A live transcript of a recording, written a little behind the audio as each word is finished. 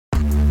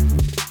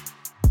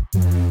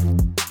Cause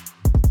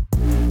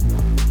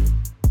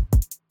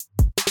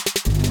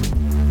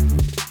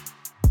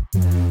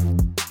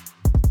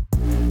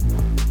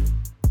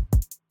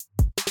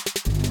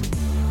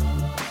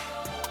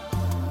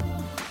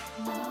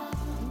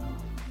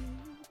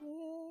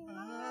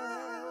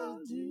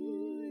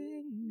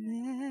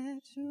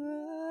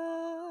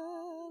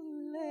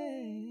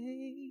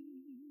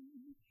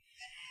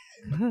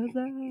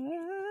I'm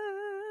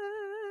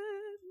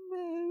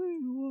every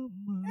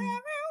woman.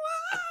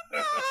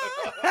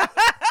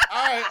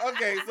 All right,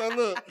 okay, so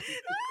look,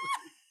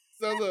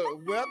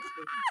 welcome.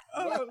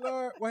 Oh,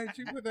 Lord. Wait,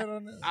 you put that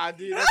on there? I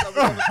did. That's what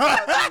I'm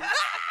gonna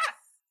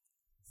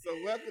So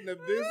welcome to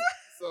this.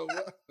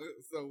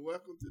 So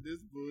welcome to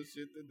this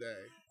bullshit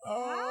today.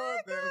 Oh,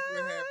 that's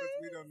what happens.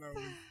 We don't know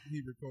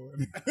he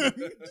recorded.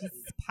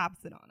 Just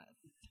pops it on us.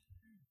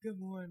 Good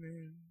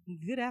morning.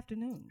 Good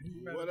afternoon.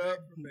 What up?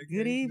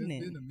 Good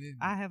evening.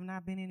 I have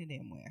not been any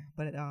damn where,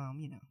 but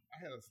you know. I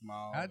had a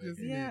small. I just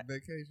need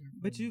vacation.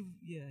 But you've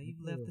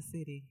left the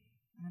city.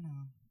 I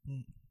know.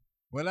 But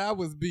well, I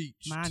was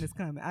beached. Mine is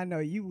coming. I know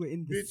you were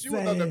in the bitch, you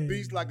was on the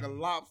beach like a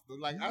lobster.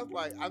 Like I was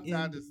like, I'm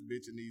tired of this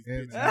bitch and these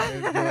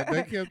bitches.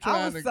 They kept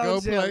trying to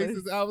go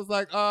places. I was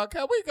like,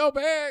 can we go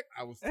back?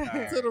 I was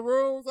tired. To the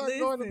rooms. I'm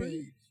going to the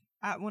beach.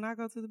 When I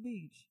go to the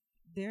beach,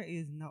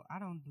 I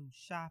don't do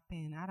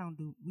shopping.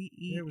 We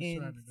eat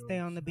and stay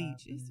on the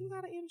beach. You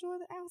got to enjoy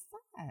the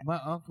outside. My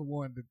uncle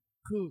wanted to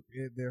cook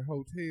at their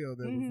hotel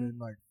that was in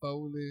like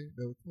Foley,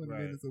 that was 20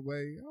 minutes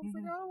away. I was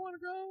like, I don't want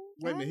to go.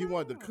 Wait a minute, he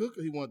wanted to cook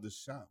or he wanted to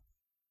shop?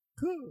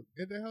 Cook.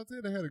 At the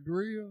hotel, they had a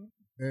grill,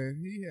 and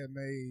he had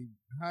made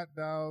hot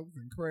dogs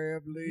and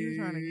crab legs. He was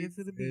trying to get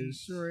to the beach. And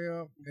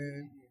shrimp,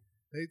 and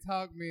they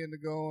talked me into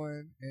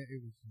going, and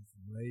it was just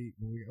late.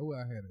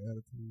 I had an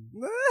attitude.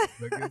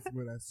 But guess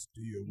what? I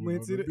still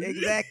went to the beach.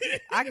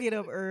 Exactly. I get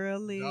up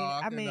early.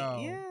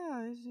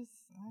 It's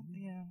just,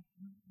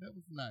 that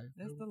was nice.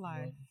 That's the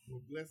life.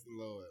 Well, bless the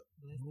Lord.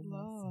 Bless the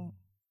Lord.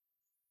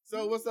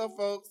 So, what's up,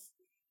 folks?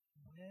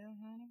 Well,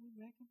 honey, we're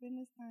back up in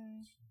this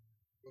time.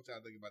 What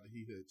y'all think about the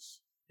he hutch?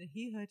 The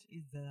he hutch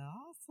is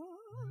awesome.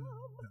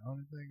 The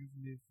only thing is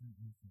missing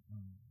is the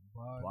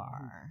bar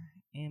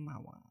and my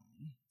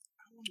wine.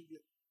 I want to get.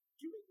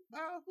 Can we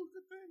buy a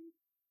hookah thing?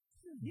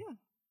 Yeah.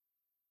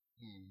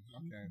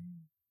 Okay.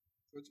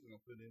 What you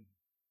gonna put in?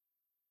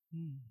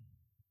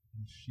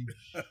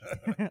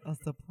 A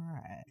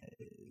surprise.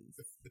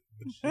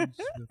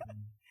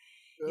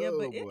 Yeah,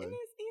 but it even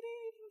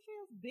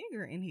feels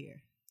bigger in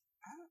here.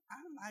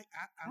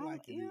 I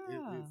like it.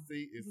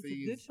 It's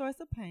a good choice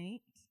of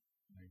paint.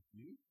 Thank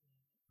you.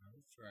 I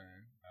was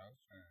trying.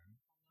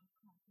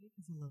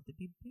 Because I love to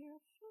be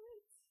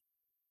barefoot.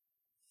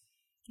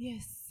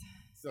 Yes.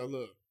 So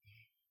look,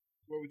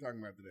 what are we talking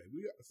about today?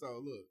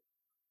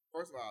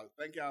 First of all,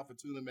 thank y'all for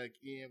tuning back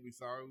in. We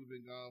sorry we've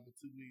been gone for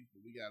 2 weeks,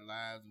 but we got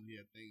lives and we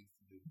had things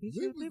to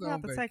do. We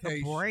about to take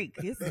a break.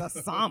 It's the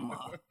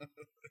summer.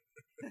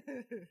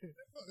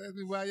 That's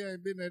why you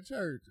ain't been at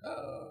church.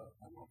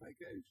 I'm on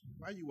vacation.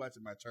 Why you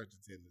watching my church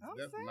attendance?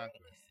 That's my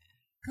question.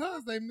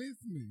 Cause they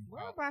miss me.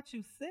 What about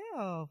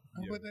yourself?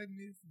 But they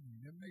miss me.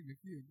 That make me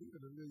feel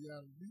good. A little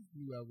y'all at least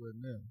knew I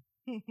wasn't there.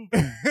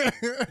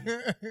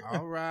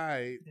 All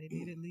right. They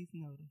did at least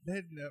notice.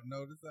 They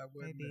noticed I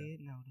wasn't there. They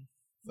did notice.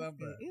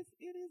 Somebody. It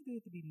is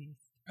good to be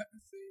missed.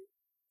 See?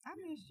 I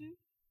missed you.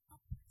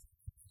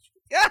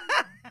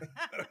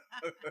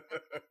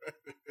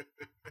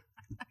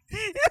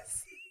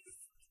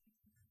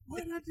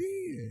 What I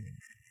did?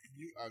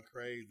 You are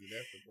crazy.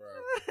 That's the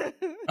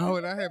problem. Oh,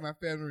 and I had my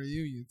family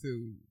reunion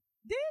too.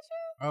 Did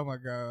you? Oh my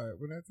God!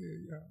 When I tell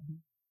y'all,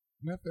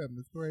 my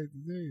family's crazy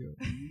as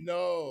hell.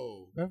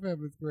 No, my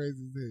family's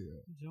crazy as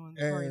hell.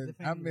 And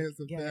I met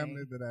some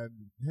family that I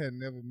had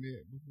never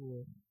met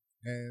before,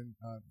 and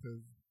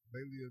because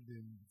they lived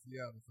in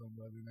Seattle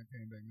somewhere, and I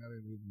came back. Now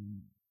they live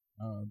in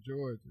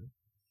Georgia.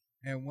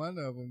 And one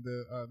of them,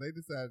 they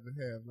decided to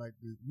have like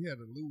this. We had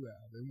a luau.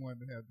 They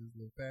wanted to have this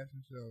little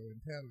fashion show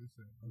and talent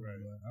show. Right.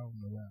 I don't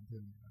know why I'm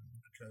telling you.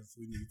 Because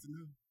we need to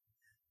know.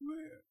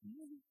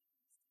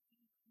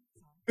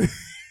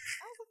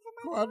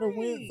 Quanta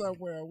went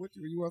somewhere with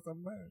you. You want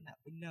some money?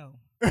 No.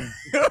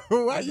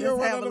 Why I you just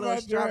want have a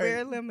little strawberry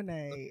drink?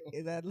 lemonade.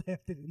 And I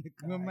left it in the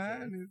car. Well,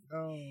 mine is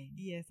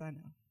yes, I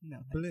know.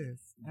 No,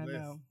 bliss. I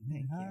know.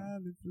 Thank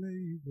highly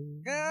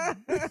flavored.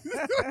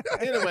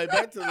 Anyway,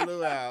 back to the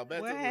luau.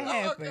 What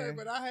happened? Okay,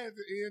 but I had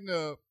to end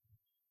up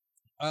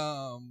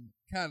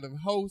kind of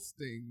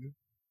hosting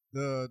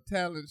the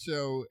talent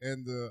show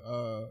and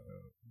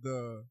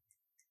the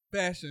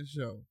fashion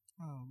show.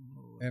 Oh,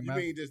 Lord. And you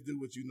mean just do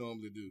what you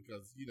normally do?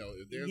 Because, you know,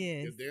 if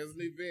there's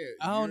an event.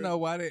 I don't know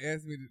why they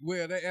asked me.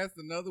 They asked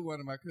another one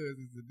of my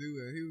cousins to do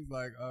it. He was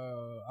like,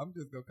 I'm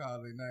just going to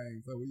call their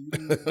name. So will you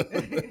do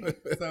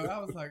it? So I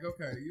was like,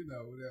 okay,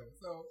 whatever.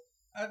 So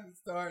I just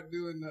started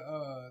doing the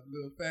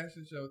little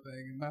fashion show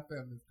thing, and my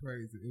family's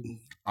crazy. It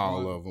was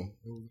all of them.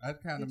 I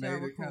kind of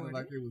made it kind of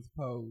like it was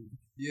posed.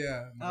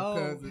 Yeah, my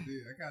cousin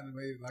did. I kind of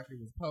made it like it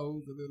was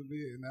posed a little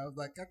bit, and I was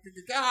like,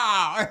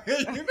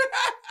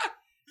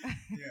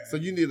 So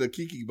you need a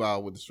Kiki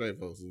ball with the straight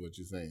folks, is what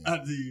you're saying. I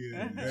did.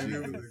 And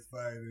it was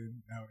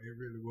exciting. It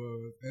really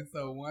was. And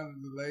so one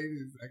of the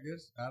ladies, I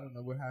guess, I don't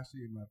know how she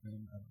in my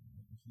family, I don't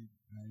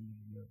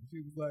know. She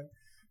was like,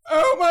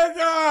 "Oh my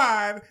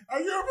God, are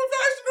you a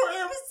professional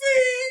MC?"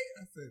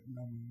 I said,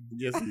 "No."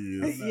 Yes, he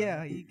is.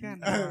 Yeah, you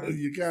kind of are.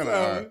 You kind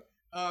of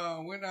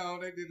are. Went on,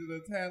 they did a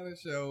talent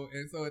show.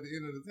 And so at the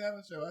end of the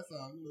talent show, I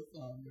sang a little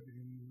song at the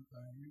end of the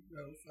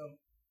thing. So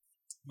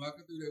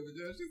walking through there with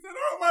her, she said,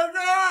 "Oh my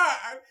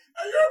God,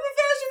 are you a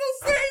professional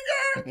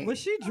singer?" Was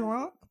she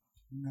drunk?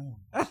 No.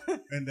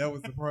 And that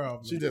was the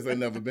problem. She just ain't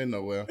never been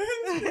nowhere.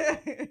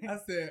 I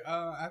said,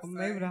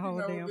 maybe the whole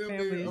damn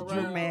family is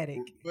dramatic.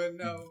 But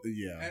no.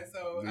 Yeah. And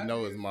so we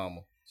know his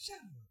mama. Shut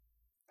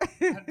up.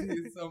 I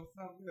did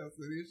something else.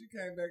 And then she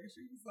came back and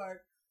she was like,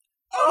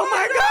 "Oh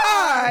my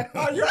God!"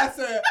 Oh, yeah. I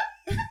said,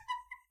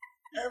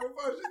 and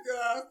before she got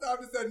out, I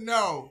stopped and said,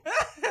 "No.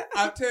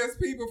 I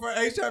test people for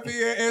HIV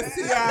and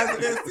STIs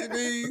and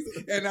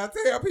STDs, and I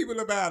tell people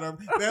about them.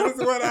 That is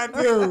what I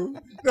do."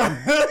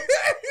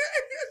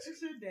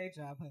 It's your day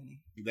job, honey.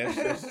 That's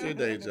just your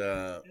day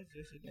job. That's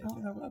just your day job. I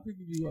don't know why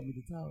people you want me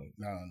to talk.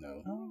 No. I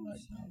don't like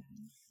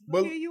talking.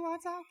 But here you are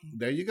talking.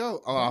 There you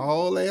go. On a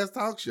whole ass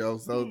talk show.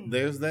 So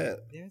there's that.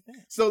 There's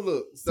that. So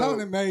look.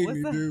 Tony made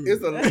me do.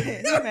 It's he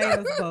made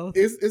us both.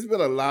 It's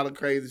been a lot of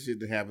crazy shit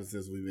that happened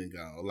since we've been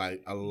gone.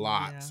 Like a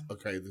lot of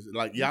crazy shit.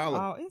 Like y'all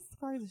are. Oh, it's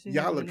crazy shit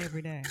y'all are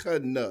every day.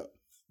 Cutting up.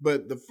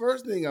 But the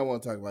first thing I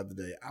want to talk about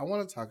today, I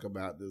want to talk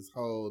about this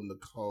whole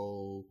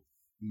Nicole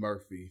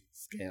Murphy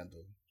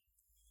scandal.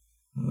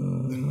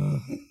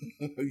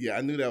 Yeah,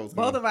 I knew that was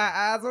both of our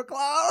eyes were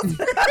closed.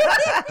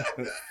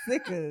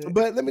 Sick of.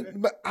 But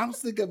I'm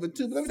sick of it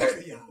too.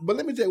 But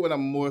let me tell you what I'm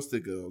more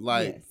sick of.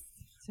 Like, yes.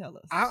 Tell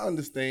us. I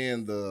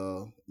understand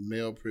the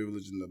male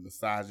privilege and the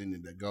misogyny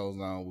that goes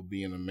on with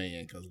being a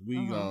man, because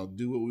we gonna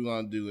do what we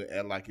gonna do and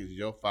act like it's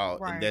your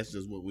fault, and that's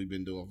just what we've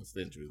been doing for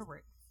centuries.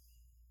 Correct.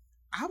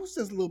 I was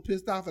just a little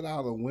pissed off at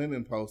all the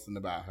women posting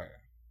about her.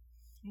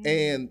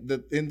 And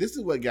this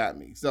is what got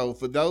me. So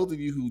for those of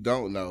you who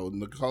don't know,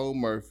 Nicole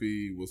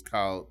Murphy was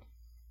caught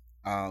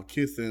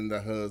kissing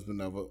the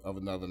husband of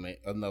another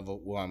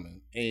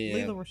woman, and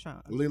Lela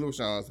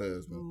Rashawn's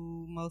husband,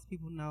 who most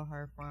people know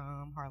her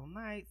from Harlem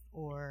Nights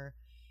or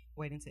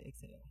Waiting to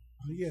Exhale.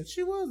 Oh yeah,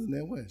 she was in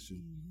that, wasn't she?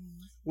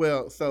 Mm-hmm.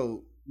 Well,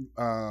 so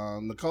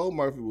Nicole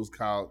Murphy was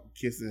caught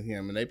kissing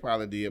him, and they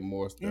probably did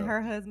more stuff. And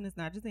her husband is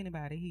not just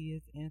anybody; he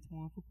is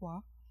Antoine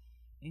Fuqua.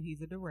 And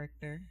he's a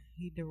director.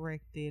 He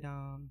directed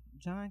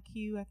John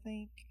Q, I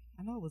think.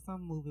 I know it was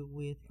some movie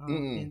with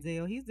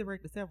Denzel. He's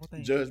directed several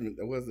things. Judgment.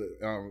 Was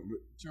it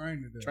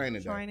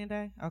Training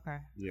Day? Okay.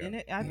 Yeah.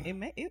 And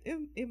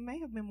it may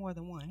have been more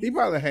than one. He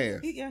probably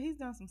has. He's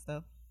done some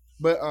stuff.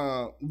 But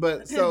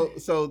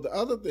so the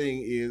other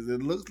thing is,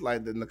 it looks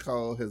like that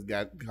Nicole has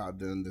got caught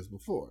doing this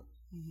before.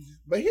 Mm-hmm.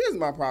 But here's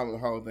my problem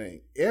with the whole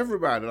thing.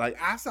 Everybody,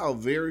 like, I saw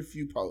very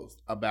few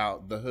posts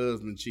about the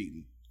husband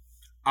cheating.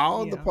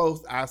 All the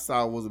posts I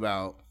saw was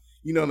about,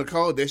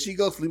 Nicole, there she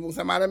go sleeping with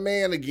somebody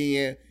man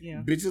again.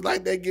 Yeah. Bitches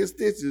like that get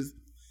stitches.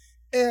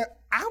 And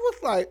I was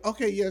like,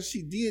 okay, yeah,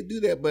 she did do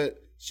that, but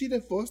she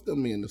didn't force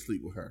them men to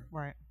sleep with her.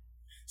 Right.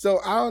 So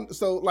and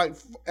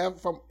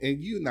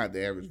you're not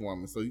the average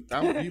woman, so you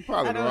probably I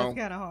know the wrong. It's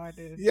kind of hard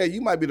to. Yeah,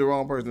 you might be the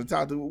wrong person to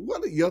talk to.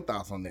 What are your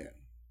thoughts on that?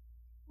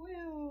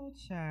 Well,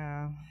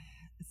 child.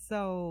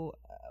 So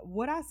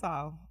what I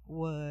saw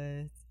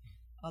was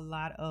a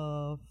lot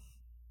of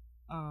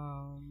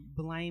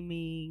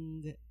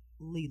blaming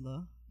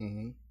Lela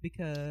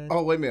because.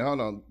 Oh, wait a minute,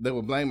 hold on. They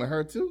were blaming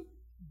her too?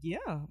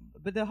 Yeah,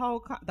 but the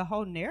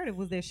whole narrative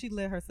was that she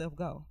let herself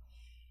go.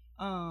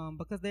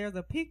 Because there's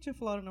a picture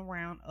floating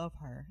around of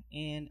her,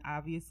 and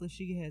obviously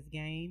she has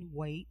gained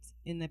weight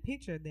in the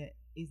picture that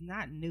is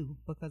not new,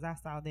 because I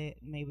saw that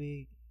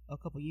maybe a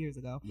couple years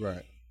ago.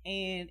 Right.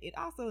 And it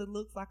also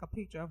looks like a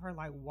picture of her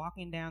like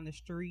walking down the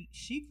street.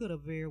 She could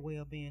have very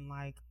well been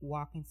like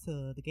walking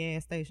to the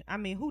gas station. I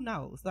mean, who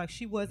knows? Like,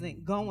 she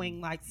wasn't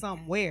going like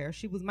somewhere.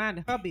 She was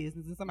minding her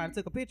business, and somebody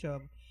took a picture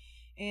of her.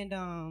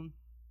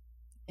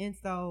 And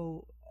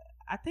so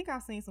I think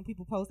I've seen some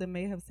people post that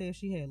may have said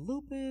she had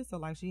lupus, or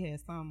like she had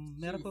some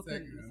medical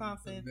something.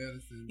 They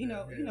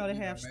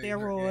have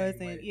steroids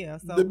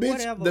and So the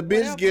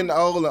bitch getting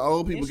old, and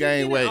old people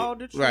gain weight.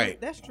 Right,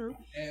 that's true.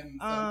 And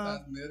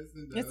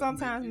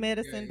sometimes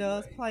medicine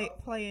does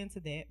play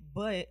into that.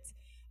 But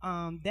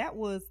that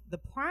was the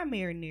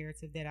primary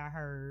narrative that I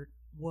heard,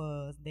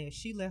 was that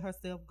she let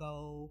herself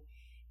go,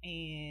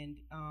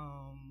 and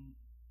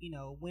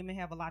women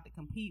have a lot to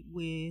compete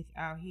with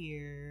out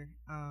here.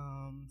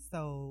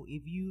 So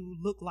if you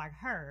look like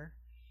her,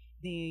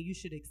 then you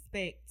should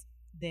expect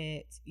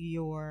that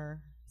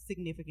your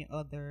significant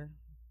other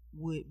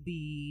would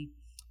be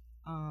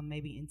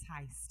maybe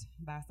enticed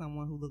by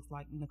someone who looks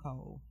like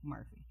Nicole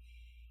Murphy.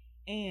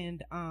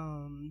 And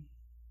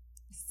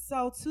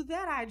so to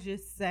that, I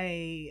just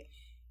say,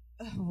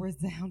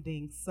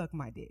 resounding suck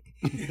my dick.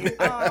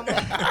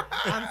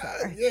 I'm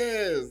sorry.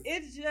 Yes.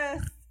 It's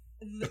just,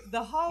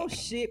 the whole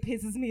shit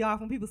pisses me off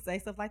when people say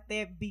stuff like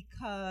that,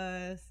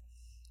 because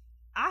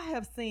I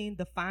have seen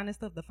the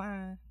finest of the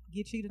fine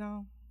get cheated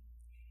on.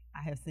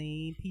 I have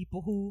seen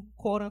people who,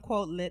 quote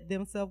unquote, let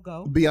themselves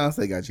go.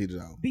 Beyonce got cheated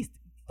on.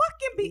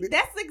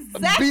 That's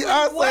exactly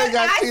Beyonce what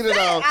got cheated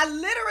on. I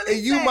literally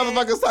and you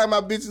motherfuckers talking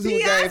about bitches who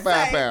gained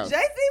 5 pounds.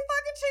 Jay-Z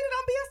fucking cheated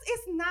on Beyonce.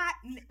 It's not.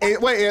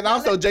 And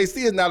also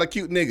JC is not a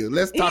cute nigga.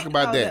 Let's talk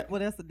about that. Well,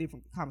 that's a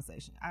different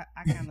conversation. I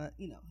kind of,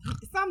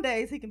 some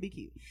days he can be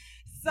cute.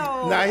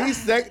 So he's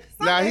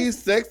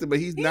sexy, but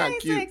he's not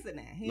cute. Sexy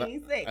now. He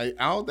ain't sexy.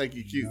 I don't think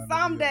he's cute.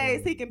 Some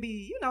days he can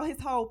be,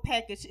 his whole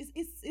package.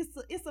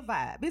 It's a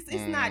vibe.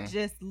 It's not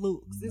just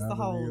looks. It's the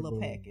whole little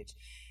package.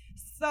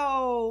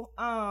 So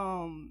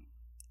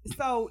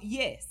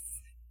yes,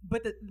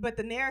 but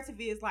the narrative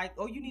is like,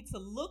 oh, you need to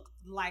look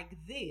like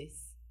this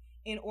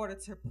in order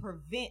to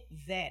prevent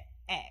that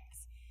act,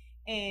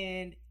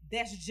 and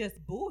that's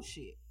just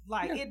bullshit.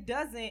 Like it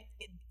doesn't.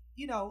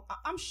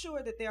 I'm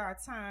sure that there are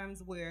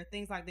times where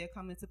things like that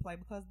come into play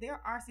because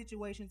there are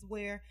situations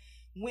where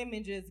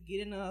women just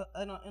get in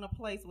a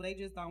place where they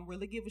just don't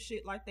really give a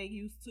shit like they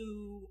used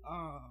to.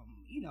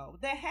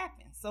 That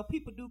happens. So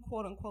people do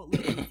quote unquote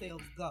let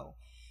themselves go.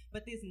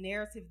 But this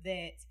narrative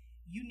that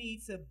you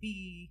need to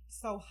be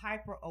so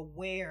hyper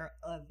aware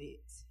of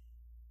it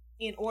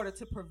in order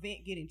to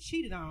prevent getting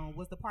cheated on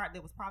was the part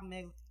that was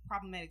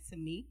problematic to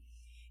me.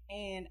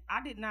 And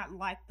I did not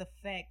like the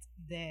fact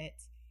that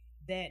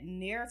that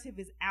narrative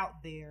is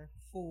out there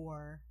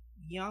for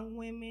young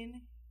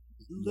women,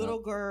 little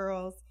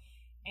girls,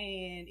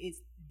 and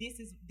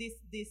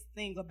this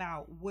thing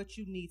about what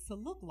you need to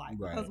look like,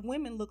 because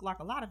women look like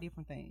a lot of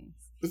different things,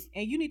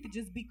 and you need to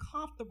just be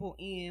comfortable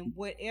in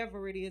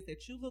whatever it is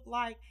that you look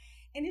like.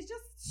 And it's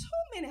just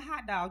too many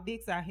hot dog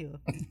dicks out here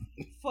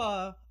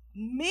for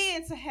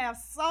men to have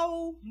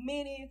so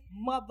many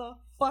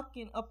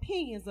motherfucking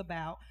opinions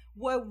about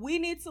what we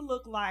need to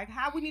look like,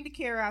 how we need to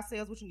carry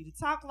ourselves, what you need to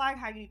talk like,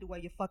 how you need to wear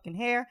your fucking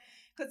hair.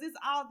 Because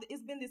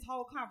it's been this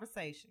whole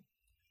conversation.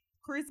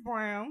 Chris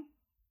Brown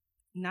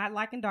not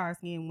liking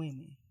dark-skinned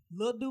women.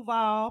 Lil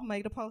Duval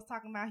made a post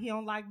talking about he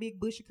don't like big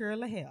bushy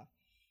curly hair.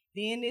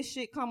 Then this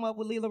shit come up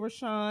with Lela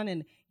Rashawn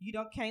and you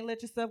can't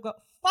let yourself go.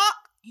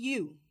 Fuck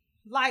you.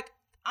 Like,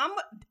 I'm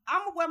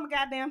gonna wear my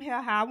goddamn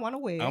hair how I want to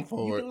wear it. I'm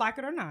for you it. can like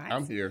it or not.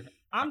 I'm here.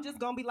 I'm just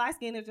gonna be light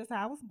skinned. It's just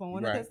how I was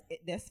born. Right.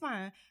 That's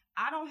fine.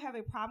 I don't have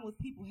a problem with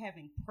people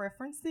having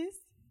preferences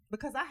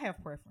because I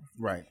have preferences.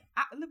 Right.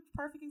 Look,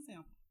 perfect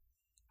example.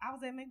 I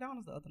was at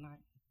McDonald's the other night,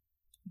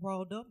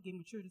 rolled up, getting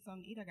my children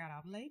something to eat. I got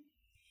out late,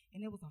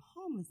 and there was a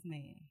homeless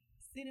man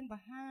sitting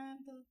behind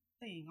the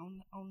thing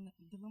on the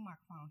little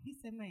microphone. He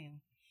said,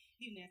 "Ma'am,"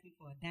 he didn't ask me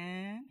for a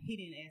dime. He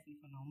didn't ask me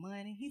for no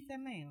money. He said,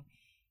 "Ma'am,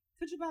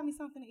 could you buy me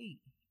something to eat?"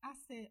 I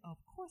said, "Of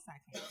course I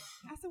can."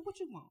 I said, "What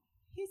you want?"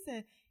 He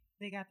said,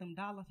 "They got them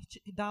dollar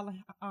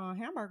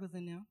hamburgers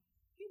in there."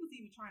 He was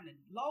even trying to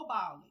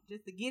lowball it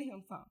just to get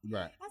him something.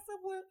 Right. I said,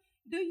 "Well,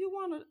 do you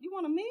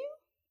want a meal?"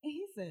 And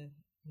he said,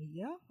 "Well,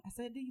 yeah." I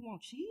said, "Do you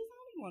want cheese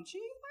on it? You want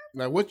cheese,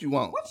 man?" Like, what you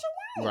want? What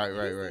you want? Right.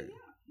 Said, yeah.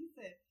 He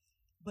said,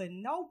 "But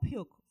no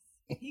pickles."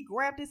 He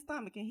grabbed his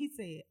stomach and he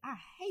said, "I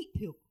hate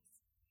pickles."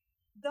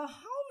 The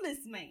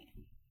homeless man.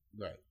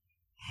 Right.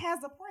 Has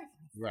a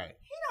preference. Right.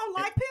 He don't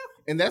like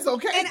pickles. And that's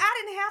okay. And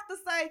I didn't have to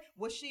say,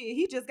 well, shit,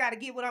 he just got to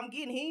get what I'm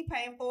getting. He ain't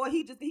paying for it.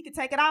 He can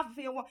take it off if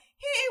he don't want.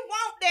 He ain't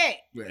want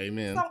that.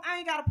 Amen. So I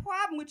ain't got a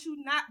problem with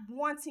you not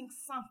wanting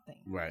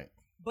something. Right.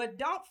 But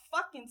don't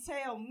fucking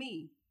tell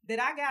me that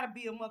I got to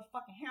be a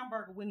motherfucking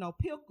hamburger with no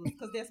pickles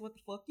because that's what the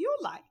fuck you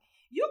like.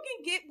 You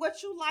can get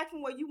what you like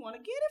from where you want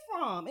to get it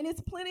from. And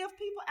there's plenty of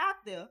people out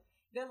there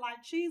that like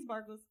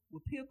cheeseburgers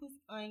with pickles,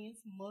 onions,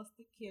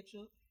 mustard,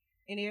 ketchup,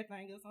 and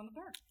everything else on the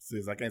burger.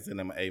 Sis, I can't say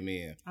them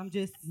amen. I'm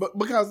just... But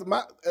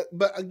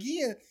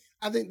again,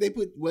 I think they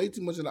put way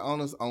too much of the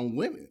onus on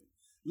women.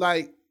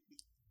 Like,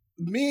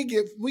 men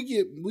we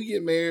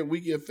get married,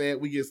 we get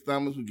fat, we get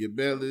stomachs, we get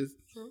bellies.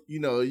 True.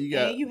 You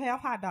got... And you have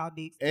hot dog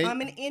dicks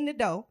coming in the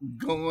door.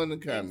 Going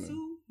and coming.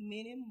 Too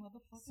many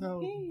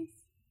motherfucking things.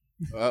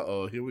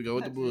 Uh-oh, here we go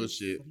with the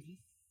bullshit.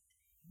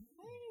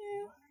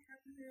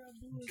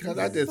 Because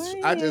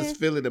I just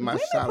feel it in my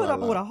shot. Women put up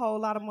with a whole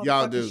lot of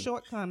motherfucking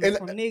shortcomings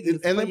from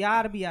niggas for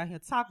y'all to be out here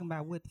talking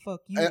about what the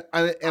fuck you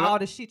all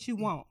the shit you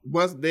want.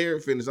 Once they're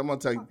finished, I'm gonna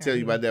tell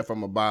you about that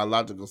from a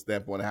biological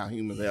standpoint, how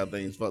humans have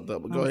things fucked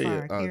up. But go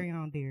ahead. Carry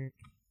on, Derek.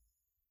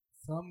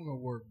 So I'm gonna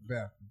work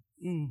backwards.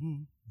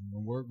 Mm-hmm. I'm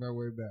gonna work my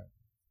way back.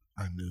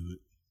 I knew it.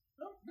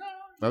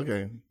 No.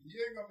 Okay. You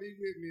ain't gonna be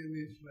with me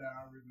initially.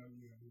 I already know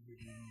you're gonna be with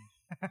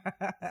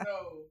me.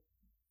 So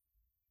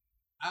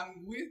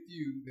I'm with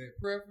you that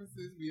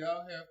preferences, we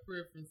all have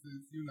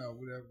preferences,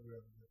 whatever.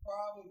 The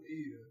problem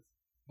is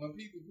when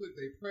people put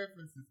their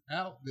preferences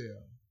out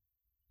there,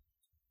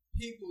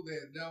 people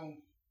that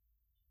don't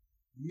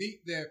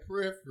meet that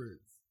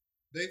preference,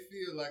 they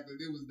feel like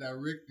that it was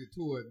directed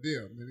toward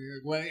them. And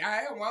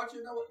I want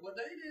you to know,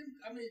 they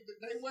didn't,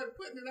 they wasn't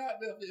putting it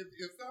out there.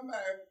 If somebody,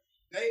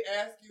 they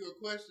ask you a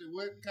question,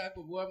 what type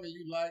of woman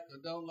you like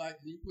or don't like,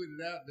 and you put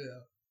it out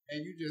there,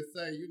 and you just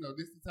say,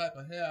 this is the type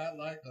of hair I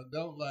like or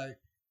don't like,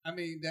 I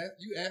mean, that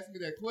you asked me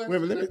that question.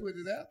 Wait, I put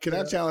it out. Can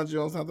I challenge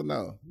you on something?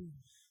 No.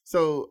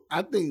 So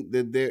I think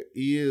that there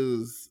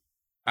is.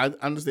 I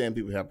understand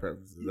people have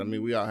preferences. I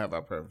mean, we all have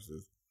our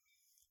preferences.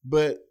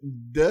 But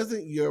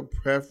doesn't your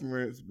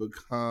preference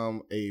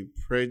become a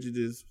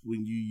prejudice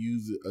when you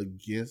use it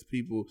against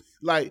people?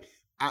 Like,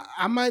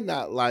 I might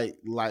not like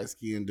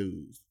light-skinned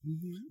dudes,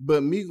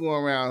 but me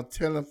going around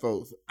telling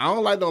folks, I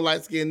don't like no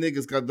light-skinned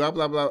niggas because blah,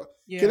 blah, blah.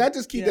 Yeah. Can I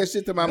just keep that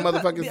shit to my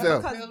motherfucking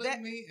self?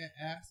 Telling me and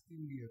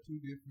asking me are two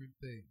different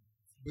things.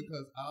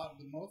 Because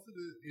most of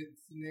the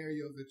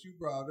scenarios that you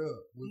brought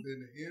up was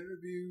in the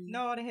interview.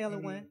 No, the hell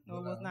it went. No,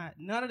 it was not.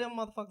 None of them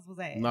motherfuckers was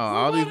ass. No,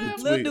 all these tweets.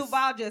 Lil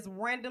Duval just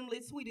randomly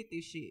tweeted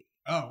this shit.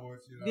 Oh, well,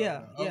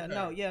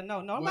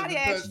 no. Nobody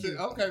asked you.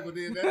 Okay, but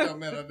then that don't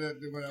matter.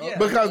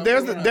 Because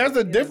there's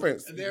a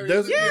difference.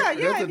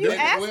 If you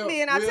ask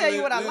me and I tell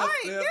you what I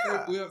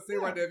like, we'll see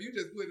right there. If you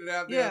just put it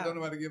out there, don't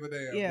nobody give a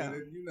damn. Yeah. But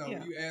if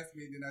you ask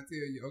me, then I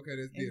tell you, okay,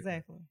 that's different.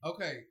 Exactly.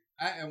 Okay.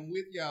 I am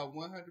with y'all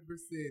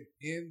 100%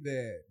 in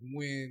that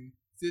when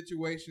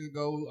situations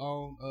go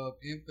on of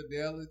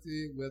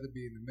infidelity, whether it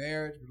be in the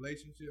marriage,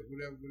 relationship,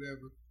 whatever,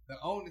 the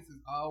onus is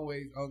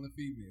always on the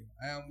female.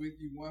 I am with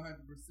you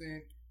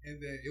 100% in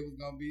that it was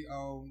going to be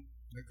on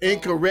Nicole.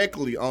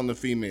 Incorrectly on the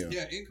female.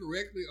 Yeah,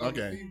 incorrectly on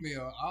the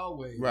female,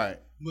 always.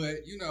 Right.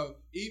 But, even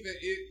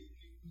if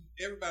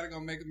everybody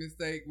gonna make a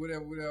mistake,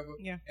 whatever.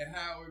 Yeah. And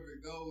however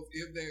it goes,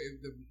 if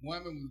the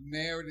woman was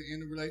married and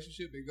in a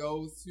relationship, it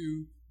goes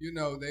to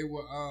they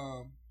were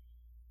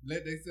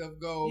let themselves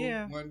go,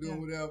 wasn't doing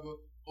whatever,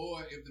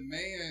 or if the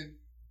man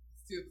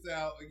tips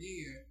out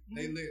again,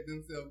 they let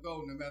themselves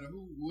go, no matter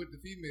what the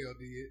female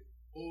did,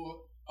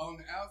 or on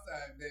the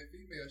outside, that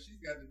female, she's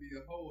got to be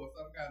a hoe or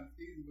some kind of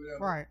season,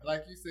 whatever. Right.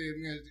 Like you said,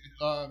 man,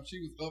 she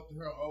was up to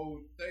her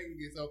old thing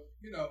again. So,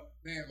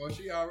 man, or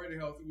she already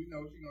hoe, so we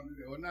know she's going to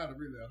do that. Or not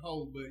really a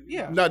hoe, but,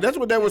 No, that's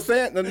what they were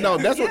saying. No,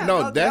 that's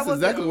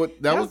exactly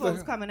what that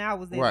was coming out,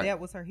 was that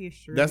was her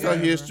history. That's her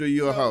history,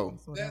 you're a hoe.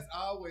 That's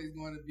always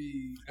going to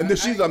be. And then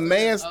she's a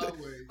man.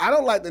 I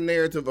don't like the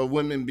narrative of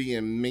women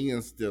being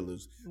men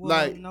stealers. Well,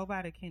 like,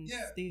 nobody can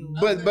steal.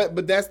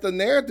 But that's the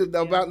narrative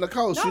about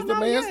Nicole. She's a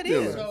man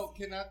stealer. So,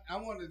 I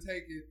want to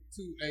take it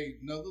to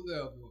another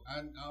level. I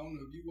don't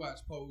know if you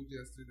watched Pose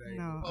yesterday.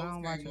 No, I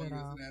don't watch it at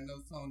all. I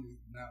know Tony's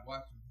not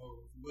watching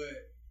Pose,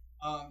 but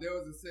there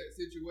was a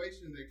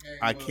situation that came.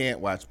 I can't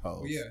watch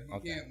Pose. Yeah,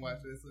 you can't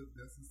watch it.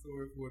 That's a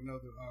story for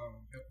another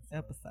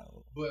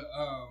episode. But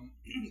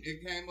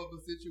it came up a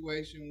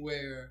situation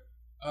where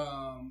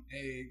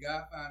a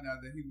guy found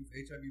out that he was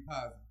HIV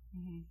positive,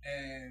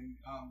 and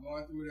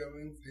going through that,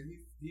 and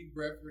he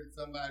referenced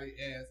somebody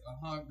as a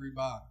hungry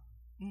bottom.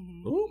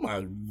 Oh my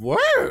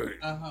word!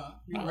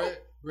 He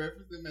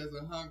referenced him as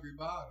a hungry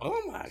bottom.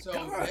 Oh my god! So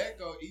that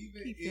go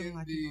even in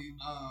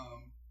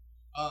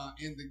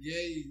the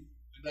gay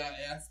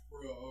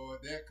diaspora or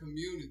that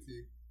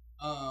community,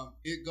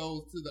 it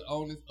goes to the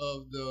onus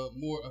of the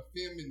more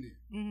effeminate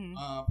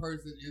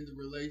person in the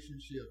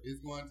relationship.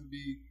 It's going to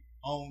be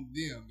on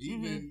them.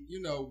 Even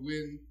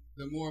when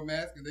the more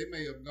masculine, they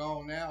may have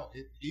gone out.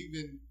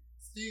 Even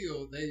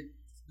still, they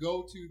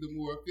go to the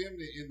more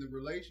feminine in the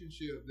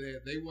relationship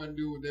that they wasn't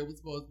doing what they were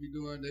supposed to be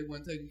doing. They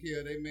wasn't taking care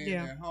of their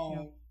man at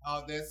home.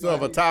 So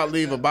if a top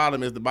leave a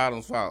bottom, it's the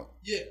bottom's fault.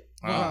 Yeah.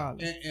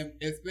 And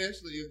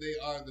especially if they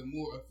are the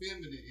more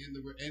effeminate and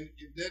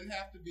it doesn't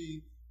have to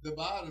be the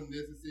bottom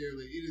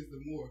necessarily. It is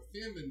the more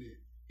feminine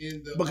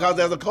in the because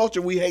as a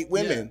culture we hate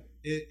women.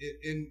 Yeah.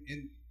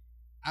 And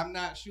I'm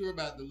not sure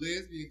about the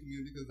lesbian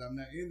community because I'm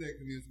not in that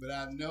community, but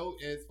I know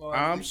as far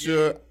as I'm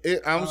sure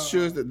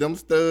that them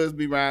studs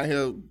be around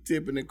here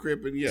tipping and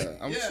cripping. Yeah,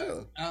 I'm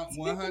sure.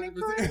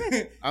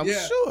 100%. I'm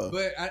sure.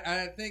 But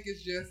I think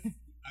it's just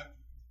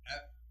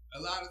a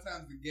lot of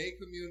times the gay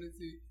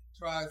community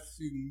tries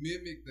to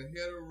mimic the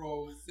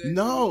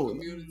heterosexual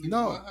community.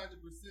 No, 100%.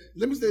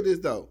 Let me say this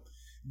though.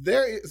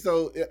 I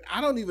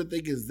don't even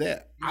think it's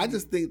that. I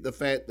just think the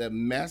fact that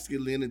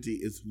masculinity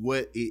is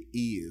what it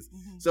is.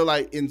 So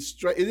like and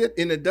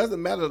it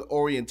doesn't matter the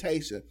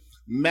orientation.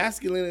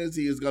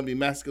 Masculinity is going to be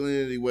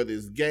masculinity, whether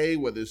it's gay,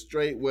 whether it's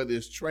straight, whether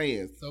it's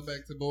trans. So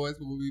back to boys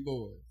will be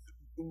boys.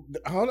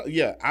 Hold on,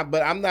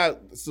 but I'm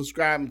not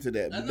subscribing to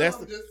that. That's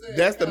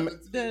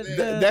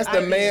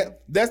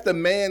the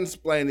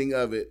mansplaining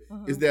of it.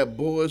 Is that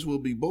boys will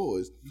be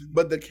boys.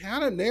 But the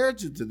counter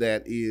narrative to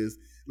that is,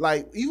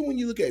 like, even when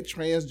you look at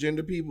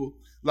transgender people,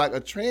 like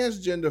a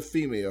transgender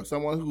female,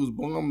 someone who's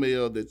born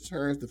male that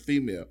turns to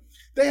female,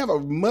 they have a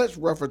much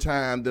rougher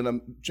time than a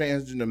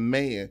transgender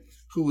man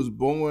who was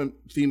born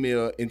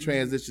female and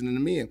transitioning to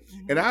men.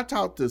 And I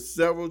talked to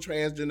several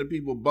transgender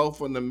people, both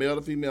from the male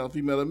to female and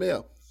female to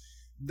male.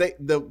 The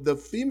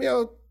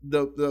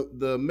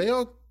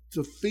male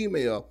to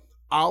female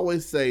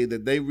always say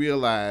that they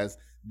realize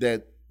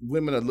that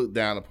women are looked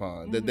down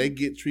upon, that they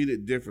get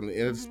treated differently,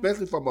 and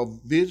especially from a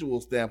visual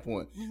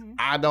standpoint.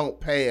 I don't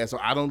pass, or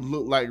I don't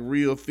look like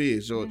real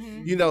fish, or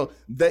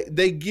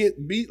they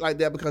get beat like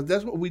that because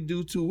that's what we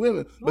do to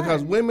women.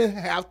 Because women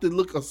have to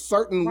look a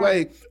certain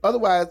way,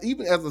 otherwise,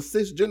 even as a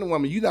cisgender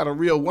woman, you're not a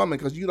real woman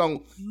because you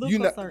don't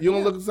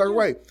look a certain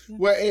way.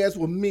 Whereas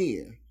with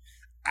men,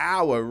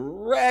 our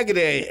ragged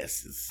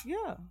asses.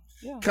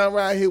 Come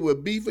around here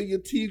with beef in your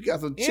teeth,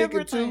 got some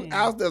chicken tooth,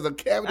 out there's a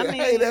cavity.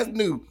 Hey, that's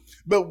new.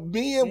 But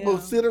men will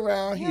sit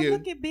around here.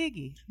 Look at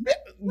Biggie.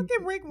 Look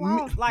at Rick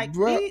Ross.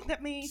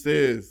 That means.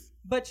 Sis.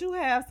 But you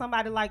have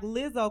somebody like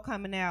Lizzo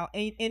coming out,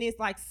 and it's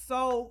like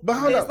so.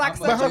 It's like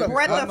such a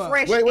breath of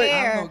fresh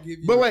air.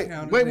 But wait,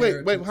 hold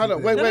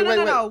on, wait.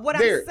 No. What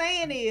I'm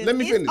saying is,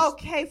 it's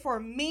okay for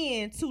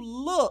men to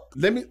look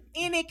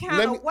any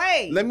kind of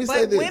way. Let me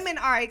say this. But women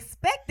are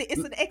expected.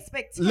 It's an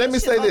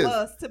expectation of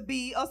us to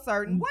be a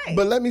certain way.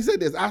 But let me say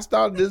this. I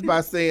started this by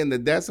saying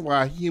that's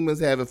why humans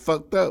have it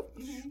fucked up.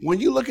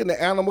 When you look in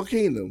the animal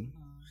kingdom,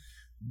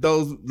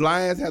 those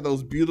lions have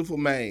those beautiful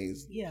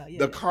manes.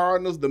 The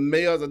cardinals, the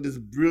males are this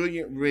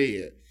brilliant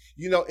red.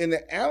 In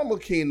the animal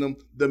kingdom,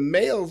 the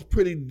males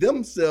pretty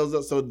themselves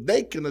up so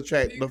they can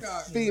attract the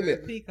female.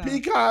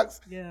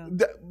 Peacocks.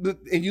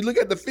 And you look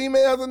at the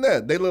females in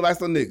there, they look like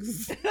some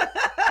niggas.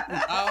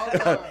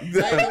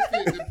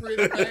 The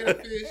pretty beta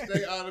fish,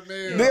 they are the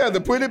males. Yeah,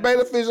 the pretty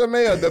beta fish are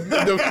male. The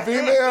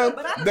female,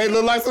 they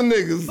look like some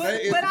niggas.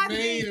 But I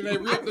mean, and they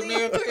rip the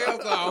male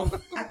tails off.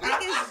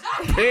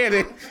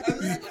 Petty.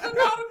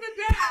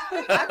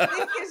 I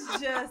think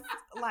it's just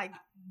like,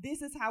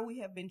 this is how we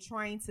have been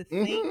trained to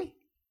think.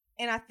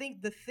 And I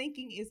think the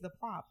thinking is the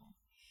problem.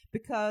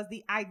 Because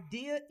the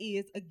idea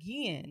is,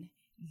 again,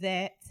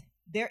 that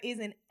there is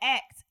an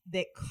act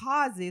that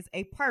causes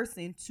a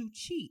person to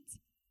cheat.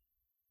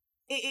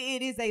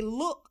 It is a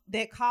look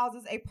that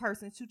causes a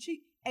person to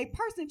cheat. A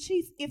person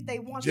cheats if they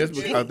want to cheat.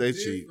 Just because they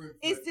cheat.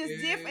 It's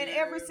just different.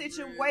 Every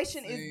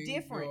situation is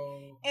different.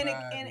 And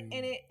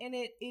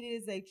it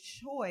is a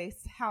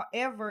choice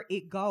however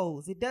it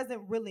goes. It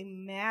doesn't really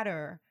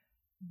matter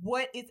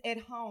what is at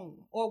home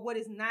or what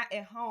is not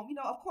at home.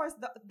 Of course,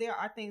 there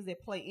are things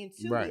that play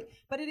into it,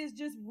 but it is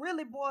just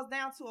really boils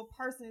down to a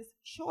person's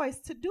choice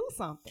to do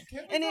something.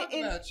 Can we talk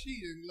about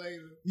cheating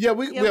later? Yeah,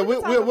 we'll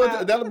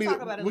that'll be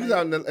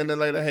in the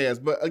later halves.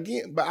 But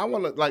I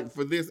want to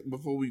for this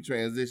before we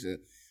transition.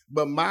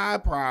 But my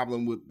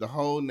problem with the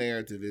whole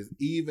narrative is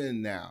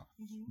even now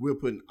we're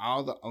putting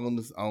all the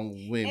onus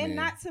on women, and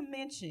not to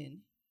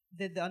mention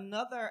that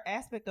another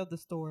aspect of the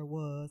story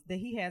was that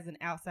he has an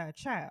outside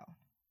child.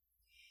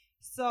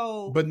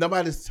 So, but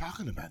nobody's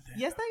talking about that.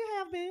 Yes, they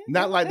have been.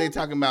 Not like they're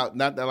talking about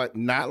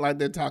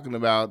they're talking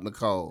about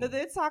Nicole. But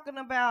they're talking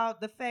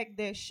about the fact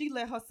that she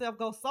let herself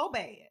go so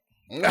bad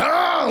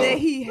that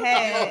he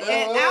had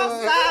an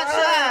outside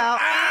child,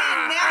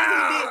 and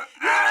now he did.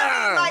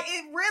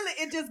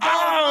 It just goes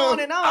on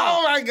and on.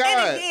 Oh my God!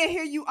 And again,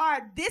 here you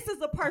are. This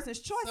is a person's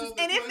choices,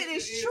 and if it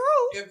is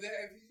true,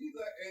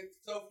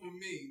 so for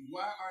me,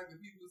 why are the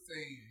people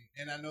saying?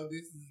 And I know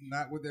this is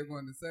not what they're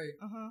going to say.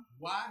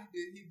 Why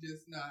did he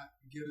just not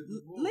get a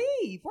divorce?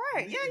 Leave,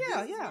 right?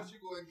 Yeah.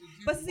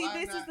 But see, why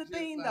this is the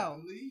thing, though.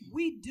 Leave?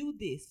 We do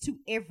this to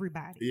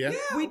everybody. Yeah,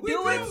 we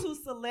do it to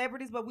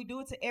celebrities, but we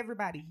do it to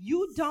everybody.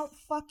 You don't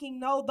fucking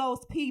know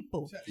those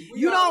people.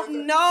 You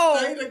don't know.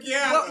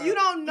 You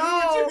don't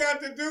know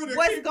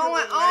what's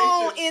going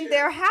on in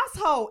their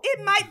household.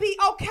 It might be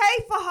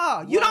okay for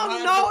her. You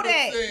don't know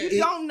that. You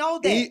don't know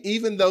that.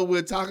 Even though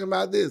we're talking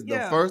about this,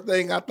 the first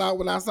thing I thought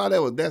when I saw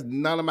that was that's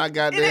none of my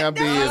goddamn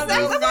business.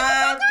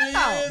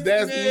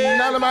 That's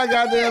none of my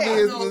goddamn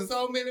business.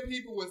 So many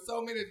people with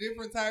so many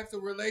different types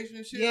of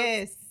relationships.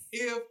 Yes.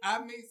 If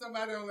I meet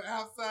somebody on the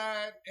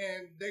outside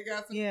and they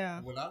got some,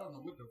 well, I don't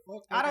know what the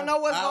fuck. I don't know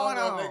what's going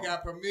on. They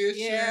got permission.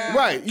 Yeah.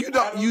 Right. You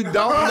don't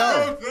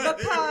know.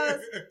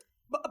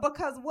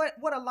 Because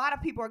what a lot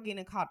of people are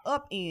getting caught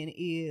up in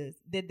is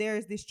that there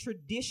is this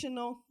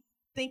traditional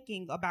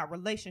thinking about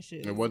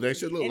relationships and what they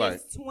should look like.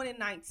 It's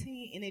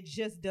 2019 and it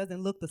just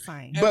doesn't look the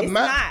same.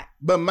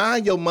 But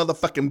mind your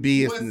motherfucking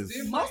business.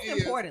 Most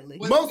importantly,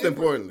 what's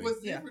different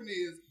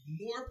is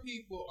more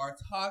people are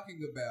talking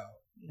about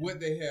what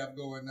they have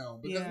going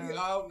on, because we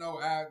all know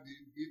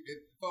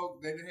folks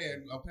that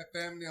had a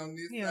family on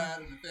this side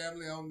and a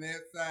family on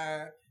that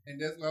side. And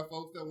that's why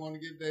folks don't want to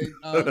get their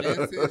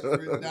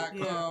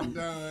ancestry.com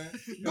done.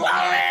 All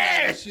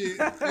kind of shit,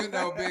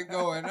 been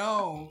going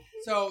on.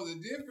 So the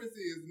difference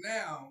is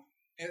now,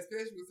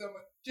 especially with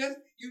someone, just,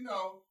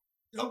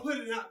 don't put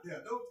it out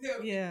there. Don't tell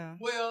me. Yeah.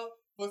 Well,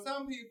 for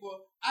some people,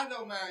 I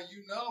don't mind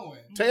you knowing.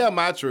 Tell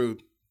my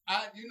truth.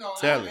 I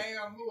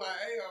am who I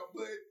am,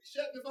 but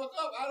shut the fuck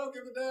up. I don't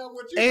give a damn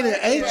what you And it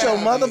ain't your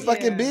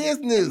motherfucking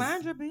business.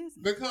 Mind your business.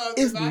 Because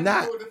it's if I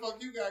not. know what the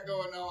fuck you got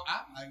going on,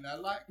 I might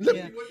not like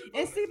it.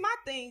 And see, my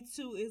thing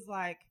too is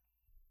like,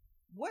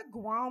 what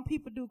grown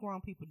people do,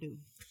 grown people do.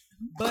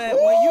 But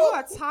when you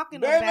are talking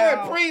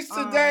about... preach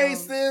today,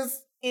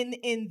 sis.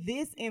 in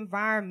this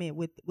environment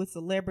with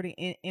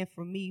celebrity and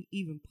for me,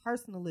 even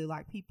personally,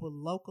 like people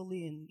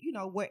locally and, you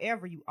know,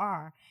 wherever you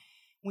are,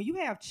 when you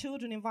have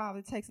children involved,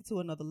 it takes it to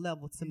another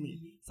level to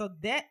me. So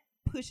that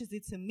pushes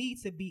it to me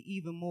to be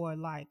even more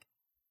like,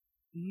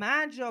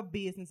 mind your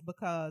business,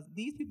 because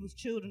these people's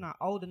children are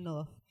old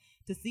enough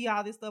to see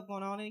all this stuff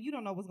going on, and you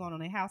don't know what's going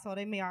on in their household.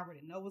 They may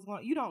already know what's going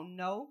on. You don't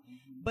know.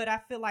 But I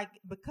feel like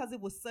because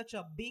it was such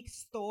a big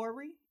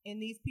story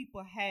and these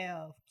people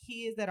have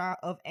kids that are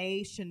of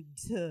age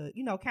to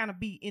you know, kind of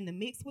be in the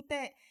mix with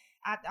that,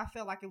 I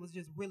felt like it was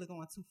just really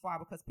going too far,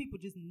 because people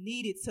just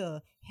needed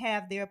to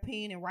have their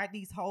opinion and write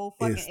these whole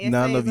fucking essays. It's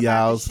none of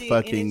y'all's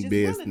fucking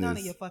business. Really none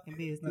of your fucking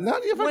business. None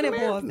of your fucking business.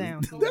 When it boils business.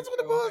 down to. That's what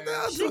it boils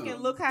down to. She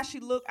can look how she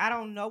look. I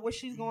don't know what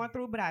she's going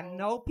through, but I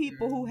know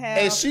people who have.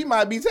 And she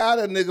might be tired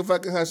of nigga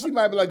fucking her. She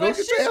might be like, go but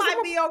get she your ass might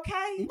up. be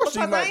okay, because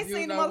I ain't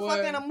seen the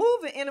motherfucker in a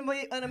movie in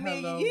a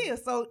million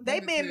years. So they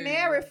been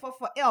married for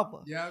forever.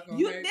 Let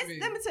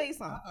me tell you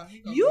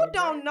something. You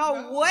don't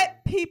know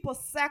what people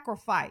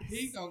sacrifice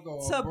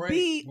to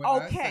be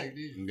okay.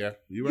 Yeah,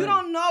 you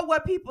don't know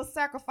what people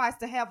sacrifice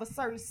to have a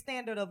certain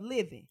standard of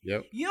living.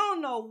 Yep. You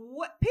don't know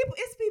what people.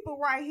 It's people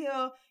right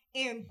here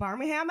in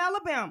Birmingham,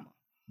 Alabama,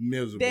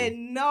 miserable, that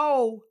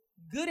know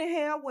good and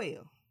hell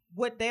well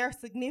what their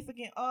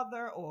significant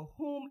other or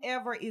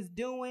whomever is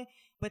doing,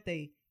 but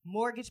they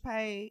mortgage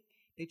paid.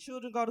 Their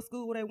children go to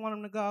school where they want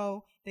them to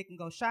go. They can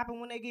go shopping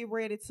when they get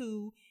ready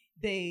to.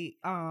 They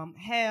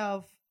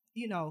have,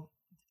 you know,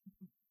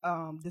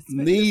 the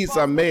needs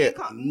are met.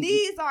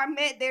 Needs are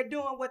met. They're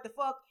doing what the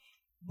fuck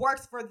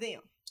works for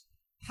them.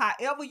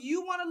 However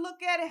you want to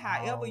look at it,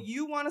 however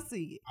you want to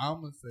see it. I'm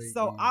gonna say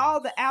so.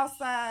 All the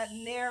outside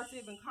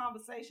narrative and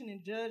conversation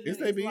and judgment is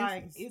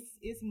like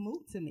it's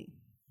moot to me.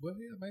 Well,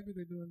 yeah, maybe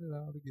they're doing it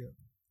all together.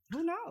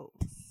 Who knows?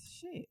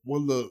 Shit. Well,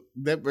 look,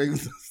 that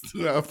brings us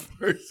to our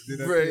first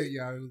break. I tell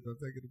y'all was gonna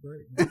take a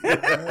break?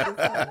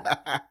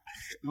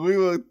 We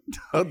will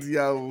talk to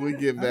y'all when we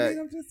get back.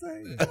 I'm just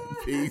saying.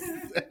 Peace.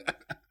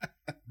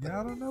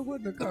 Y'all don't know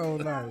what Nicole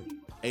like.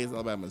 AIDS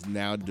Alabama is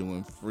now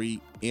doing free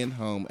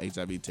in-home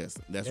HIV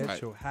testing. That's right.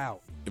 Your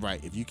house.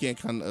 Right. If you can't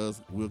come to us,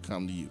 we'll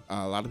come to you.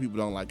 A lot of people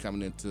don't like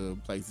coming into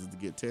places to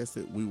get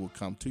tested. We will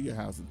come to your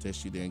house and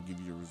test you there and give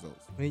you your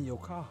results. In your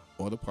car.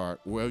 Or the park.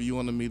 Wherever you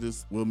want to meet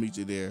us, we'll meet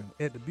you there.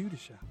 At the beauty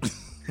shop.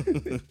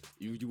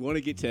 You want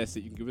to get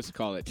tested, you can give us a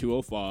call at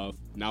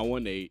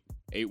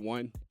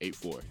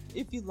 205-918-8184.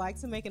 If you'd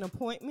like to make an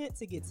appointment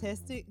to get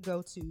tested,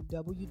 go to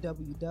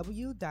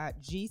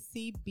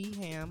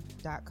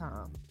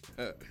www.gcbham.com.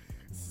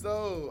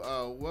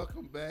 So,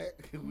 welcome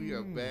back. We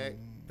are back.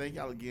 Thank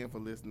y'all again for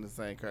listening to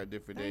Same Car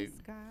Different Day.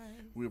 Thanks, guys.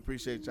 We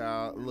appreciate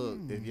y'all. Look,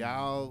 if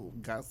y'all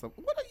got some,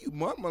 what are you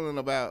mumbling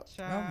about?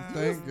 I'm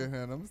thinking,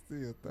 honey. I'm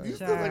still thinking. You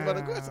still thinking about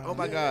the question? Oh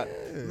my God!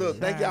 Look,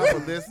 thank y'all for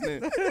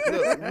listening. Look,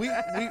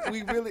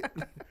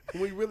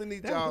 we really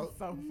need y'all. That was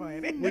so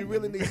funny. We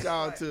really need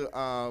y'all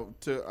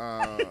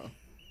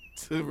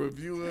to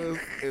review us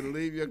and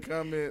leave your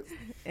comments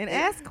and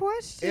ask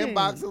questions.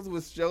 Inbox us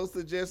with show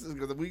suggestions,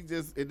 because we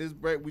just in this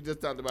break we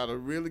just talked about a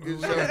really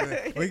good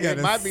show. We got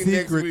a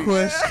secret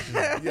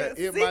question. Yeah,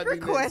 it might be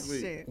next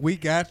week. We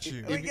got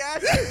you.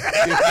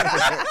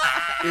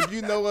 If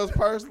you know us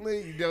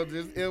personally, you know,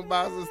 just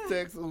inbox us,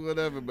 text us,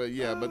 whatever. But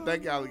yeah, but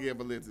thank y'all again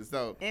for listening.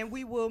 So, and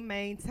we will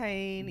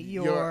maintain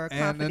your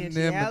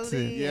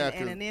confidentiality and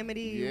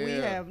anonymity. Yeah. We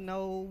have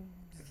no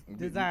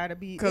desire to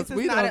be, because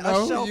we don't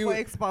know a show for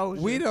exposure.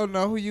 We don't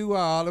know who you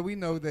are. All we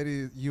know that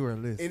is you are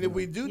listening. And if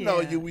we do know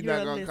you, we're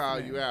not gonna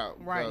call you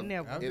out. Right?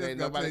 Never. It ain't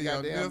nobody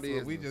goddamn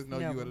business. We just know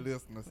you a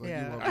listener, so you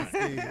won't be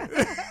scared.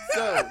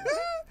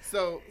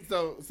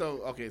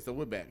 Okay, so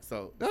we're back.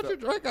 So don't you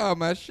drink all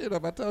my shit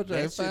up? I told you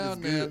I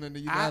found that in the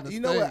United States.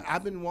 You know what?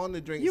 I've been wanting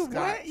to drink scotch.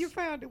 What? You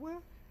found it where?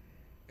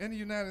 In the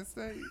United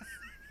States.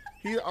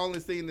 He's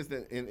only seen this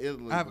in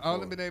Italy. I've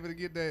only been able to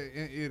get that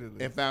in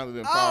Italy. And found it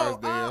in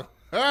Forestdale.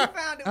 You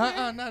found it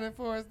where? Not in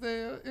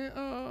Forestdale. In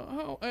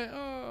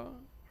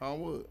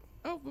Homewood.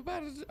 Oh,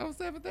 about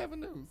 7th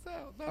Avenue,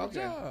 South.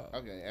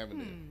 Okay,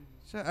 Avenue.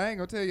 I ain't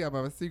gonna tell y'all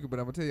about my secret, but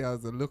I'm gonna tell y'all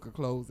it's a liquor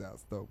closeout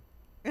store.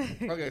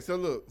 Okay, so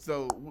look,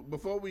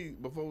 before we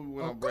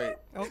went on break,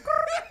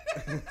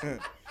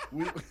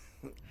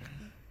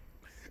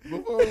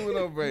 before we went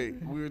on break,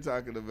 we were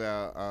talking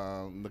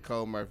about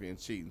Nicole Murphy and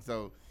cheating.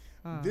 So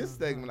this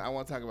segment, I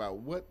want to talk about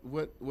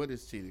what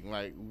is cheating.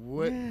 Like,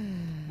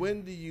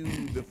 when do you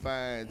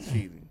define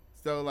cheating?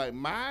 So, like,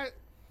 my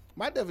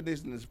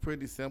definition is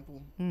pretty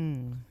simple.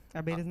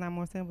 I bet it's not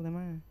more simple than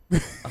mine.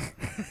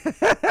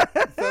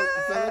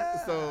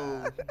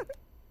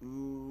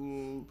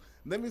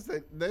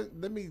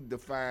 Let me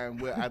define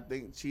what I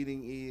think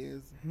cheating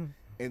is,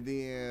 and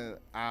then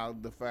I'll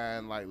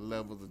define like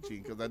levels of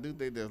cheating, because I do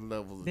think there's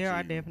levels of cheating. There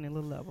are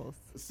definitely levels.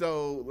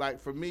 So,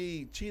 like, for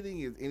me, cheating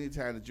is any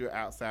time that you're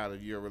outside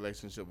of your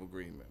relationship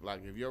agreement.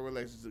 Like, if your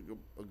relationship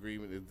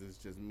agreement is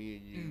just me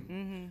and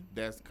you,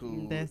 that's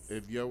cool.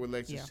 If your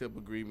relationship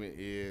agreement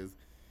is,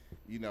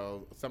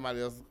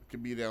 somebody else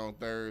could be there on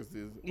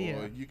Thursdays,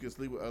 or you can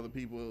sleep with other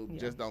people,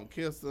 just don't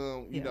kiss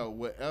them. You know,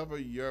 whatever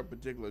your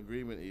particular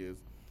agreement is.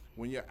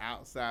 When you're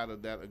outside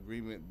of that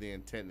agreement,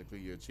 then technically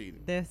you're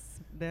cheating.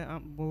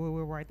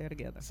 We're right there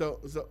together. So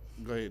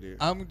go ahead, dear.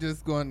 I'm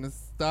just going to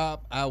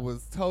stop. I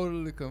was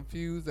totally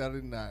confused. I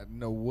did not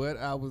know what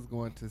I was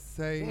going to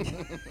say.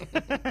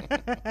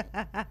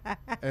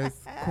 As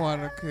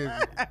Quanta could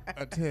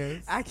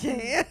attest. I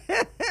can't.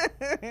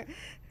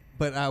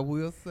 But I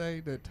will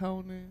say that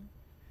Tony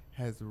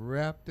has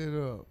wrapped it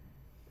up.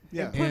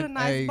 Yeah. And put a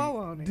nice bow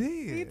on it.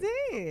 He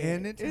did.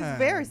 Anytime it's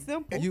very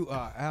simple. You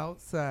are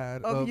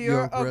outside of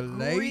your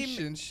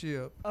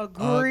relationship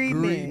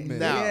agreement.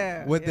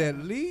 Now, what that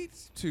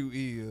leads to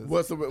is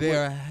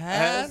there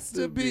has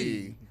to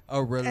be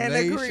a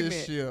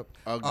relationship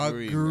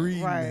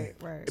agreement.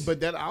 Right.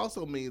 But that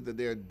also means that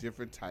there are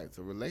different types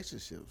of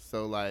relationships.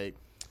 So, like,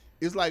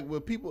 it's like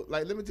with people,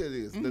 like, let me tell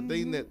you this. The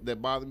thing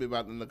that bothered me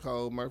about the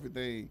Nicole Murphy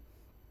thing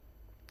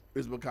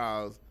is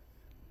because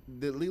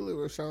did Leela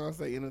Rashawn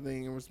say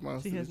anything in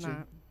response to the truth?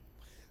 Not.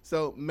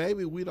 So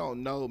maybe we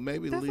don't know.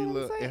 Maybe That's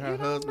Leela and her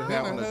husband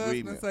have an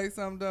agreement. Say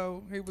something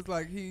though. He was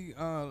like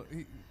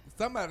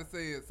somebody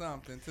said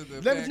something to the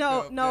effect that she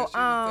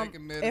was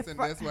taking medicine.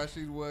 That's why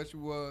she was she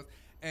was.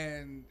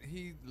 And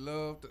he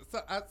loved.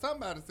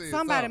 Somebody said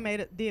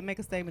something. Did make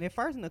a statement. At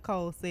first,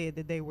 Nicole said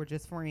that they were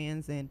just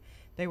friends and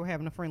they were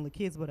having a friendly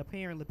kiss, but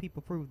apparently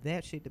people proved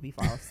that shit to be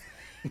false.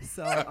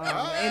 So,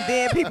 and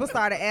then people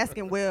started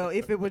asking, well,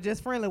 if it was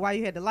just friendly, why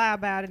you had to lie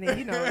about it? And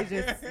it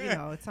just,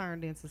 it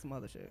turned into some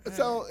other shit.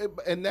 So,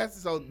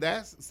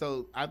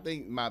 I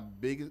think my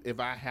biggest, if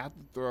I have to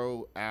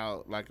throw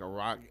out like a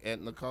rock at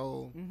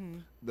Nicole,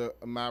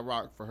 my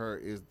rock for her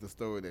is the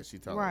story that she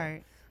told.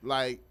 Right.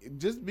 Like,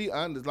 just be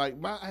honest. Like,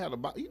 I had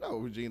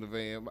Regina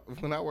Van.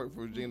 When I worked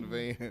for Regina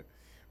Van,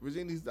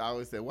 Regina used to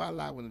always say, why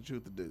lie when the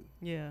truth is due?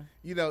 Yeah.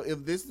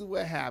 If this is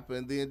what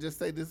happened, then just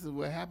say this is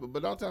what happened.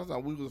 But don't tell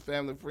us we was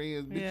family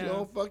friends. Bitch, you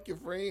don't fuck your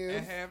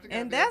friends.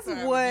 And that's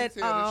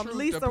what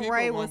Lisa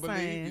Ray was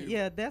saying.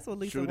 Yeah, that's what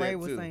Lisa Ray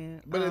was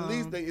saying. But at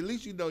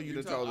least you know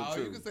you told the truth. All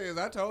you can say is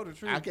I told the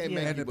truth. I can't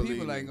make you believe. And the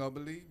people ain't going to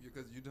believe you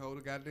because you told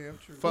the goddamn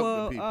truth. Fuck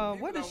the people.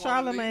 What did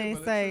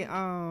Charlamagne say?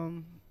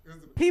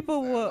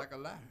 People would like a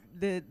lie.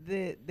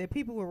 The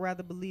people would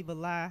rather believe a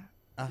lie.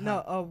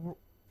 No,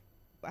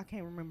 I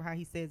can't remember how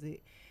he says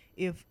it.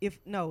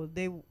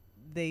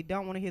 They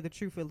don't want to hear the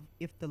truth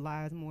if the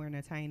lie is more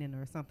entertaining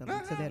or something to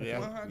that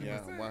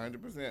effect.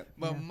 100%.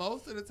 But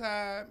most of the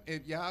time,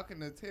 if y'all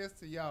can attest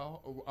to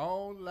y'all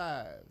own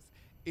lives,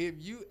 if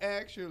you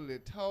actually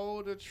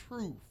told the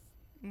truth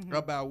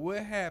about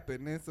what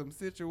happened in some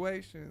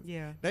situations,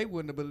 they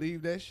wouldn't have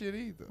believed that shit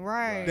either.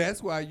 Right.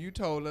 That's why you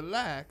told a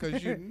lie,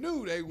 because you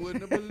knew they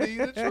wouldn't have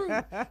believed the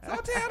truth. So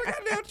tell the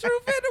goddamn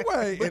truth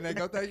anyway. And they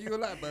gonna think you a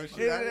lie. But shit,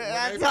 when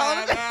they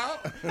find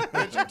out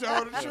that you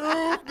told the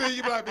truth, then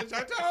you be like, bitch,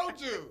 I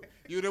told you.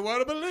 You didn't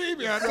want to believe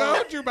me. I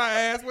told you my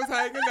ass was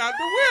hanging out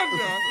the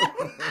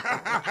window.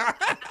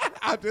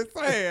 I'm just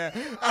saying.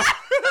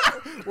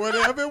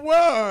 Whatever it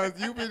was,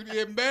 you be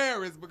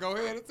embarrassed, but go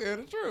ahead and tell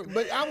the truth.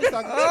 But I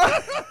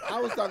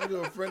was talking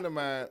to a friend of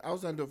mine.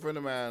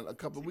 A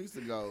couple of weeks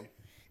ago,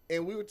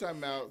 and we were talking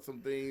about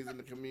some things in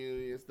the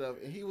community and stuff.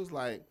 And he was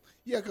like,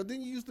 "Yeah, because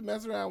then you used to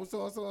mess around with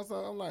so and so and so."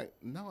 I'm like,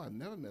 "No, I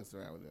never messed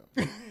around with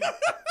them."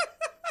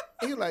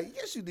 He was like,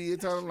 "Yes, you did."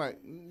 Told him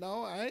like,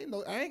 "No, I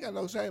ain't got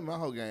no shame in my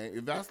whole game.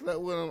 If I slept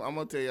with him, I'm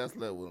gonna tell you I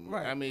slept with him.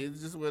 Right. I mean,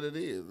 it's just what it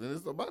is, and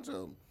it's a bunch of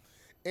them."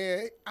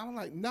 And I'm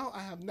like, "No, I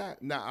have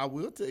not." Now I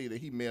will tell you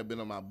that he may have been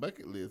on my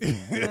bucket list.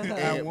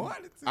 I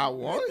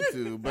wanted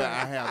to, but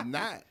I have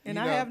not. And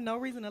I have no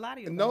reason to lie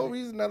to you. No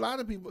reason to lie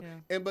to people.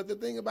 Yeah. But the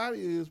thing about it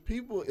is,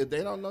 people, if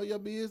they don't know your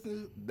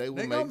business, they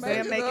will make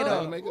it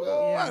up.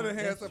 I done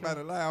had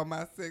somebody lie on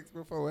my sex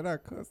before and I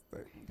cussed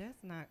them.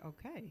 That's not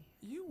okay.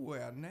 You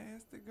wear a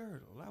nasty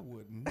girdle. I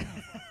would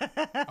never.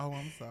 Oh,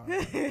 I'm sorry.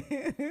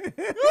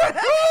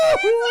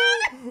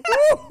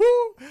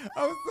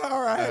 I'm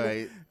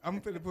sorry.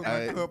 I'm finna put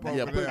my cup over there.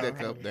 Yeah, put that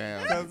cup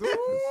down.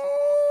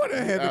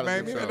 That had to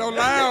make me. Don't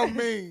lie on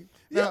me.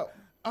 Yeah.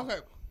 Okay.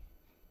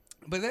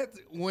 But that's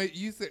when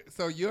you said,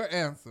 so your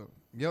answer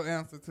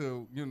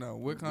to,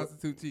 what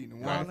constitutes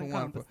cheating, one for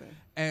one for.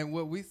 And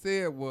what we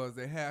said was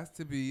it has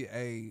to be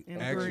an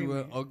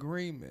actual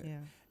agreement. Yeah.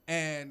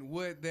 And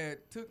what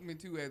that took me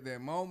to at that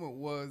moment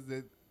was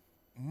that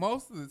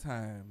most of the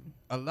time,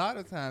 a lot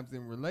of times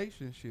in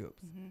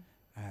relationships,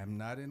 I'm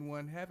not in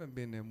one, haven't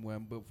been in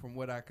one, but from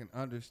what I can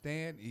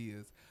understand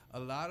is a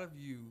lot of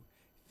you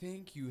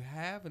think you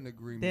have an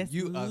agreement. That's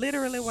you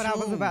literally what I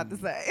was about to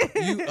say.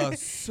 You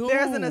assume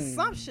there's an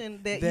assumption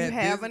that you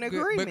have an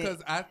agreement.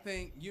 Because I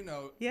think,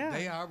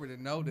 they already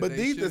know that but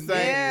they shouldn't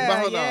say, they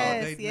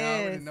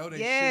already know they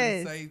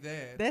shouldn't say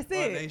that. That's or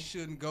it. They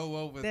shouldn't go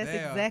over That's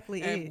there.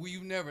 exactly and it.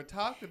 We've never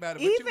talked about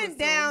it. Even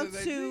down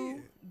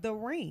to the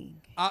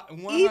ring.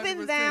 100%.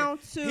 Even down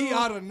to he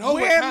ought to know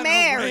we're what kind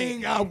married. Of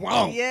ring I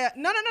want. Yeah.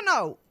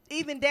 No.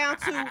 Even down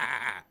to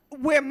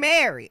we're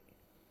married.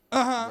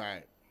 Uh-huh.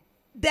 Right.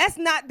 That's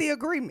not the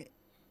agreement.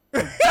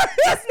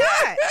 It's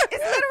not.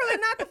 It's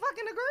literally not the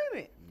fucking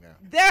agreement. Yeah.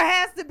 There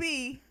has to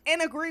be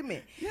an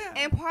agreement. Yeah.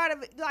 And part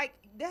of it, like,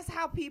 that's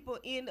how people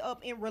end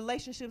up in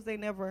relationships they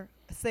never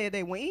said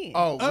they were in.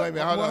 Oh, wait a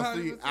minute, hold on.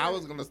 See, 100%. I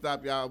was gonna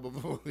stop y'all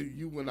before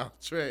you went off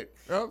track.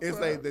 Okay. It's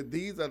like that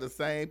these are the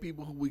same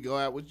people who we go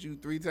out with you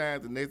 3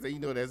 times and they say,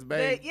 that's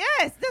They- bad.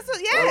 yes, that's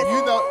what. Yes,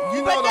 You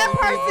know but that those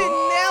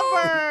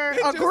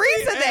people. person never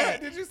agreed to that.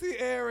 Did you see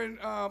Aaron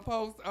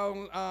post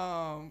on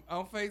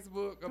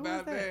Facebook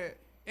about that? that?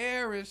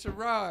 Aaron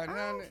Sherrod.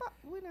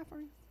 We're not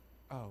friends.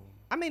 Oh.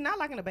 I mean, not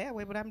like in a bad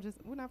way, but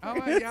we're not Oh,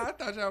 friends. yeah, I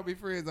thought y'all would be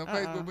friends on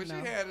Facebook, but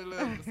no. she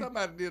had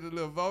somebody did a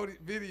little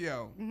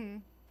video. Mm-hmm.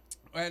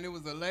 And it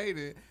was a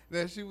lady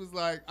that she was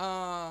like,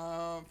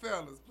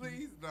 fellas,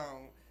 please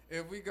don't.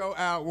 If we go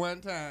out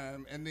one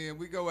time and then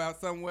we go out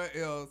somewhere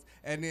else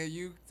and then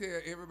you tell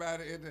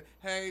everybody,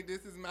 hey,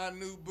 this is my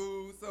new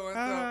boo, so and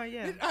so.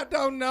 Yeah. I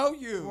don't know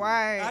you.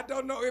 Right. I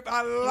don't know if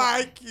I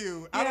like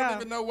you. I don't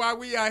even know why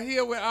we are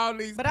here with all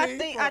these But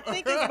people. I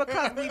think it's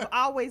because we've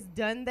always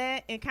done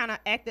that and kind of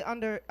acted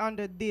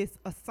under this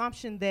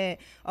assumption that,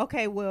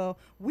 okay, well,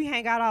 we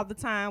hang out all the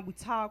time, we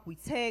talk, we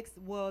text.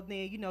 Well,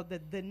 then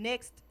the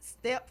next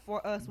step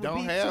for us would Don't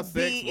be have to sex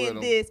be with in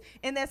 'em. this,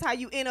 and that's how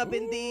you end up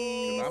in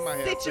these I might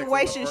have sex on the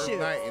situations. first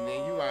night and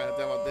then you out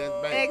there about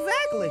that's bad.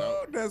 Exactly.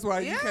 No. That's why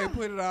you Yeah. can't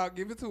put it out,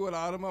 give it to it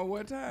all them on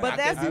one time. But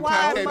that's I why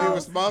can't be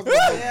most- responsible.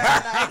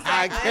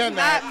 I cannot.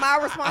 That's not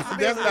my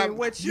responsibility. That's not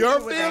what you your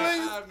do with that.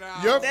 feelings.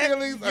 that. Your That's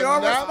feelings your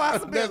are not.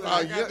 responsibility. That's all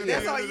I got to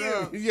That's build on it you.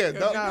 up. Yeah, You're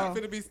don't- not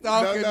finna be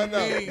stalking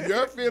me.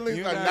 Your feelings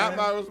You're are not- not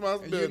my You're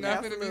responsibility. not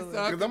finna be Absolutely.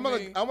 stalking Because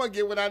me. I'm gonna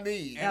get what I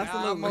need. And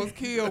I almost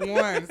killed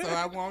one, so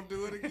I won't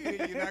do it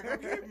again. You're not gonna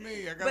get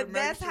me. I gotta But make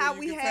that's sure how you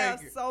we can have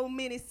take it. so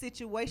many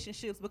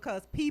situationships,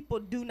 because people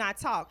do not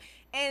talk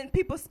and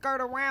people skirt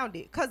around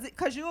it.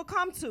 Cause you'll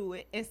come to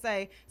it and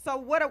say, so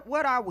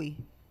what are we?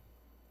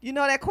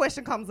 That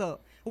question comes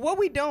up. What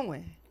we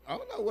doing? I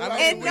don't know what I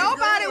mean, And we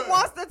nobody good.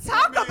 wants to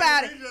talk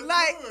about it. We just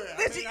Like, good. I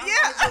did mean, you- I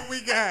yeah. like what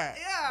we got.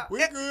 Yeah. We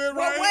good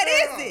Well, right what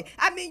now. is it?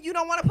 I mean, you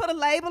don't want to put a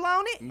label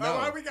on it? No. Oh,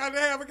 why we gotta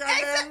have a goddamn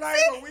Exactly.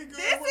 label? We good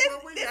This with is-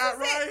 what we this got is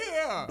right it.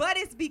 here. But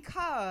it's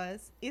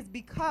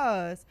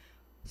because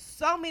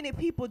so many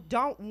people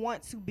don't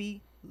want to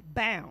be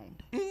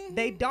bound. Mm-hmm.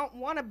 They don't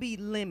want to be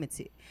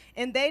limited.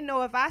 And they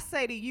know if I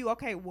say to you,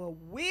 okay, well,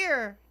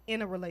 we're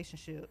in a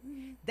relationship,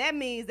 that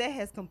means that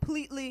has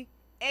completely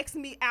X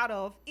me out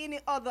of any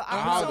other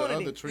all the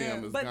opportunity. other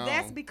trim is But gone.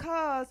 that's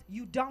because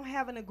you don't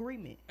have an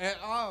agreement. At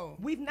all.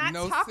 We've not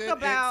No talked set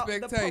about the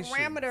expectations.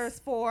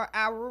 parameters for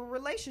our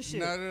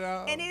relationship. Not at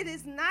all. And it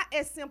is not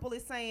as simple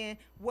as saying,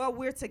 well,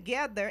 we're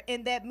together,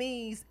 and that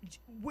means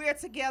we're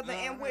together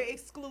and we're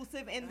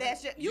exclusive, and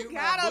that's just, you my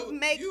gotta boo.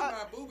 make You a,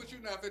 my boo, but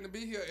you're not finna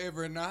be here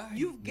every night.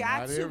 you've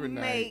got Not to every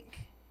night. make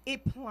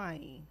it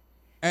plain.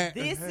 And-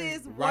 This hey,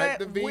 is write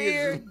what the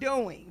we're vision.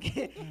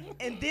 doing.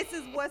 And this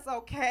is what's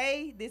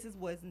okay. This is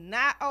what's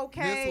not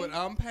okay. This what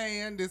I'm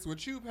paying. This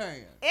what you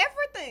paying.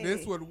 Everything.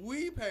 This what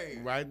we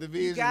paying. Write the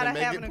vision gotta and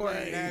make have it an plain.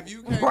 agreement. Now, if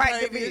you can't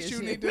Right, pay the this, you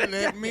vision. need to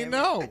let me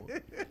know.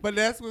 But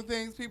that's what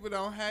things people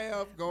don't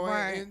have going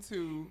Right.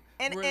 into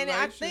And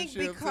I think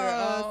relationships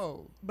at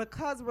all.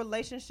 because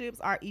relationships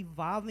are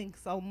evolving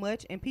so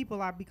much and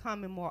people are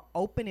becoming more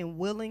open and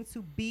willing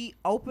to be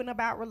open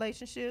about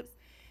relationships,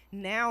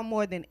 now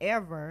more than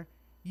ever,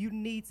 you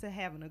need to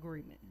have an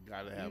agreement.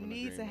 Gotta have You an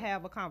need to agreement.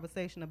 have a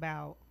conversation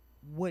about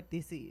what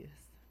this is,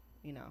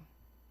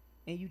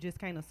 and you just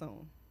can't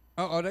assume.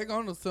 Oh, they're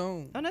gonna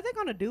assume. Oh no, they're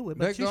gonna do it,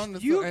 They're but you, gonna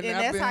you assume. and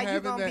I've that's been how you're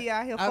having gonna that- be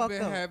out here I've fucked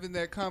been up. having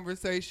that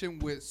conversation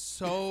with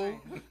so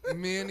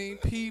many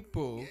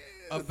people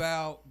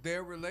about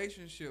their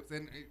relationships,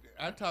 and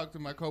I talk to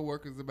my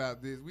coworkers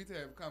about this. We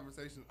have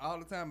conversations all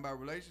the time about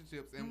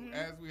relationships, and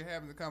as we're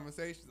having the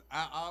conversations,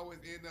 I always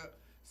end up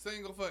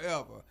single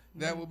forever.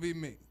 That will be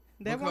me.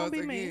 That because won't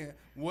be me. again,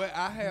 what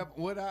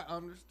I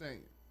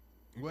understand.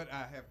 What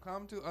I have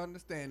come to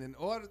understand, in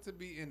order to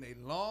be in a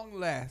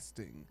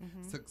long-lasting,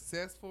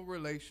 successful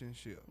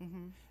relationship,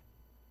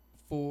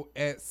 for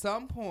at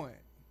some point,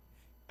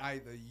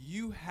 either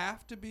you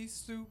have to be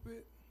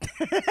stupid,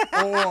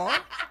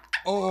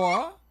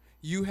 or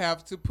you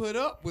have to put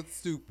up with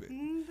stupid.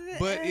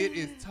 But it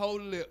is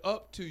totally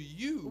up to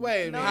you.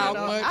 Wait a minute. How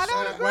no, much? I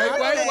don't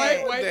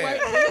agree with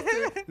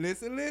that.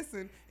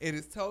 Listen. It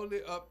is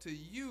totally up to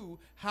you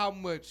how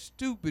much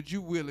stupid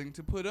you willing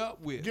to put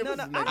up with. Give No, us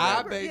no, an I don't I example.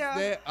 agree. base Yeah.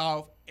 that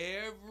off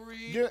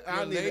every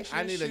I need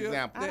relationship.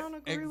 examples. I don't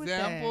agree with that.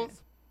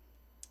 examples.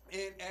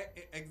 And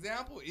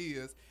example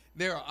is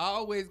there are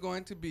always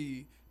going to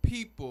be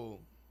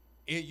people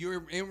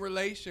you're in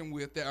relation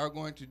with that are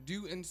going to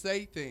do and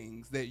say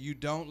things that you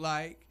don't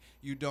like,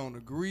 you don't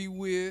agree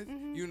with,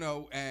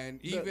 and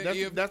even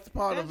if That's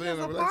part of That's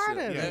being in a just a part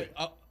relationship. of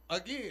Yeah. it.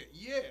 again,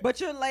 yeah. But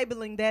you're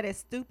labeling that as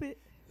stupid.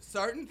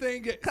 Certain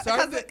things. Because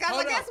I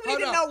guess we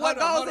need to know what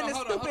goes in the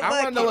stupid. I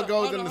wanna know what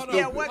goes in the Yeah,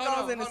 stupid. what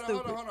goes in the Hold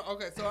stupid. on.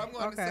 Okay, so I'm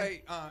going to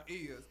Okay. say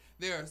is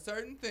there are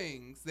certain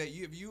things that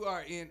if you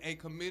are in a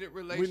committed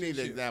We relationship. need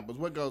examples.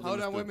 What goes Hold in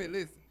the on, wait a stupid?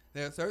 minute. Listen.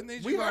 There are certain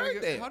things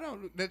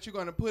that that you're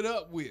gonna put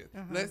up with.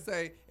 Let's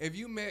say if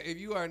you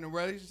are in a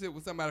relationship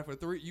with somebody for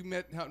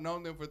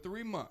known them for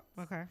 3 months.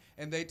 Okay.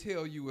 And they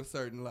tell you a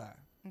certain lie.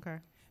 Okay.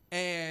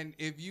 And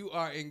if you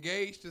are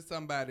engaged to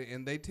somebody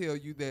and they tell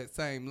you that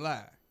same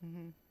lie,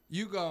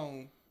 you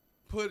gon'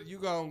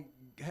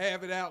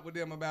 have it out with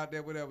them about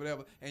that,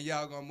 whatever, and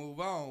y'all gonna move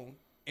on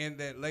in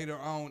that later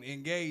on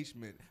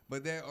engagement.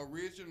 But that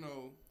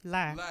original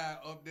lie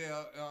of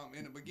their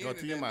in the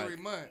beginning, that 3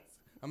 months.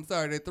 I'm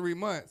sorry, that 3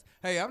 months.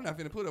 Hey, I'm not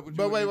finna put up with you.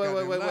 But wait. What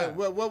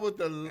was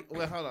the?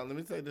 Wait, hold on. Let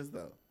me say this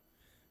though.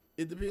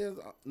 It depends.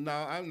 No,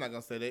 I'm not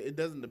gonna say that. It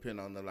doesn't depend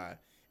on the lie.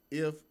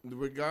 If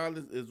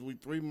regardless, if we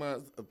 3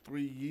 months or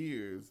 3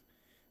 years,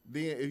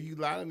 then if you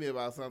lie to me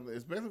about something,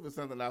 especially for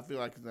something I feel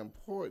like is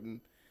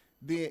important,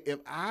 then if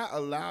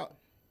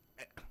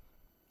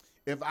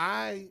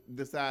I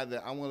decide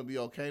that I want to be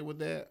okay with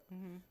that,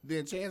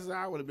 then chances are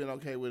I would have been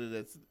okay with it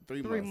at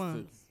 3 months. 3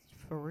 months,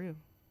 for real.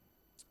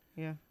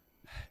 Yeah.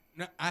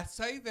 Now, I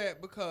say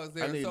that because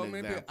there are so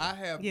many people. I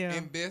have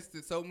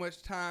invested so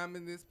much time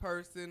in this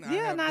person. I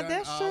have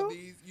done all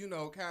these,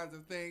 kinds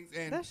of things.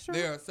 And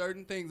there are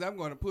certain things I'm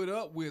going to put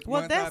up with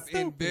once I've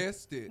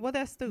invested. Well,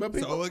 that's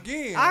stupid. So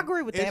again, I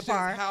agree with that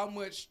part. How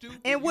much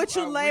stupid and what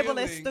you label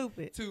as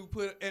stupid to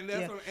put, and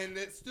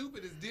that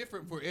stupid is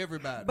different for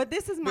everybody. But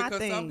this is my thing.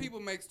 Because some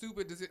people make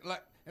stupid decisions.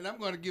 And I'm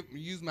going to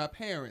use my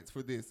parents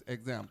for this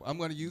example. I'm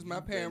going to use my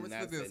parents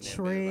for this.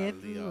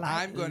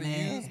 I'm going to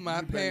use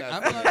my parents.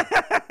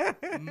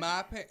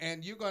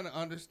 And you're going to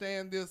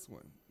understand this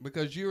one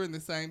because you're in the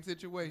same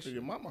situation. So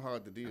your mama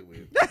hard to deal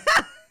with. Wait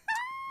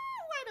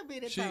a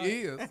minute. She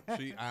is.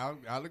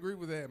 I'll agree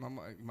with that.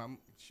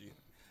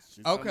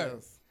 She's okay.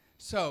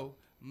 So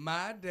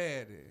my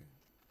daddy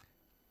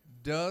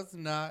does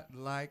not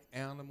like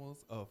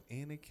animals of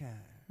any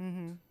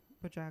kind.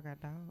 But y'all got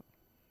dog.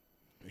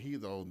 He's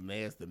an old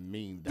nasty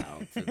mean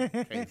dog.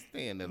 Can't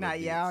stand that. Not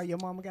y'all. Your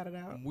mama got a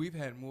dog. We've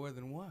had more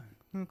than one.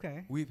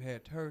 Okay. We've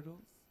had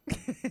turtles.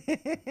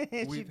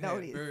 We've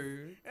had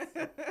birds.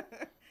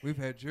 We've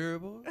had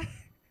gerbils.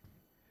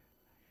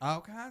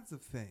 All kinds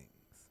of things.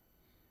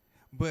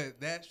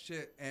 But that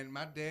shit, and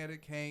my daddy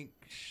can't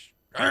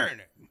earn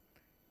it.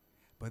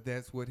 But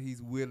that's what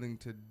he's willing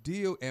to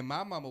deal. And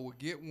my mama would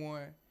get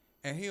one,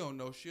 and he don't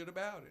know shit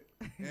about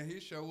it. And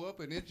he show up,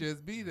 and it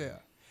just be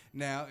there.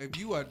 Now, if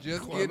you are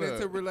just getting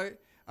into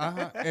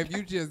if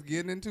you just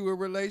getting into a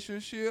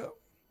relationship,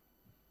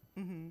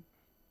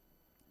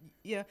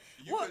 yeah,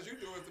 because you're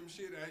doing some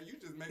shit and you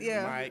just make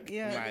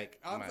Mike.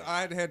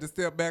 I had to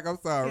step back. I'm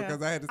sorry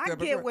because I had to step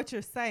back. I get what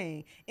you're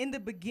saying. In the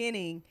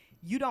beginning,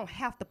 you don't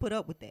have to put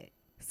up with that.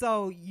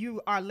 So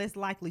you are less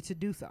likely to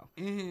do so.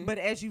 But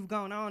as you've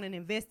gone on and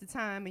invested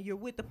time and you're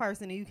with the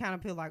person and you kind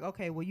of feel like,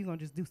 okay, well, you're going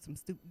to just do some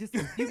stupid,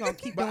 you're going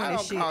to keep doing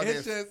this shit.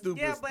 It's just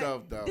stupid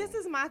stuff, though.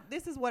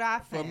 This is what I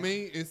found. For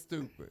me, it's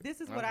stupid. This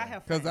is what I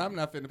have found. Because I'm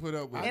not finna put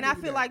up with it. And I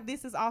feel like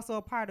this is also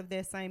a part of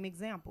that same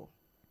example.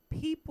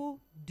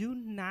 People do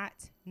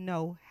not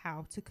know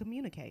how to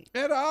communicate.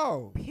 At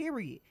all.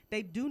 Period.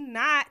 They do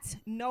not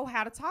know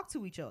how to talk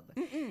to each other.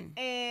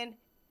 And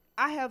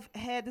I have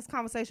had this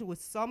conversation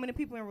with so many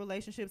people in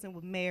relationships and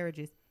with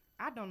marriages.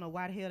 I don't know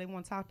why the hell they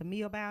want to talk to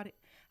me about it.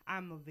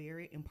 I'm a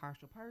very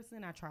impartial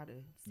person. I try to.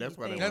 That's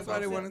why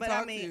they want to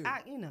talk to you.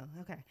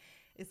 Okay,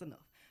 it's enough.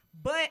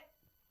 But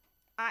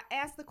I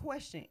ask the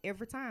question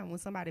every time when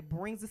somebody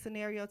brings a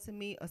scenario to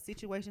me, a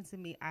situation to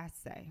me. I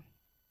say,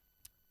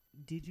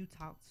 "Did you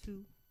talk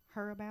to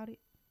her about it?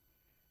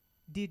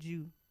 Did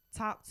you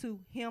talk to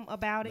him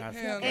about it?"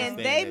 And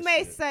they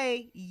may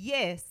say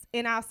yes,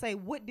 and I'll say,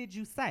 "What did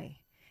you say?"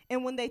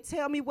 And when they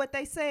tell me what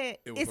they said,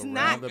 it's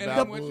not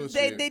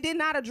they did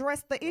not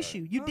address the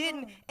issue. You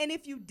didn't, and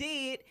if you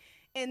did,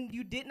 and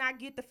you did not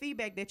get the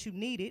feedback that you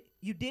needed,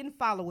 you didn't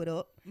follow it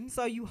up.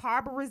 So you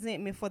harbor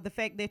resentment for the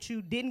fact that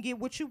you didn't get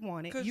what you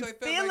wanted. Because you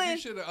feel like you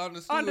should have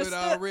understood it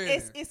already.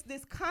 It's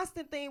this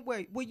constant thing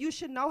where you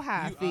should know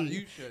how I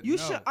feel. You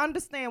should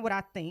understand what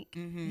I think.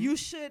 You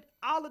should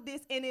all of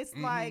this, and it's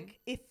like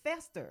it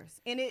festers,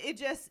 and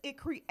it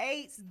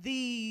creates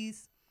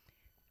these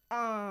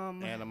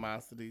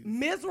animosities,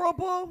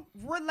 miserable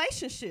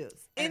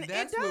relationships, and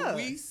that's what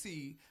we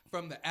see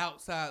from the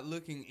outside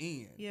looking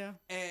in. Yeah,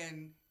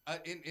 and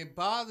it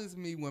bothers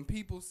me when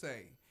people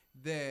say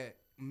that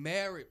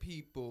married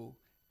people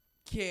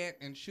can't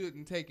and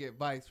shouldn't take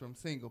advice from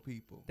single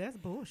people. That's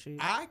bullshit.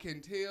 I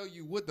can tell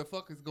you what the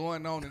fuck is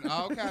going on in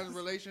all kinds of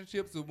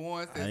relationships, the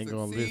ones that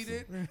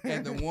succeeded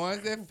and the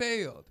ones that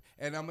failed.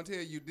 And I'm going to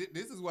tell you,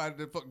 this is why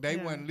the fuck they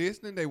weren't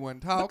listening, they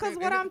weren't talking. Because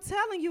what I'm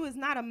telling you is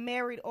not a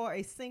married or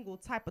a single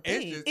type of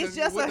thing. It's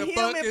just what a the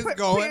human fuck is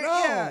going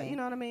on. Yeah, you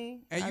know what I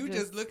mean? And you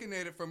just looking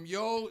at it from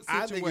your situation.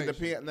 I think it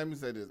depends. Let me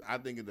say this. I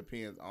think it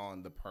depends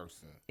on the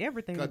person.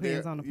 Everything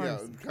depends on the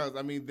person. Because,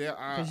 there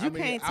are. Because you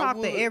can't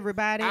talk to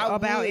everybody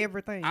about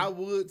everything. I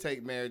would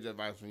take marriage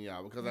advice from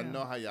y'all because I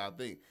know how y'all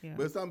think. Yeah.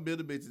 But some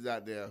bitter bitches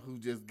out there who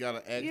just got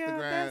an axe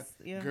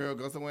to grind. Girl,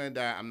 go somewhere and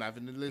die. I'm not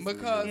finna listen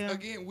because,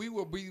 again, we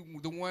will be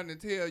the one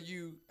to tell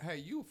you, hey,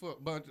 you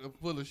a bunch of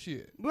full of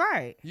shit.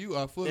 Right. You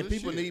are full of shit.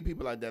 And people need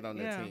people like that on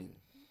their team.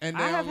 And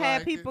I have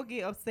had people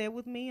get upset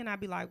with me, and I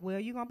be like, "Well,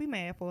 you're gonna be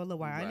mad for a little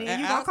while, Right. and then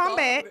you're gonna come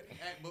back.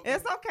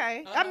 It's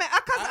okay." I mean,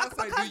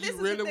 because do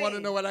you really want to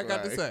know what I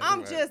got to say?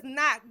 I'm just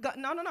not.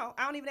 No.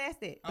 I don't even ask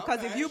that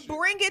because if you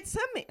bring it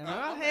to me,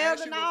 hell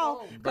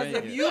no. Because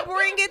if you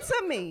bring it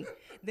to me,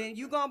 then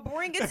you gonna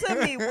bring it to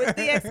me with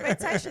the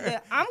expectation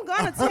that I'm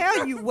gonna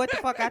tell you what the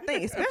fuck I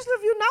think, especially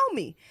if you know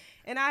me.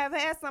 And I have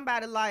had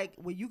somebody like,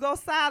 well, you go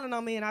silent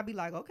on me, and I be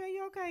like, okay,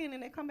 you okay? And then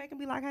they come back and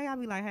be like, hey, I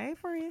be like, hey,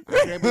 friend.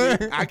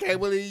 I can't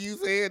believe you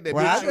said that.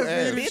 Well, I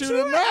just needed you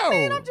to know. I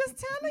mean, I'm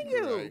just telling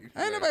you. Right.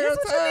 Ain't nobody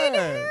That's what you need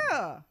to time.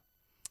 hear.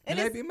 And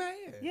they be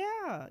mad.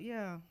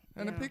 Yeah.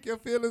 And to pick your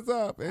feelings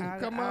up and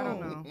come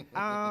on.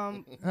 I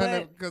don't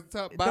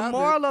know. But the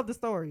moral of the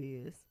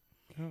story is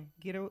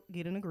get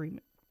an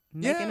agreement.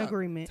 Make an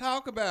agreement.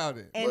 Talk about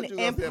it.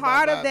 And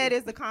part of that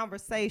is the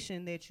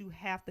conversation that you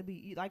have to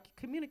be like.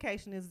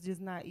 Communication is just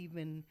not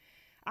even.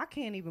 I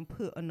can't even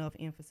put enough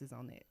emphasis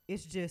on that.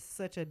 It's just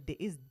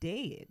it's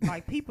dead.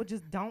 Like people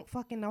just don't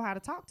fucking know how to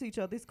talk to each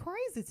other. It's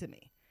crazy to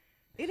me.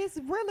 It is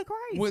really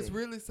crazy. What's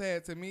really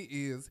sad to me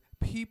is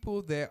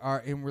people that are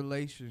in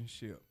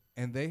relationship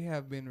and they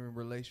have been in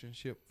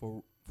relationship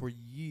for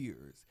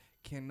years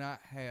cannot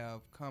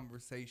have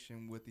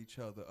conversation with each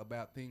other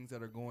about things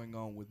that are going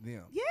on with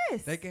them.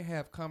 Yes. They can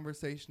have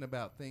conversation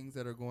about things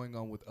that are going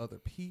on with other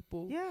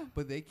people. Yeah.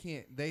 But they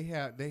can't. They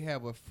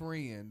have a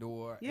friend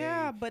or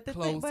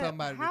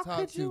somebody to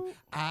talk to.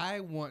 I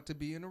want to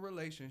be in a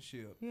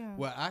relationship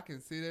where I can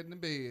sit in the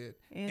bed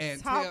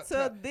and talk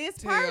to this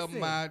person.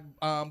 Tell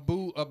my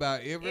boo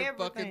about every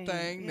fucking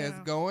thing that's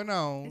going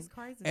on. It's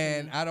crazy.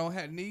 And I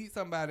don't need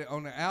somebody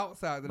on the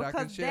outside that I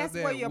can share that with.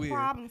 That's where your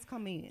problems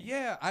come in.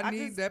 Yeah, I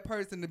need that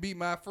person to be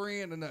my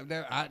friend, and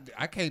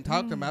I can't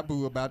talk to my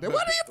boo about that.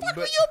 What the fuck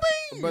do you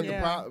mean?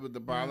 But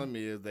the problem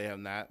is they have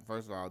not,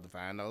 first of all,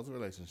 defined those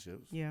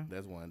relationships. Yeah,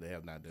 that's one they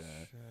have not done.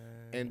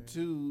 And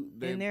two,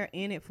 they're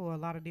in it for a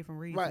lot of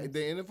different reasons. Right,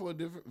 they're in it for a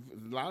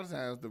lot of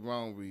times the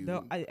wrong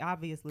reason.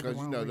 Obviously, because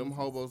them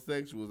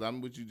homosexuals. I'm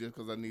with you just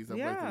because I need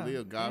someplace to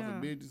live. God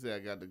forbid you say I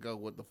got to go.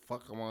 What the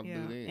fuck I want to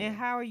do then? And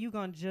how are you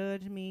gonna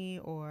judge me,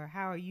 or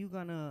how are you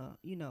gonna,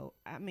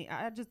 I mean,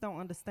 I just don't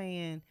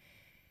understand.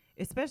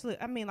 Especially,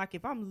 I mean, like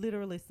if I'm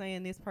literally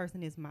saying this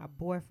person is my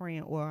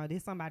boyfriend or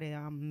this somebody that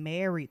I'm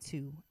married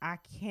to, I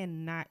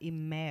cannot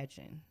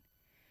imagine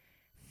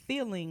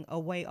feeling a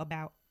way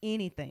about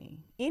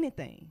anything,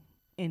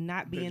 and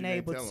not being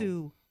able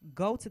to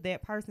go to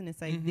that person and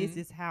say, this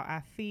is how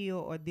I feel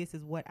or this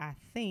is what I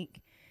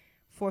think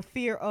for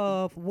fear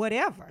of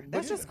whatever.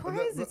 That's just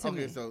crazy to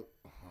me. So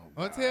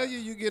I'll tell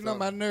you getting on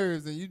my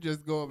nerves, and you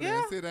just go over there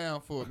and sit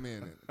down for a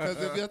minute. Because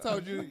if you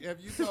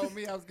told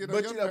me I was getting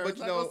on your nerves,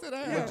 I go sit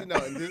down.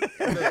 But you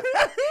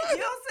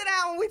don't sit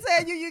down when we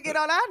tell you get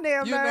on our damn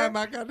nerves. You're not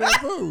my goddamn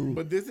fool.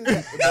 But this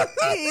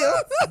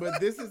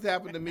has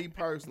happened to me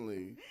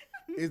personally.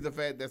 Is the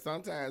fact that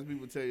sometimes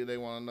people tell you they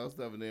want to know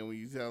stuff, and then when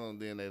you tell them,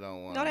 then they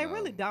don't want to know. No, they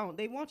really don't.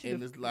 They want you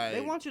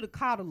they want you to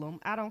coddle them.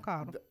 I don't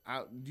coddle.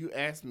 You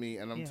ask me,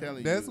 and I'm telling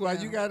you. That's why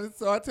you got to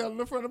start telling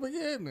them from the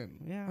beginning.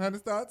 Yeah. Honey,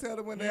 start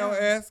telling when they don't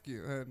ask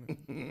you.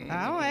 Honey.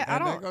 I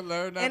don't. They're going to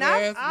learn not to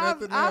ask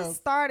nothing else.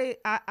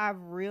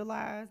 I've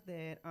realized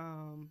that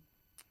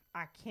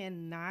I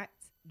cannot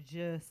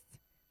just,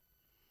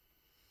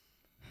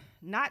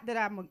 not that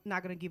I'm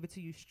not going to give it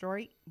to you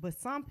straight, but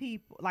some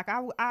people, like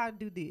I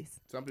do this.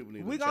 Some people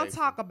need We're going to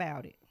talk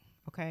about it,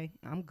 okay?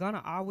 I'm going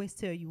to always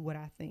tell you what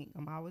I think.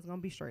 I'm always going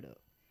to be straight up.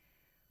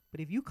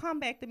 But if you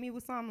come back to me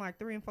with something like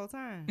 3 and 4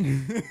 times,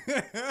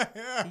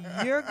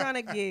 you're going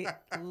to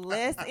get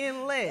less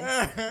and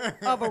less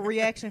of a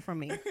reaction from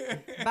me.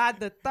 By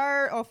the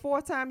 3rd or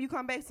 4th time you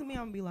come back to me,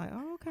 I'm going to be like,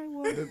 oh, okay,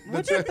 well,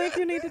 what you think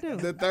you need to do?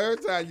 The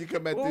 3rd time you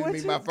come back to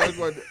me, my first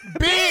word,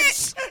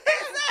 bitch!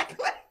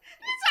 Exactly.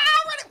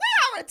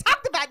 We already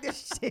talked about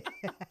this shit.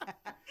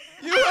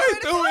 You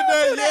ain't doing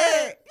that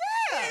yet.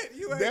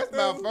 Yeah. That's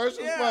my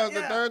first response.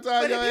 The 3rd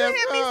time your ass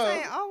comes. Me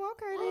saying, oh,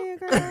 okay then,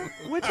 girl.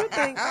 What you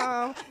think?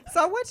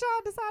 So what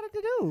y'all decided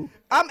to do?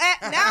 Now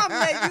I'm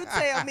letting you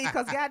tell me,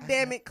 because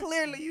goddamn it,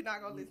 clearly you're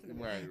not gonna listen to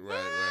me. Right.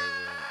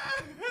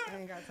 I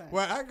ain't got time.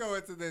 Well, I go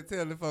into that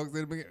telling folks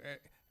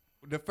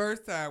the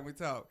first time we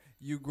talk,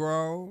 you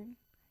grown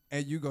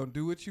and you gonna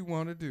do what you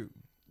want to do.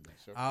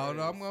 All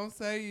I'm gonna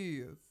say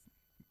is,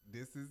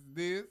 this is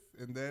this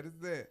and that is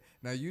that.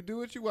 Now you do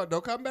what you want.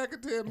 Don't come back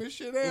and tell me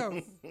shit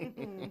else.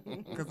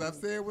 Because I've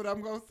said what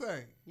I'm going to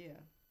say. Yeah.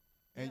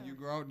 And you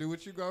go do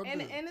what you going to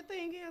do. And the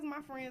thing is,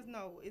 my friends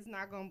know it's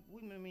not going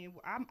to, I mean,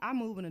 I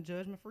move in a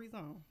judgment-free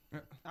zone.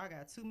 I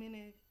got too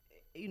many,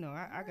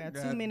 I got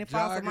too many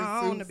faults of my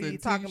own to be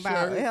talking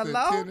about.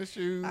 Hello?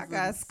 I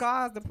got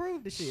scars to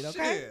prove the shit,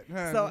 okay?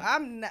 So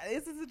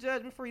this is a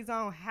judgment-free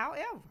zone.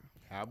 However,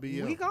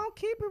 we gonna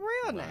keep it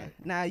real now.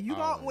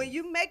 Now when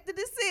you make the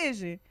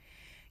decision,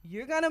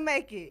 you're gonna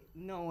make it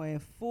knowing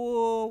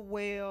full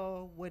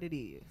well what it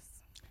is.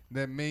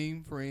 That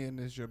mean friend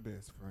is your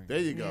best friend. There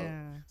you go.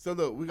 Yeah. So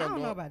look, we're gonna I don't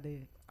go. know about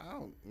that. I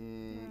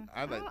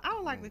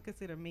don't like to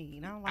consider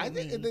mean. I don't like I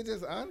think mean. they're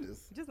just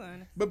honest. Just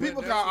honest. But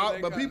people But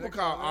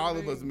call all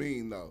of us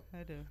mean though.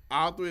 I do.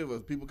 All three of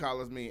us, people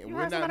call us mean, and You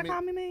we're heard not somebody mean.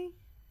 call me mean?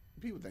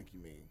 People think you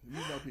mean. You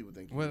know people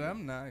think you Well, mean.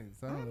 I'm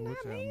nice. I don't know what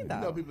y'all mean, mean. though.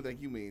 You know people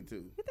think you mean too.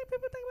 You think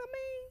people think about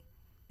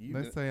me?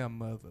 Let's say I'm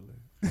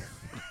motherly.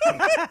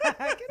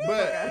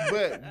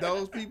 But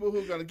those people who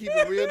are gonna keep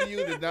it real to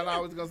you, they're not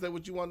always gonna say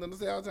what you want them to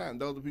say all the time.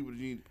 Those are people that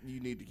you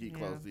need to keep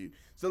close to you.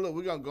 So look,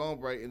 we're gonna go on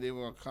break and then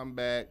we're gonna come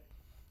back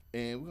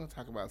and we're gonna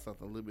talk about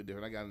something a little bit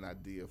different. I got an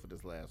idea for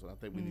this last one. I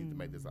think we need to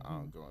make this an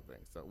ongoing thing.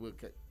 So we'll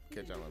catch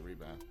y'all on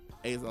rebound.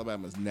 AIDS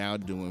Alabama is now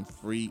doing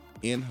free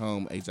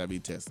in-home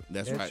HIV testing.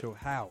 That's right. At your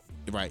house.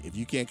 Right. If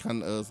you can't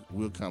come to us,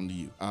 we'll come to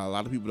you. A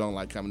lot of people don't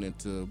like coming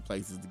into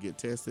places to get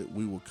tested.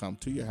 We will come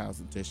to your house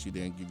and test you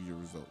there and give you your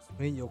results.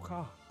 In your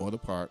car. Or the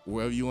park.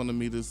 Wherever you want to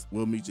meet us,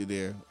 we'll meet you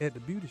there. At the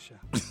beauty shop.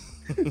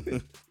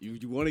 You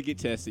want to get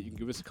tested, you can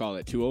give us a call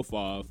at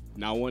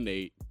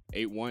 205-918-8184.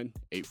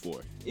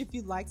 If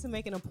you'd like to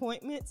make an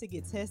appointment to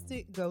get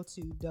tested, go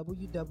to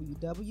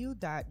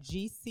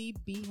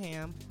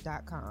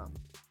www.gcbham.com.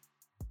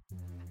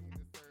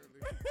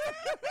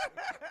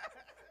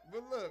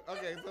 But look,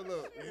 okay, so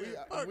look,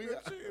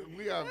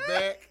 we are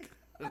back.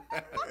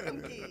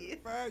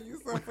 Find you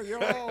something for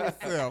your own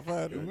self,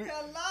 honey.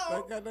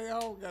 Hello. They got their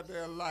own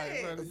goddamn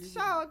life, honey.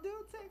 Sure, do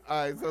text.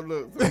 All right, so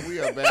look, so we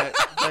are back.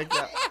 Thank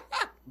y'all.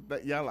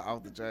 Y'all are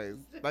off the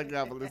chains. Thank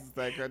y'all for listening to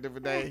Thank God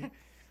Different Day.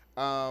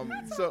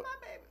 So.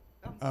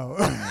 Oh. I was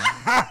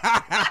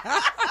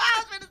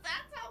gonna say,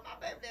 I told my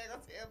baby they're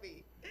gonna tell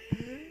me.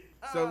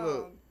 So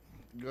look,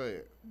 go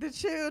ahead. The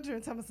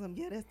children told me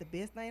something. Yeah, that's the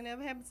best thing that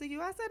ever happened to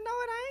you. I said, no,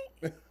 it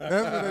ain't.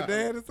 That's what the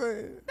daddy said.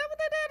 That's what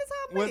their daddy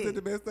told me. Was it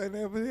the best thing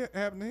that ever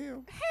happened to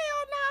him?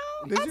 Hell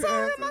no. Did I you told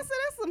answer? him, I said,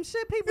 that's some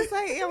shit people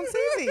say on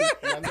TV.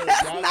 Y'all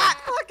That's not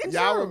fucking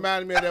Y'all true.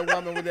 reminded me of that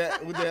woman with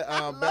that love with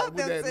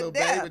that them to little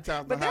death, baby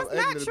talking but about how that's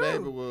not ugly the true.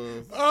 baby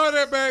was. Oh,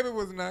 that baby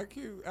was not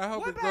cute. I hope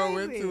What it grow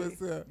baby? into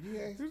itself.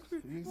 Yeah.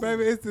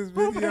 Baby, it's this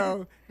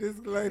video. This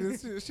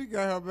lady, she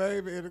got her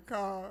baby in the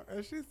car,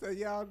 and she said,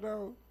 y'all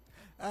know,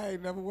 I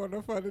ain't never want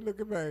no funny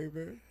looking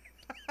baby.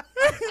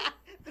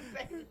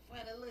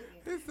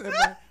 He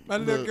said, my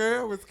little Look,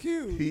 girl was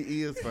cute.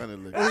 He is funny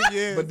looking. Oh,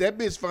 yes. But that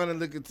bitch funny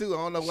looking too. I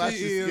don't know why She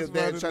she is skipped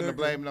that funny trying to looking.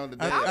 blame it on the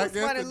I dad. I was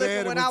guess funny the looking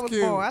daddy when was I was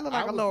cute. born. I look I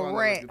like a was little funny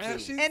rat. looking, too.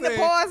 And she And the said-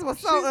 boys were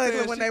so she ugly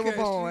said when she they were can't-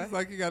 born. She's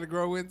like, you got to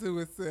grow into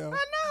itself. I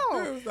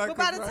It know. was like But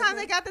by a the right time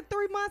now. they got the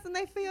 3 months and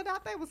they filled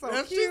out, they were so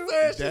And she cute.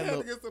 said she That had to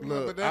look- get some look,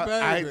 love, but that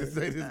baby. I hate to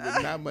say this,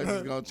 but not much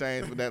is gonna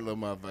change for that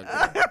little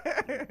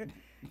motherfucker.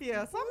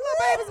 Yeah, some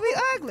little babies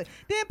be ugly.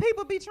 Then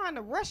people be trying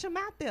to rush them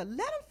out there. Let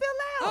them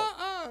fill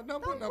out.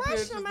 Don't put Don't no rush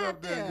pictures them up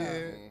out there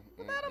there. yet.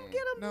 Let them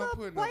get a Don't little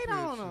put no weight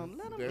on pictures. them.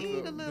 Let them That eat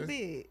look- a little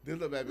bit. This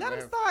little baby Let them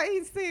man, start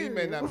eating cereal. he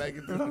may not make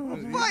it to the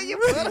Boy, you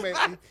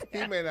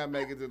he may not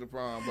make it to the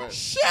prom, but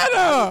Shut I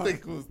up! think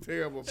it was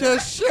terrible.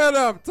 Just shut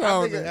up, I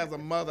Tony. think as a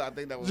mother, I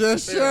think that was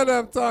Just shut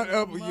terrible. up,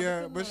 Tony.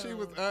 Yeah, but she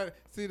was.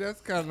 See,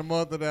 that's kind of the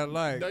mother that I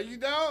like. No, you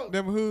don't.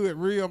 Them hood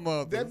real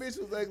mothers. That bitch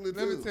was ugly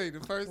Let me too. tell you, the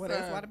first Well, time.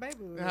 that's why the baby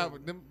was how,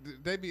 ugly.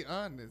 they be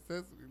honest.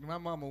 That's, my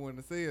mama wouldn't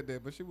have said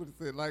that, but she would have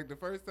said, like, the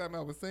first time I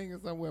was singing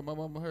somewhere, my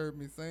mama heard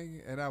me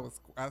singing, and I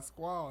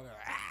squalled.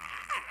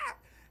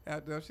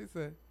 After she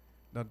said,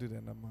 don't do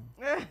that no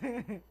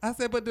more. I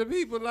said, but the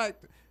people like,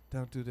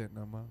 don't do that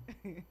no more.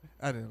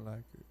 I didn't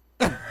like it.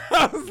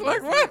 I was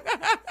like, what?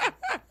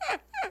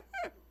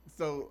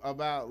 So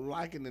about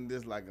liking and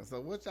disliking.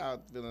 So what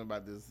y'all feeling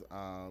about this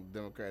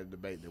Democratic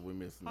debate that we're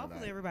missing Hopefully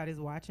tonight? everybody's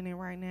watching it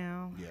right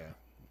now. Yeah.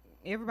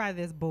 Everybody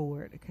that's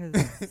bored because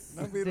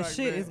Don't be the like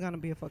shit that. is gonna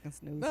be a fucking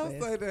snooze Don't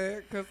fest. say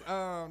that, because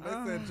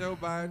they said Joe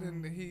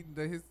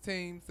Biden, his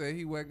team said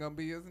he wasn't going to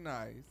be as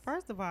nice.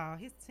 First of all,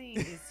 his team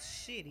is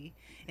shitty,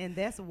 and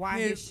that's why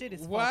his shit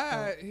is fucked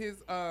up. his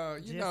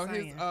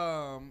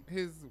saying.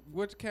 his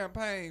which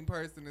campaign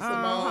person is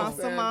Uh-huh, Simone?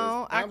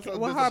 Simone. I'm so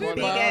With her disappointed.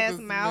 big ass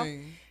bothers mouth.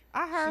 me.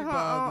 I heard She her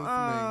bothers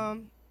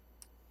on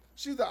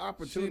She's an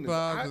opportunist.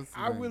 bothers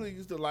I me. really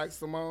used to like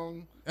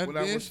Simone when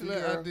I was Initially, I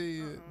younger.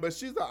 did. But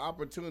she's an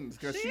opportunist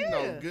because She she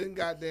knows is. good and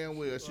goddamn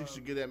well she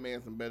should give that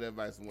man some better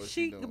advice than what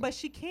she's doing. but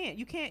she can't.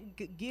 You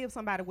can't give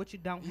somebody what you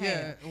don't Yeah,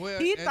 have. well,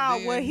 He and thought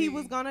then what he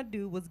was gonna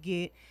do was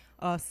get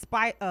a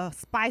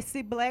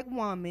spicy black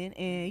woman,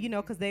 and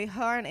because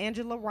her and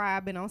Angela Rye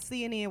been on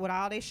CNN with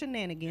all their And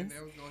shenanigans,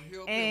 that was going to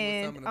help him with some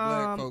and of the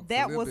black folks a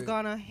that little was bit.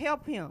 gonna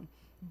help him.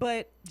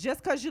 But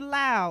just because you're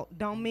loud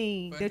don't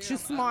mean For that you're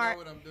him, I know smart.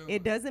 what I'm doing.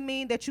 It doesn't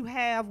mean that you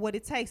have what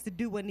it takes to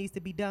do what needs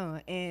to be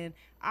done. And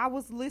I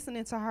was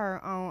listening to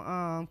her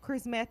on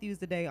Chris Matthews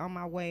today on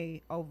my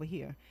way over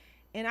here,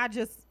 and I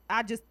just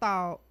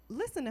thought,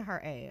 listen to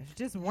her ass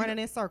just running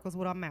in circles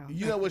with her mouth.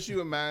 You know what she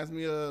reminds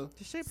me of?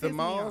 The shit pissed me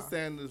Simone off.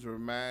 Sanders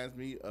reminds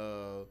me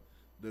of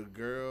the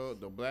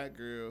black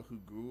girl who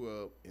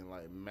grew up in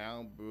like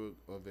Mount Brook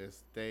or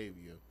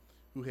Vestavia,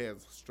 who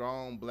has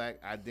strong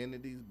black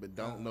identities but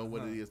don't know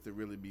what it is to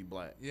really be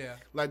black. Yeah.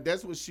 Like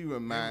that's what she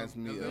reminds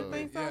me of.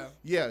 Think so?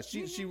 Yeah,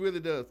 she really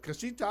does. Cause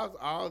she talks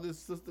all this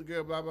sister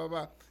girl, blah, blah,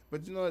 blah.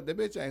 But you know what? That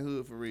bitch ain't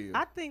hood for real.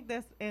 I think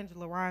that's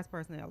Angela Rye's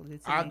personality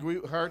too. I agree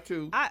with her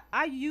too.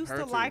 I used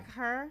to like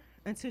her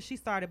until she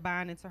started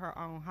buying into her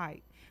own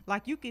hype.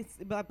 Like you can,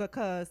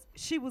 because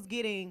she was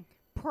getting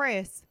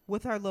press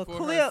with her little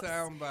clips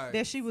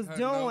that she was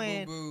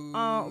doing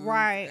on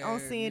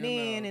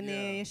CNN, and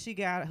then she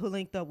got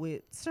linked up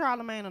with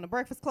Charlamagne on the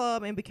Breakfast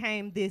Club and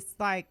became this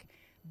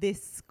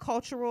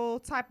cultural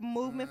type of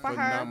movement for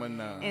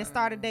her, and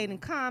started dating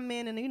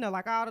Common, and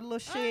like all the little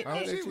shit. Oh,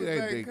 she was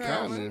dating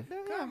Common.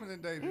 Common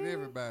and dated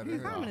everybody.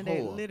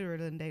 Common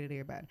literally dated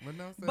everybody.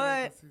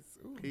 But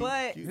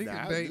he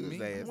can date me.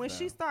 When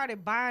she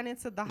started buying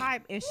into the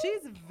hype, and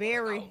she's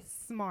very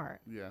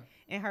smart. Yeah.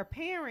 And her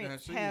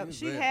parents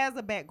has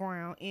a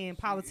background in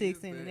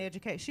politics and in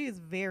education. She is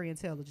very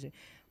intelligent.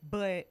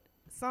 But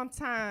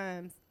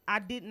sometimes I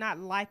did not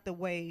like the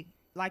way,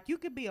 like you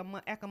could be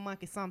act a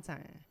monkey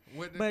sometimes.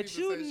 But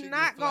you're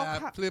not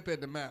gonna flip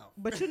at the mouth.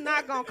 But you're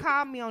not gonna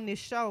call me on this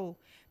show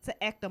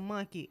to act a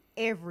monkey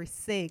every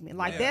segment.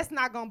 Like that's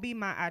not gonna be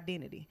my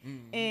identity.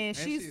 And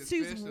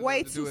she's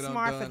way too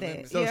smart for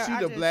that. So she's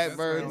the black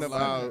version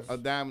of a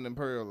Diamond and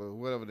Pearl or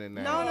whatever their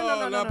name.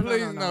 No,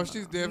 please, no.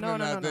 She's definitely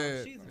not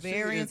that. She's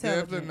very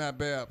intelligent. Definitely not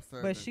Babs.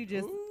 But she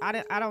just,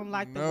 I don't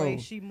like the way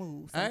she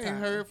moves. I ain't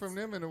heard from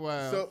them in a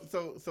while.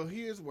 So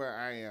here's where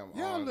I am.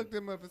 Y'all look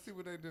them up and see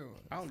what they doing.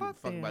 I don't give a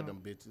fuck about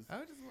them bitches.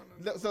 I just want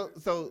to.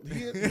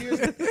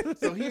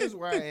 So here's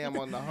where I am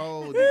on the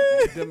whole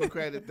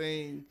Democratic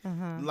thing.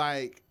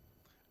 Like,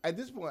 at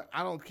this point,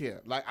 I don't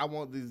care. Like, I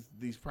want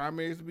these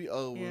primaries to be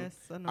over. Yes,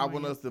 I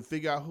want us to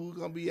figure out who's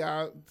gonna be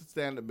our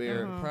standard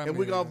bearer, and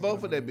we're gonna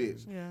vote for that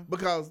bitch. Yeah.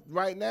 Because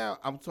right now,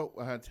 I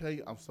tell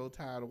you, I'm so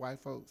tired of white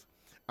folks.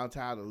 I'm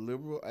tired of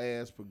liberal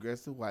ass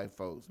progressive white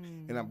folks,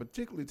 and I'm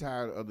particularly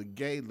tired of the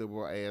gay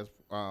liberal ass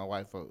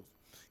white folks.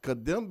 Cause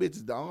them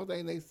bitches, the only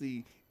thing they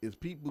see is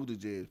Pete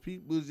Buttigieg.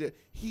 Pete Buttigieg,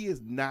 he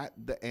is not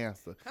the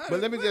answer. But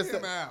let me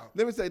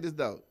say this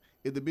though.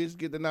 If the bitch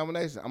get the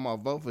nomination, I'm gonna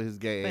vote for his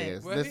gay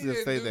ass. Let's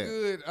just say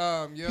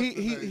that.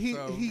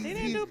 He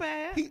didn't do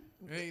bad. He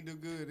ain't do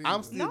good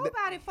either.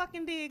 Nobody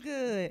fucking did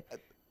good.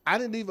 I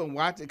didn't even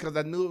watch it because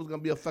I knew it was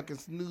gonna be a fucking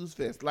snooze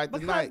fest. Like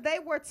because they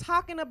were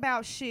talking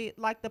about shit.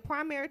 Like the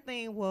primary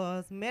thing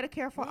was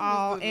Medicare for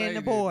all and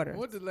the border.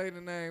 What the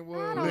lady name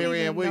was? I don't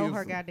even know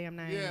her goddamn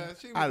name. Yeah,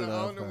 she was the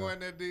only one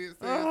that did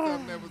say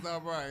something that was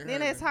all right. Then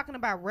they're talking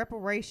about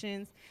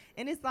reparations,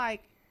 and it's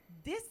like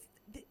this.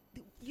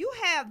 You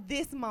have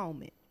this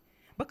moment.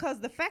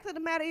 Because the fact of the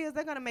matter is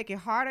they're going to make it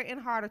harder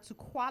and harder to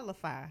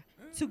qualify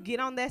to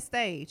get on that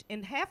stage.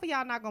 And half of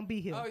y'all not going to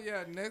be here. Oh,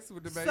 yeah. Next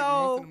with the baby,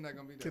 most of them not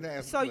going to be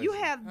there. So you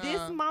have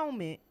this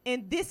moment,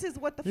 and this is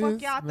what the fuck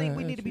y'all think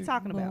we need to be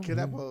talking about.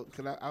 I want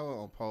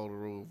to poll the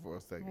rule for a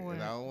second. What?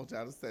 And I don't want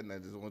y'all to say that. I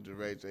just want you to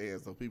raise your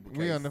hand so people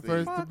can see. We on the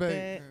first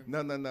debate.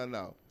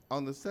 No.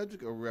 On the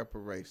subject of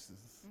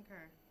reparations.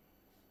 Okay.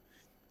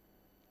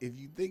 If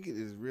you think it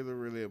is really,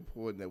 really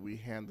important that we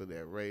handle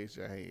that, raise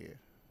your hand.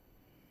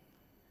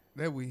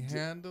 That we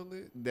handle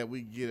it? That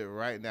we get it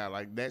right now.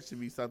 Like, that should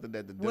be something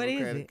that the Democratic...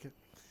 What is it?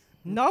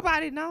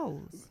 Nobody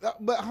knows.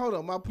 But hold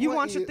on, my point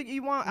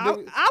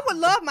I would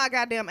love my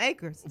goddamn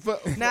acres.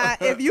 Now,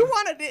 if you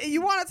want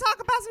to talk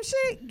about some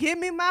shit, give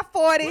me my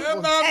 40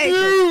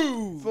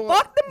 acres.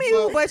 Fuck the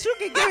mule, but you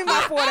can give me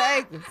my 40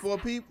 acres. For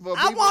people,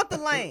 I want the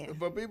land.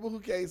 For people who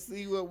can't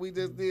see what we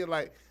just did,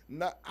 like,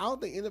 I don't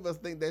think any of us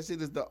think that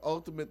shit is the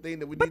ultimate thing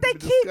that we need to be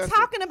discussing. But they keep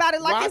talking about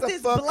it like it's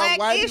this black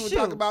issue.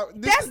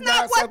 That's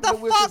not what the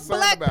fuck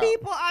black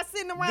people are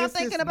sitting around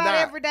thinking about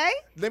every day.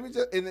 Let me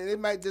just, and it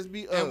might just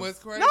be us. And what's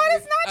crazy? No,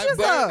 it's not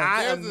just us.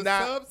 There's a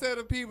subset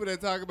of people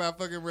that talk about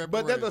fucking reparations.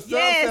 But there's a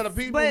subset of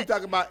people who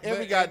talk about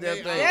every goddamn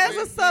thing. There's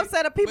a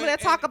subset of people that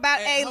talk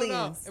about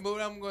aliens. But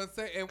what I'm going to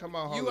say, and come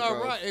on, you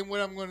are right. And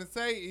what I'm going to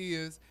say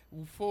is,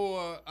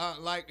 for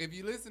like, if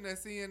you listen to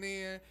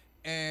CNN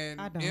and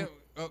I don't.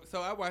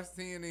 So I watch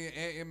CNN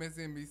and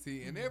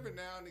MSNBC, and every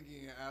now and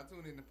again I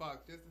tune in to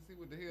Fox just to see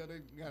what the hell they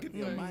got to say.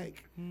 Your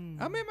mic.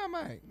 I'm in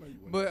my mic,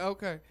 but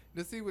okay,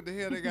 to see what the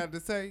hell they got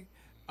to say.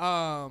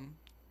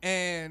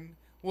 And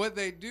what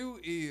they do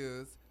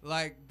is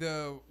like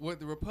what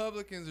the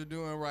Republicans are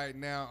doing right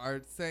now are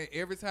saying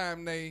every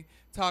time they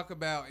talk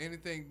about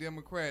anything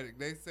Democratic,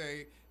 they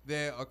say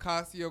that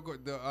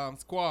Ocasio, the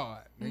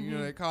squad, and, you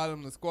know, they call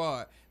them the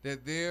squad,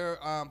 that their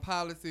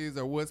policies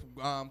are what's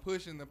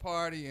pushing the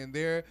party, and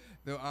they're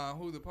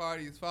who the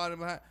party is fighting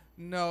behind.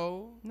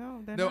 No,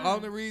 they're the not.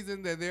 only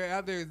reason that they're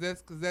out there is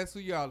because that's who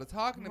y'all are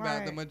talking about.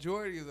 Right. The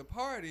majority of the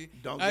party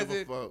don't give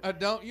a fuck.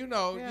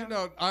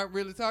 Aren't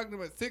really talking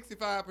about.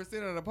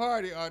 65% of the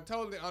party are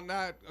totally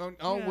not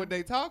on what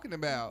they talking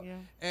about,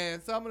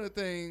 and some of the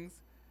things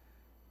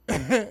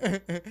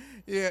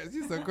Yeah,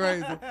 she's so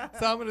crazy.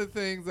 Some of the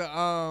things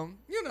are,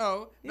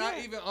 not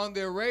even on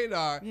their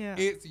radar. Yeah.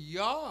 It's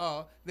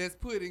y'all that's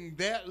putting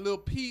that little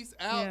piece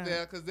out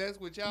there because that's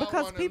what y'all want to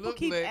look like. Because people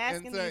keep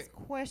asking these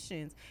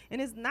questions,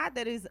 and it's not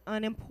that it's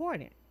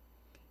unimportant.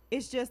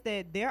 It's just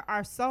that there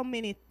are so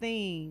many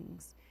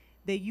things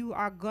that you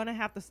are gonna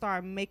have to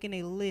start making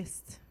a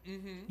list.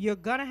 You're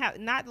gonna have,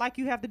 not like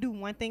you have to do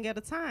one thing at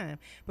a time,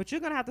 but you're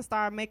gonna have to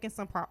start making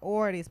some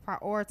priorities,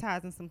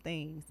 prioritizing some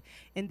things.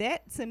 And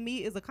that to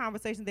me is a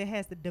conversation that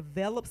has to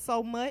develop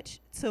so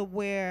much to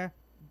where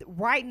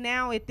right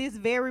now at this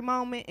very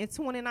moment in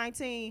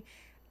 2019,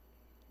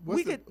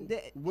 what's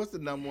the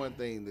number one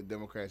thing the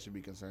Democrats should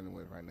be concerned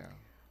with right now?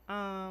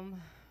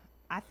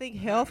 I think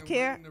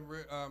healthcare.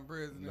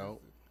 No.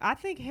 I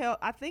think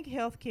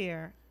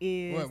healthcare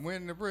is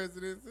winning the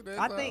presidency.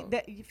 I think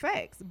that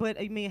facts,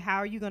 but I mean, how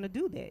are you going to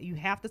do that? You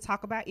have to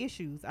talk about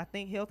issues. I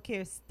think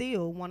healthcare is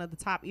still one of the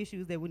top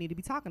issues that we need to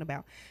be talking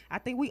about. I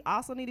think we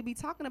also need to be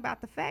talking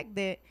about the fact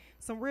that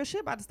some real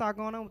shit about to start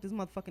going on with this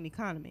motherfucking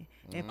economy,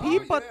 and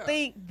people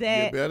think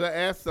that you better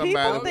ask somebody.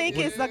 People think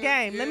it's a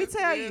game. Let me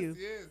tell you.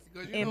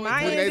 In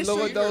my industry,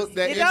 it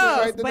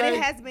does, but it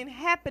has been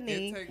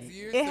happening.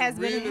 It has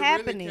been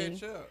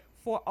happening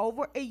for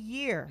over a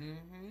year.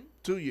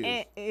 2 years.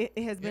 And it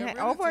has been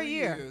over a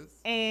year.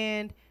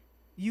 And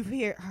you've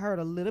heard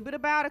a little bit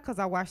about it because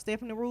I watch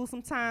Stephanie Rule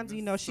sometimes.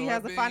 You know, she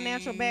has a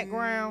financial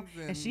background,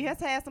 and she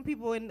has had some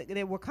people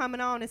that were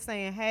coming on and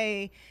saying,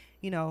 hey,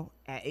 you know,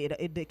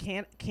 it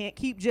can't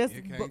keep just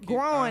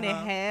growing. It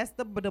has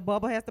the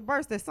bubble has to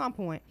burst at some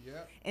point.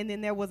 Yep. And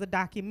then there was a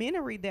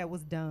documentary that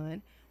was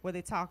done where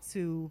they talked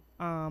to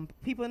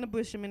people in the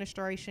Bush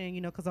administration,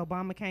 you know, because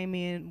Obama came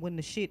in when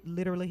the shit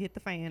literally hit the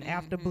fan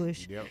after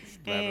Bush. Yep,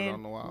 and it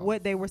on the wall.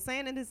 what they were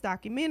saying in this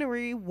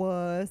documentary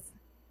was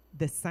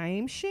the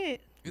same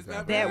shit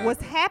that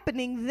was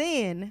happening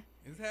then.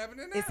 It's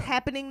happening now. It's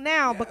happening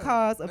now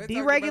because of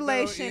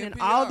deregulation and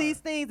all these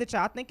things that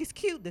y'all think is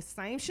cute. The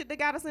same shit that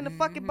got us in the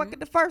fucking bucket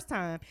the first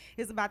time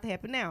is about to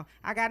happen now.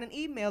 I got an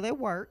email at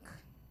work.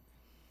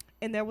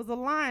 And there was a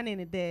line in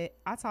it that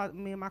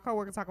me and my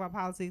coworker talk about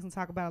politics and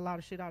talk about a lot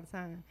of shit all the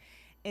time.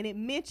 And it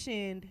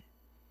mentioned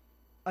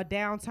a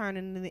downturn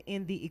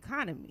in the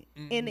economy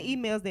in the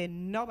emails that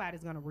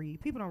nobody's going to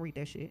read. People don't read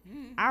that shit.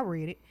 I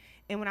read it.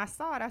 And when I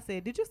saw it, I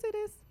said, did you see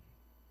this?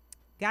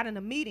 Got in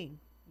a meeting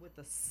with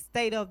the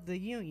State of the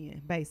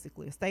Union,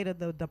 basically, a State of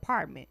the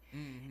Department.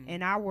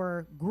 And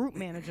our group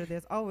manager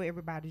that's over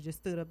everybody just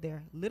stood up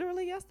there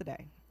literally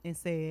yesterday and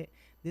said,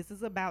 this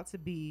is about to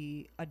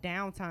be a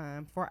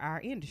downtime for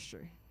our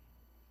industry.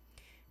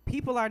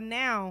 People are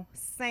now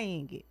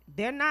saying it.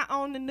 They're not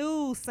on the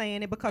news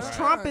saying it because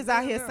Trump is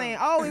out here saying,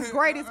 oh, it's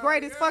great, it's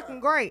great, it's fucking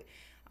great.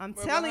 I'm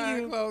telling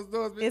you,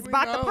 it's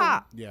about to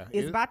pop. Yeah,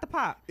 it's about to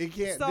pop. It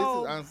can't.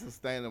 So, this is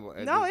unsustainable.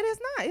 No, it is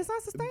not. It's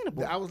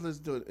unsustainable. I was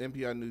listening to an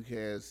NPR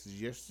newscast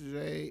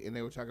yesterday, and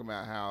they were talking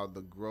about how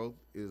the growth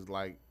is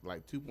like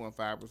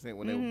 2.5%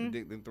 when they were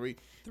predicting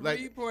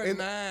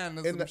 3.9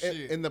 or some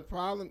shit. And the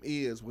problem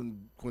is when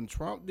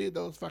Trump did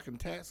those fucking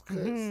tax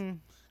cuts.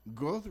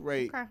 Growth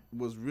rate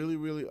was really,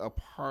 really a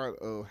part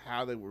of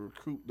how they would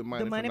recruit the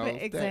money from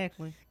those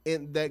exactly.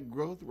 And that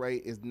growth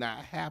rate is not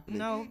happening.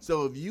 No.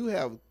 So if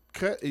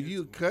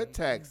you cut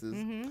taxes,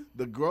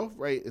 the growth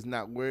rate is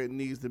not where it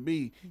needs to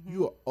be.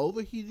 You are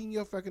overheating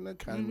your fucking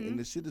economy, and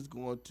the shit is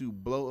going to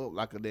blow up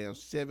like a damn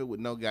Chevy with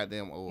no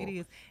goddamn oil. It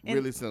is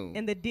really soon.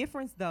 And the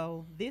difference,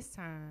 though, this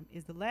time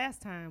is the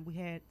last time we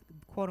had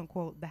quote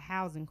unquote the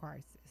housing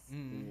crisis,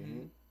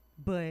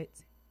 but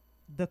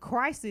the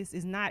crisis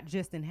is not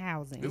just in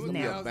housing. It was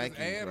now.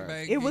 banking.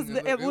 It was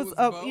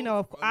you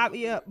know,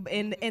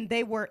 and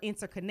they were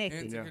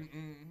interconnected.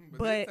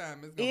 But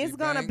it's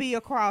gonna be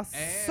across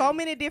so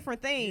many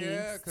different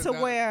things to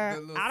where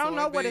I don't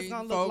know what it's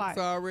gonna look like.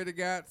 Folks already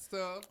got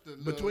stuff.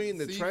 Between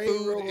the trade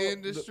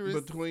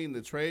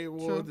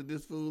wars that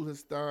this fool has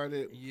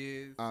started,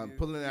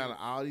 pulling out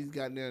all these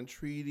goddamn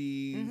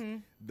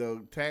treaties,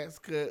 the tax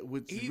cut,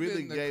 which even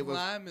really gave us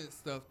climate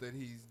stuff that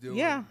he's doing.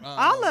 Yeah,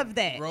 all of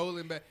that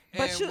rolling back.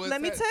 But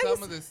let me tell you,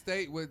 some of the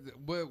state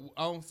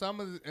on some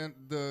of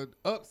the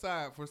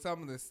upside for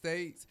some of the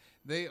states,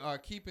 they are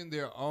keeping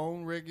their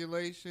own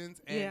regulations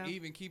and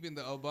even keeping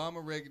the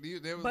Obama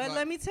regulations. But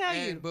let me tell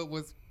you. But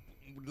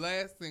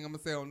last thing I'm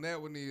gonna say on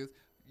that one is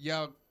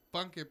y'all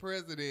funky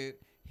president.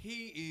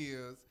 He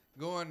is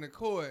going to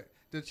court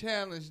to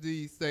challenge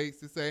these states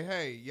to say,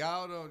 hey,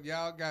 y'all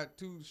got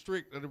too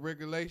strict of the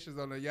regulations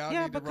on it. Y'all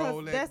need to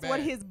roll that back. That's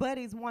what his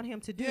buddies want him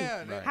to do.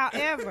 Yeah, right.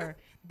 However,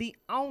 the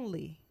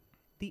only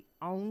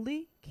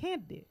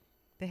candidate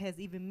that has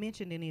even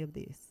mentioned any of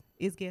this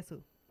is guess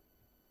who?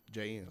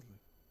 Jay Inslee.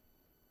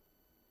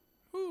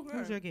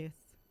 Who's your guess?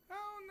 I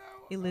don't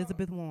know.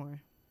 Elizabeth Warren.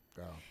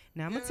 Oh.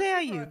 Now I'm gonna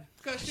tell you.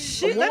 Let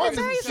me tell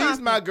you something. She's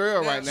my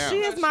girl right now. She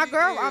is my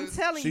girl. I'm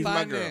telling you. She's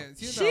my girl.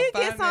 She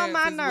gets on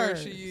my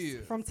nerves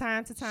from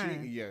time to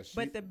time.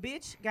 But the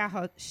bitch got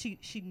her.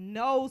 She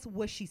knows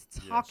what she's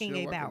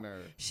talking about.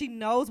 She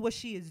knows what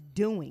she is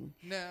doing.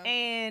 Now,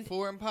 and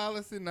foreign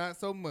policy, not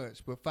so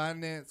much, but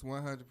finance,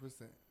 100%.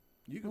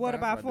 What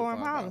about foreign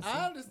policy?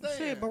 I understand.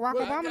 Shit, Barack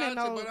Obama didn't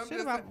know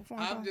shit about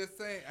foreign policy. I'm just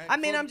saying.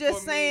 I'm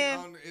just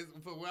saying.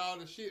 For all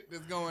the shit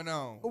that's going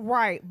on.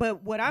 Right,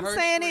 but what I'm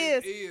saying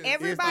is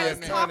everybody's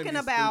talking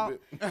about.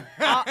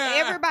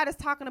 Everybody's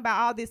talking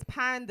about all this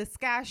pie in the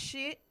sky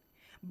shit,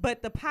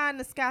 but the pie in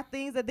the sky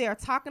things that they are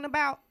talking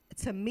about,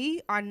 to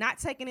me, are not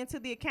taking into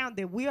the account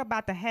that we're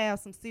about to have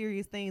some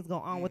serious things go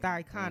on with our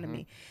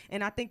economy.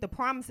 And I think the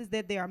promises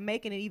that they are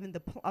making, and even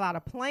a lot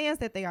of plans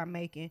that they are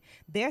making,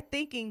 they're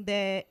thinking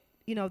that,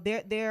 you know,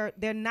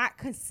 they're not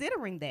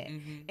considering that.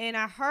 And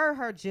I heard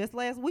her just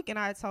last week, and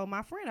I told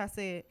my friend, I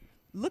said,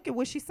 look at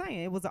what she's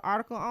saying. It was an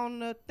article on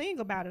the thing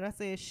about it. I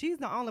said, she's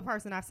the only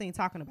person I've seen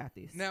talking about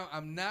this. Now,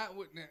 I'm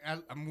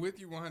with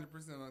you 100%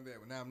 on that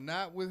one. Now, I'm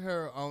not with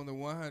her on the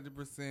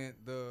 100%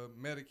 the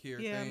Medicare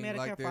thing. Medicare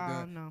like they're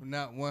done. No.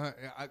 Not 100.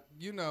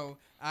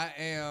 I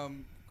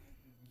am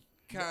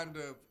kind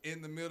of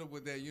in the middle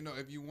with that. You know,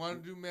 if you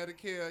want to do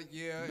Medicare,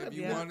 if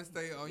you want to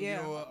stay on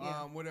your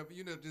whatever,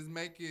 you know, just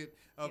make it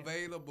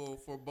available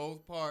for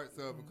both parts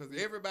of it, because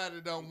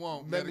everybody don't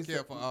want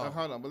Medicare for all.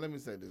 Hold on, but let me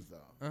say this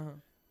though.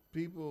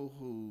 People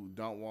who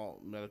don't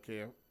want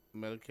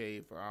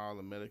Medicaid for all,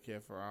 and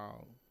Medicare for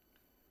all,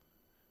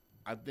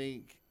 I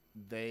think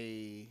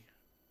they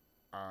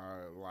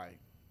are like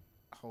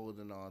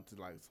holding on to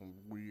like some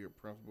weird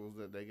principles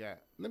that they got.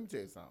 Let me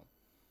tell you something.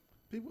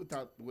 People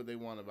talk what they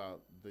want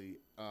about the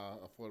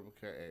Affordable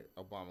Care Act,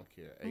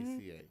 Obamacare,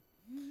 ACA.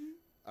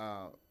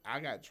 I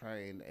got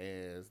trained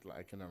as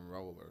like an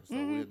enroller, so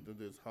we went through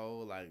this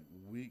whole like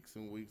weeks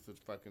and weeks of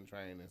fucking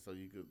training, so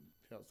you could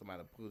help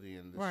somebody put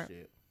in this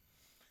shit.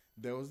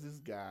 There was this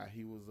guy.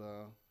 He was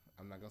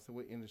I'm not gonna say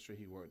what industry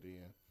he worked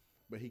in,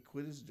 but he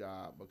quit his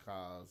job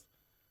because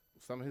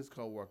some of his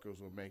coworkers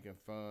were making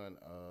fun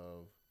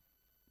of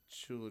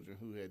children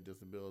who had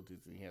disabilities,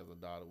 and he has a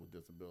daughter with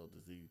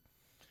disabilities. He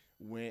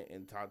went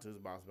and talked to his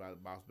boss about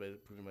it. Boss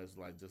pretty much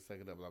like, just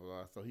take it up, blah, blah,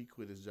 blah. So he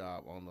quit his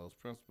job on those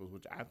principles,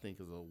 which I think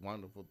is a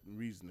wonderful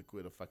reason to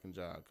quit a fucking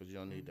job, because you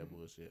don't need that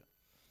bullshit.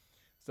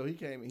 So he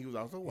came. He was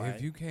also white.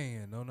 If you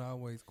can, don't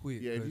always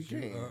quit. Yeah, if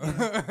you can.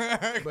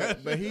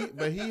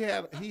 But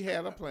he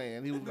had a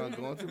plan. He was gonna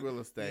go into real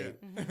estate.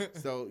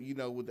 So, you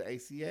know, with the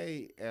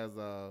ACA,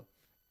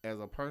 as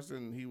a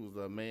person, he was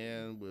a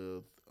man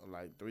with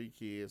like 3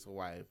 kids, a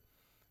wife.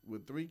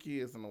 With 3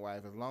 kids and a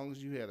wife, as long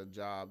as you had a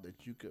job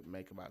that you could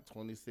make about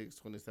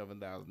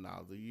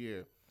 $27,000 a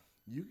year,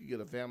 you could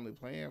get a family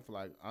plan for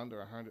like under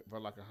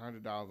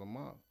 $100 a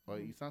month, or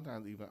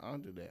sometimes even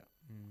under that.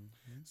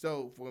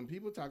 So when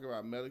people talk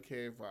about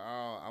Medicare for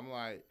all, I'm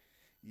like,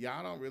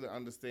 y'all don't really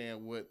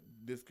understand what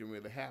this can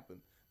really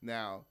happen.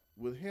 Now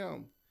with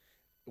him,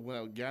 when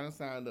I got him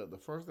signed up, the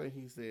first thing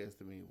he says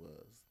to me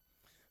was,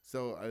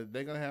 "So are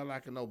they gonna have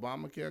like an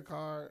Obamacare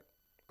card?"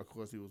 Of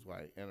course, he was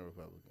white and a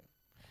Republican.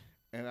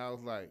 And I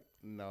was like,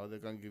 no, they're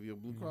going to give you a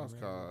Blue Cross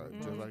card,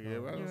 just like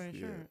everybody else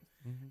did.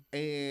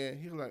 And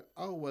he was like,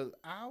 oh, well,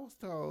 I was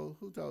told,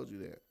 who told you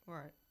that?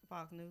 Right.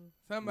 Fox News.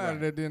 Somebody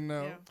that didn't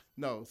know. Yeah.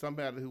 No,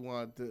 somebody who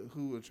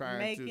were trying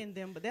making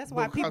them, but that's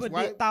why people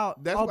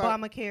thought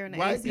Obamacare and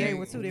the ACA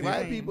were two different things.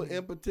 White people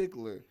in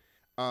particular,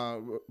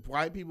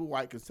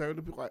 white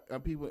conservative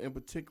people in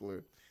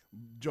particular,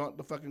 drunk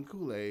the fucking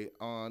Kool-Aid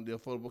on the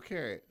Affordable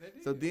Care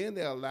Act. So then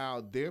they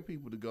allowed their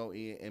people to go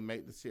in and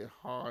make the shit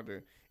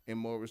harder and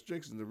more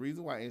restrictions. The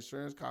reason why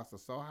insurance costs are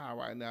so high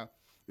right now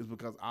is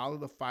because all of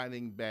the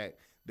fighting back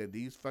that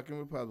these fucking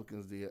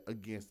Republicans did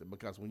against it.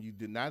 Because when you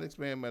did not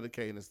expand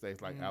Medicaid in the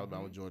states like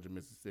Alabama, Georgia,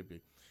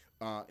 Mississippi,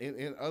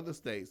 in other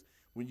states,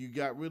 when you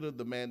got rid of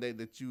the mandate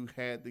that you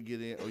had to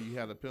get in or you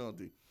had a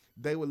penalty,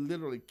 they were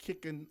literally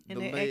kicking the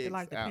legs out. And they acted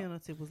like the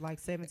penalty was like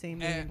 $17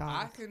 million. And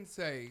I can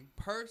say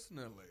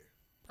personally,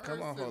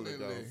 come on, Holy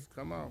Ghost,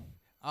 come on.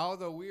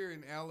 Although we're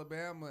in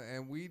Alabama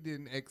and we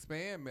didn't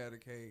expand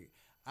Medicaid,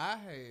 I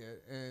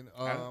had, and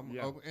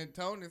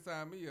Tony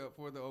signed me up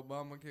for the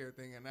Obamacare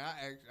thing, and I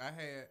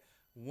had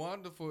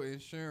wonderful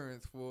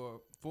insurance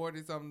for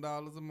 $40-something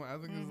a month. I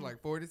think it was like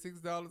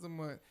 $46 a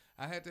month.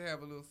 I had to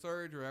have a little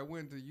surgery. I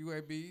went to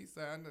UAB,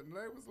 signed up, and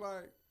they was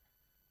like,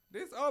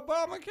 "This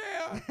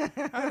Obamacare,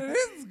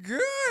 this is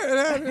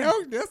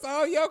good. That's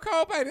all your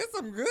copay. This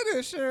some good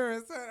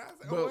insurance."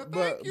 And I said,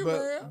 thank you,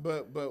 man.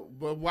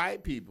 But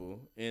white people,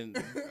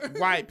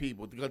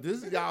 because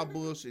this is y'all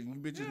bullshit, you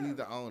bitches need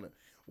to own it.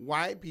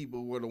 White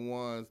people were the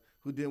ones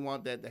who didn't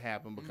want that to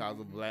happen because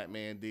a black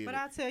man did But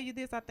I tell you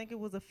this, I think it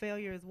was a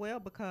failure as well,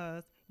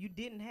 because you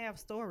didn't have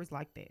stories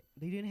like that.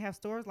 They didn't have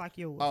stories like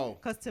yours. Oh,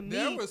 because to me,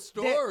 there were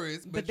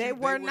stories, but they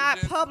were not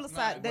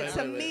publicized.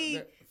 To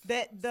me,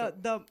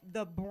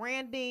 the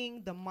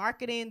branding, the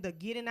marketing, the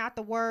getting out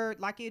the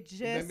word, like it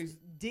just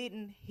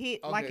didn't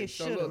hit like it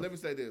should. Let me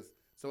say this.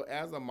 So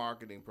as a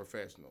marketing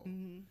professional,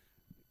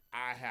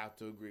 I have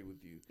to agree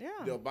with you.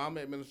 Yeah. The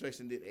Obama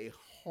administration did a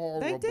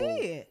horrible.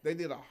 They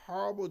did a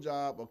horrible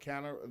job of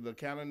the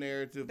counter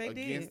narrative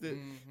against it.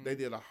 Mm-hmm. They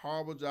did a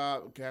horrible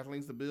job of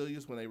Kathleen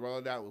Sebelius when they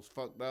rolled it out. It was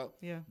fucked up.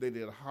 Yeah. They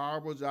did a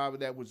horrible job of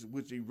that,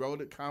 which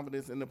eroded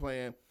confidence in the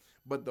plan.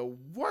 But the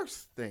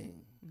worst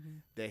thing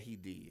that he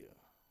did,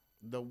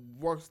 the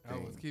worst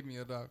thing. was keeping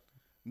your doctor.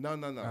 No.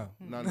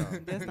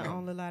 That's the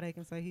only lie they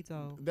can say he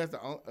told. That's the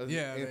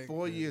in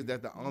 4 years.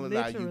 That's the only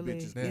lie you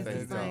bitches can say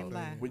he told.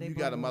 When you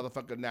got a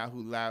motherfucker now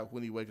who lied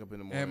when he wake up in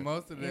the morning. And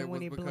most of that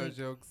was because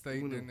your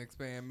state didn't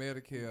expand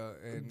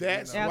Medicare. And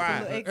that's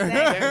why.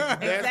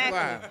 Exactly. That's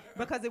why.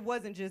 Because it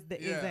wasn't just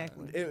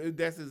exactly.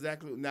 That's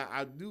exactly. Now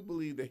I do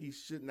believe that he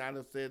should not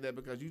have said that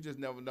because you just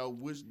never know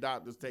which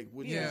doctors take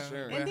which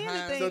insurance. And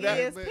then the thing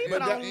is, people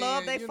don't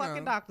love their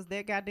fucking doctors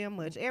that goddamn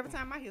much. Every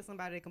time I hear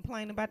somebody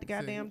complain about the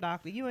goddamn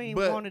doctor, you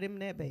ain't wanted him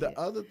that bad. The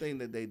other thing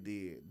that they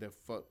did that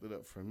fucked it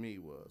up for me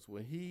was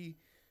when he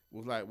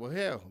was like, well,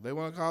 hell, they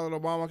want to call it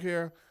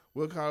Obamacare.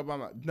 We'll call it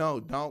Obama. No,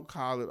 don't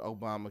call it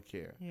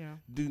Obamacare. Yeah.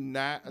 Do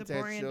not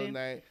attach your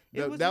name.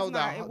 That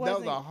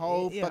was a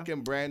whole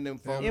fucking branding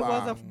faux pas. It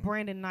was a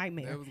branding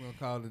nightmare. They was gonna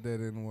call it that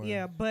anyway.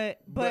 Yeah, but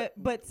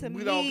to me,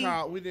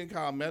 we didn't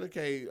call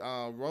Medicaid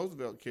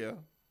Roosevelt Care.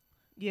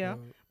 Yeah,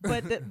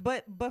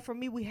 but for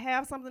me, we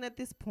have something at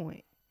this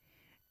point,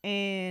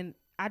 and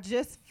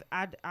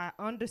I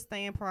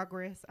understand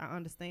progress. I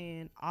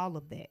understand all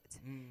of that.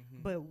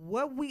 Mm-hmm. But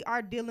what we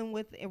are dealing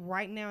with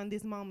right now in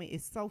this moment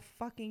is so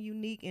fucking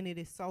unique and it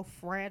is so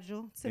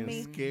fragile to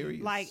me. Scary.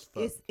 Like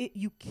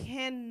you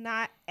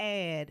cannot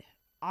add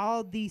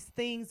all these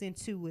things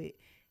into it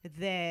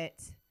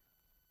that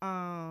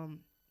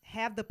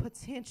have the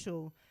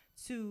potential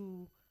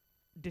to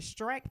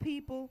distract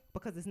people,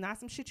 because it's not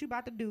some shit you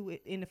about to do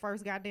it in the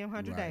first goddamn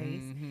 100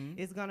 days. Mm-hmm.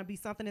 It's gonna be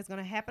something that's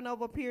gonna happen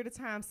over a period of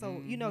time. So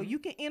you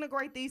can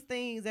integrate these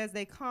things as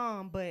they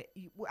come, but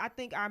I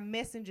think our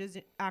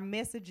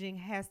messaging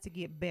has to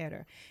get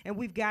better, and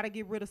we've got to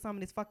get rid of some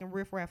of this fucking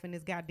riffraff in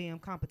this goddamn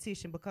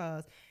competition,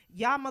 because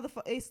y'all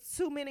motherfuckers, it's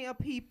too many of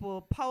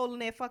people polling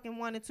that fucking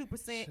 1% and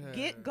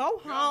 2%. Go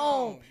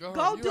home.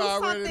 Go do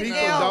something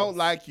else. People don't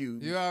like you.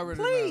 You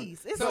already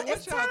please. Know. So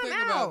what y'all think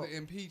about the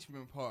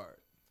impeachment part?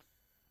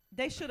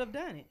 They should have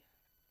done it.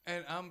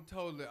 And I'm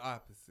totally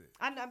opposite.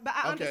 I know, but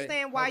I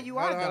understand why you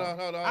are.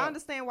 Hold on. I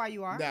understand why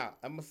you are. Now,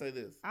 I'm going to say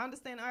this. I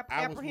understand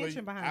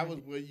apprehension behind it. I was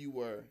where you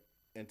were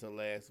until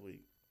last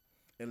week.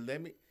 And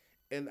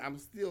I'm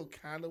still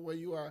kind of where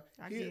you are.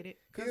 I get it.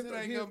 Because it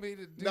ain't going to be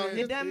the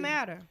it doesn't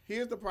matter.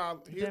 Here's the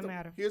problem.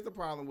 Here's the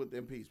problem with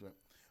impeachment.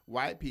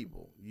 White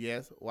people,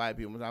 yes, white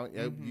people.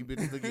 You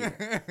bitches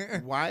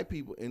again. White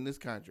people in this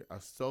country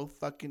are so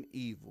fucking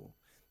evil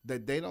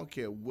that they don't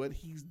care what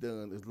he's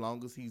done as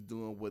long as he's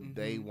doing what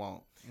they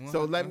want.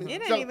 So let me.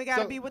 It ain't even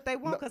got to be what they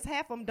want, because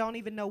half of them don't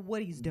even know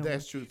what he's doing.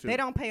 That's true too. They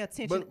don't pay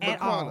attention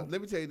at all. Let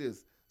me tell you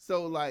this.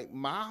 So like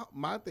my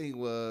thing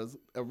was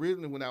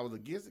originally when I was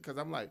against it, because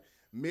I'm like,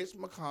 Mitch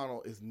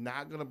McConnell is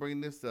not gonna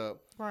bring this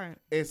up, right?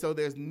 And so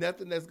there's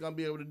nothing that's gonna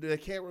be able to do. They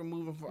can't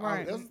remove him from all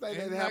the other things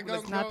that happen.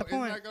 It's not the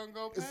point.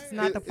 It's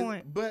not the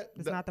point.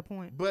 It's not the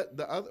point. But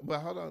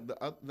hold on.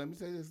 Let me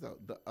say this though.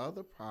 The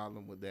other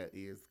problem with that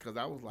is because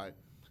I was like,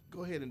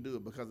 go ahead and do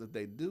it, because if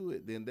they do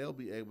it, then they'll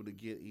be able to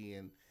get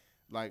in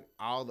like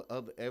all the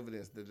other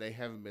evidence that they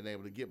haven't been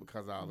able to get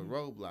because of all the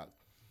roadblocks.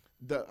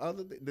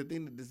 The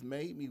thing that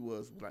dismayed me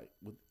was like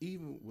with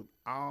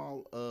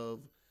all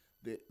of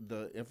the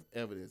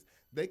evidence,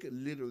 they could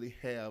literally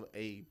have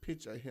a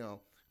picture of him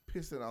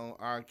pissing on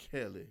R.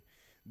 Kelly.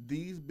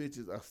 These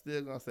bitches are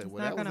still gonna say,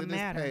 "Well, that was in his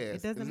past."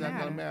 It doesn't matter. It's not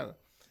gonna matter.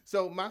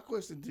 So my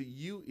question to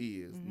you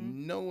is,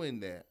 knowing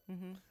that,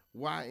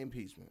 why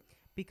impeachment?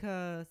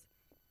 Because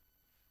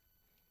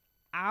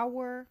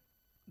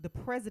the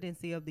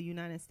presidency of the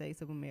United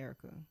States of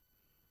America,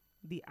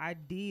 the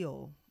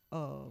ideal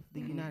of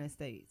the United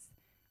States,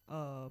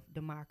 of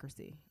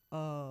democracy,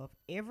 of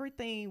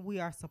everything we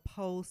are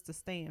supposed to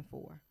stand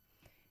for,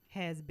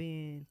 has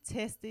been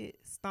tested,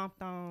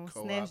 stomped on,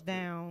 snatched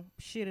down,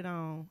 shitted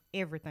on,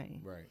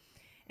 everything. Right.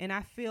 And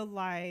I feel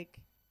like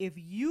if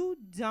you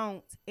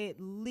don't, at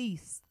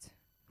least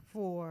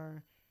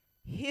for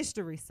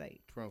history's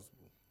sake,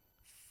 principle,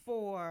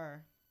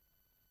 for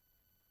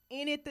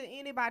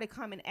anybody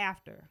coming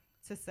after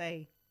to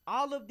say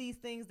all of these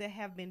things that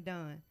have been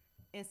done,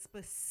 and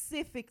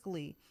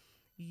specifically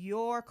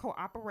your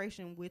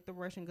cooperation with the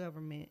Russian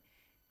government,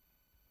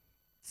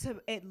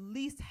 to at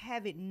least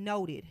have it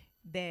noted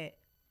that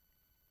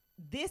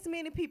this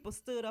many people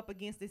stood up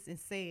against this and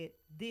said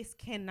this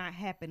cannot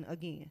happen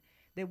again,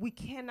 that we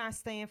cannot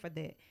stand for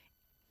that.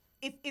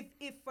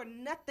 If for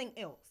nothing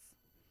else,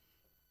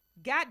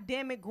 God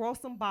damn it, grow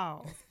some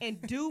balls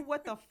and do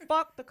what the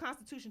fuck the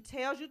Constitution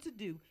tells you to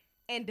do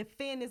and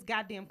defend this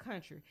goddamn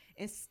country,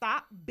 and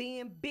stop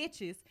being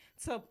bitches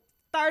to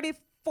 30,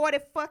 40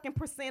 fucking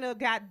 % of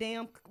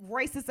goddamn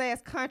racist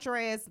ass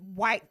country ass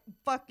white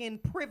fucking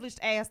privileged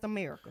ass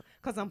America.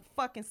 Cause I'm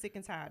fucking sick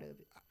and tired of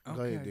it. Okay.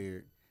 Go ahead,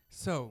 Derek.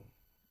 So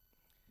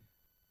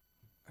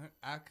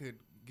I could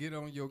get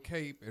on your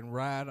cape and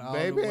ride all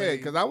Baby, the way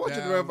because I want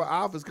you to run for down,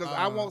 office because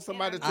I want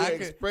somebody to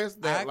express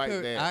that like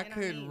that. I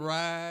could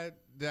ride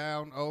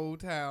down Old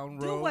Town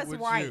Road Do what's with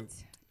right. you.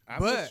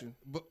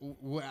 But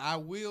what I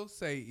will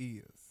say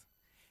is,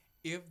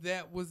 if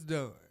that was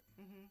done,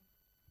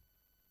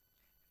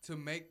 to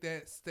make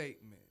that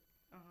statement,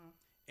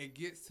 it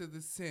gets to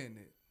the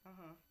Senate,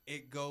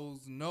 it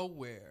goes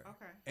nowhere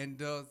and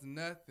does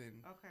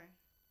nothing. Okay.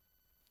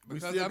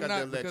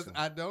 Because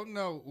I don't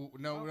know.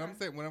 No, what I'm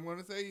saying, what I'm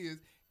going to say is,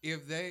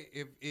 if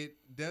it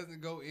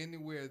doesn't go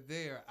anywhere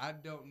there, I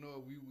don't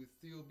know if we would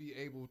still be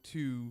able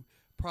to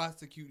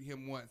prosecute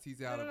him once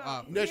he's out of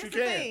office. Yes, you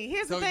can.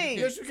 Here's the thing.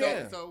 Yes, you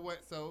can. So what?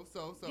 So.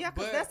 Yeah,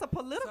 because that's a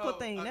political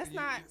thing. That's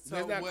not.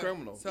 That's not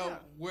criminal. So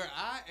where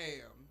I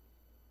am,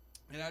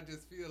 and I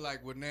just feel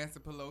like where Nancy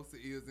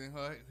Pelosi is in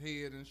her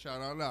head and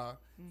sha-la-la,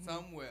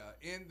 somewhere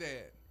in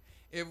that,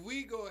 if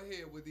we go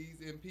ahead with these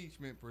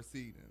impeachment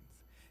proceedings,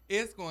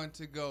 it's going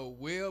to go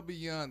well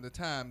beyond the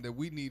time that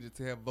we needed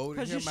to have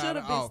voted him out of office. Because you should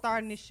have been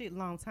starting this shit a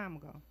long time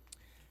ago.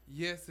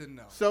 Yes and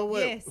no. So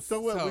what? Yes. So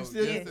what? We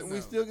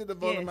still get to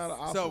vote him out of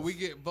office. So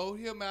we vote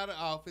him out of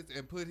office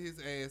and put his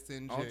ass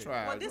in jail. On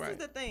trial. Well, this is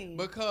the thing.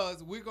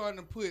 Because we're going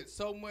to put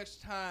so much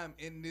time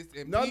in this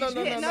impeachment.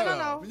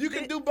 No. You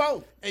can do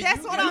both.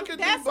 That's what I'm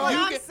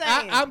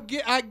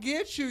saying. I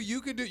get you.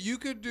 You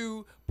could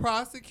do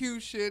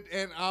prosecution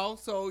and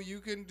also you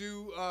can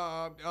do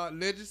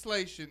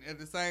legislation at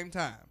the same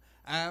time.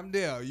 I'm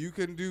there. You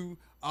can do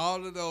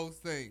all of those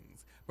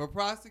things. But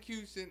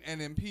prosecution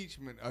and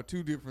impeachment are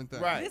two different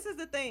things. Right. This is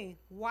the thing.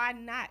 Why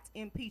not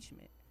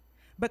impeachment?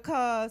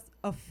 Because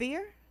of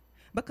fear?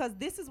 Because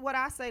this is what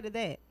I say to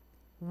that.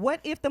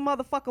 What if the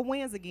motherfucker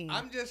wins again?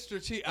 I'm just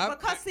strategic.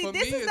 Because see,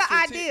 this is the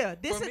idea.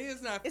 For me,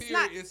 it's not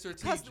fear, it's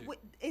strategic.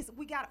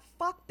 We got to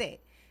fuck that.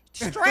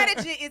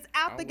 Strategy is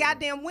out the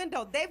goddamn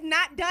window. They've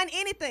not done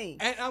anything.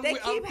 They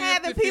keep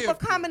having people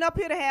coming up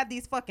here to have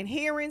these fucking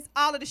hearings.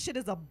 All of this shit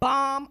is a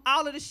bomb.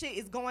 All of this shit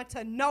is going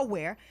to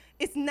nowhere.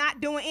 It's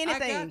not doing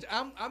anything.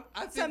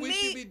 I think we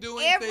should be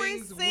doing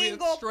things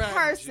with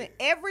strategy.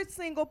 Every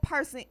single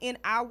person in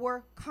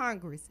our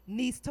Congress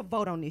needs to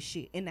vote on this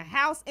shit. In the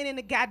House and in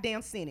the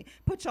goddamn Senate.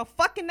 Put your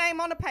fucking name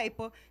on the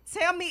paper.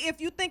 Tell me if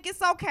you think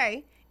it's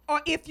okay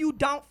or if you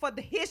don't for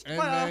the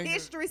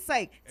history's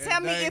sake.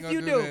 Tell me if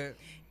you do. That.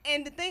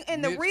 And the thing,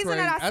 and the reason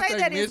that I say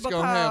that is because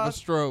gonna have a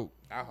stroke.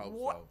 I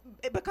hope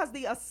so. Because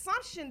the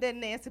assumption that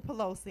Nancy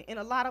Pelosi and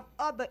a lot of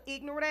other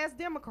ignorant ass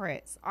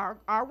Democrats are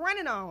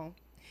running on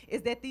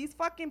is that these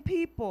fucking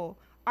people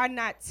are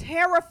not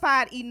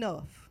terrified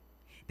enough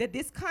that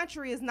this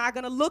country is not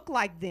gonna look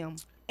like them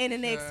in the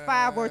next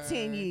 5 or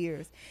 10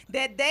 years.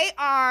 That they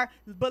are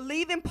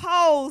believing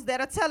polls that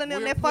are telling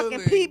them that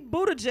fucking Pete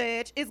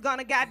Buttigieg is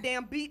gonna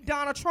goddamn beat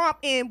Donald Trump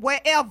in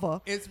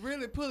wherever. It's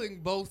really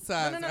pulling both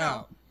sides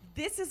out.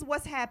 This is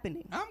what's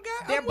happening.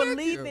 They're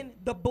believing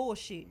the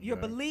bullshit. You're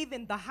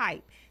believing the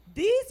hype.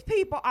 These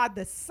people are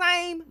the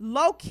same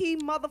low-key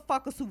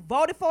motherfuckers who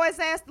voted for his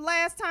ass the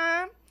last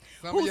time.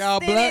 Some of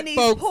y'all black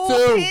folks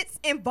too.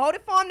 And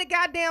voted for him the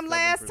goddamn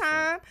last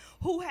time.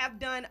 Who are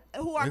going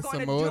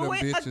to do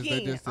it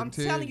again. I'm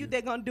telling you,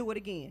 they're going to do it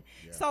again.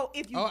 Yeah. So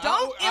if you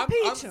don't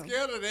impeach him. I'm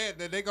scared of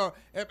that they're going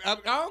to. I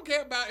don't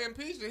care about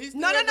impeachment. He's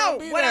still No.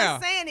 Be what there.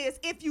 I'm saying is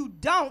if you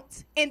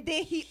don't and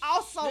then he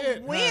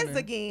also wins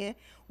again,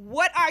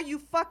 what are you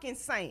fucking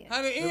saying?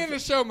 Honey, end the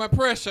show, my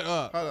pressure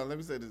up. Hold on, let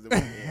me say this.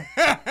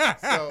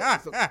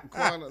 so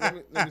Quana,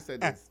 let me say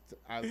this.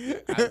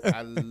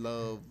 I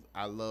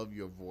love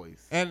your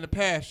voice and the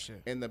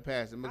passion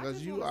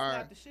because you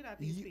are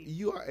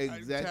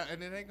exactly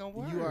and it ain't gonna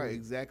work. You are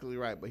exactly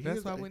right. But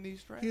that's why we need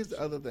strategy. Here's the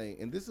other thing,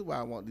 and this is why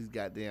I want these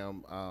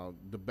goddamn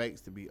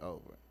debates to be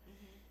over.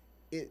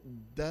 It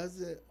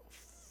doesn't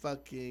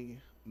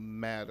fucking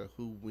matter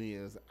who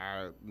wins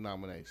our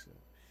nomination.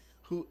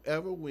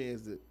 Whoever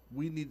wins it,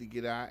 we need to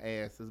get our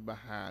asses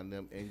behind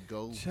them and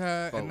go.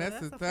 And that's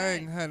the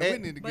thing, honey. We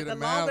need to get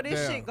them out there. But the longer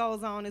this shit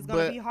goes on, it's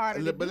going to be harder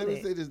to do But let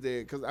me say this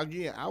there, because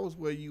again, I was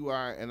where you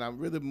are, and I'm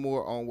really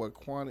more on where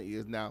Quana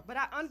is now. But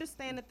I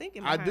understand the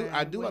thinking behind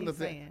I do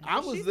understand.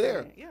 I was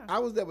there. I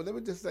was there, but let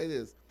me just say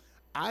this.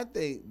 I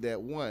think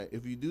that, one,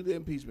 if you do the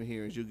impeachment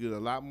hearings, you'll get a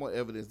lot more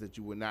evidence that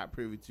you were not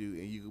privy to,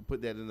 and you can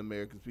put that in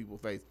American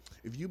people's face.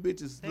 If you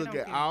bitches look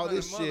at all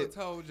this shit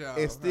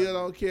and still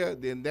don't care,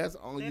 then that's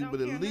on you.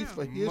 But at least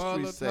for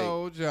history's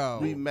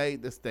sake, we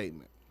made the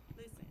statement.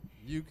 Listen,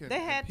 you can.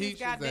 They had this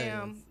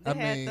goddamn. They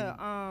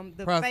had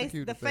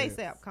the face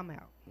app come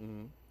out.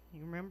 Mm-hmm.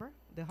 You remember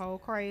the whole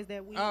craze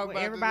that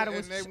everybody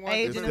was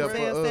aging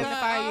themselves 75 years.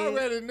 I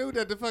already knew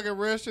that the fucking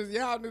Russians.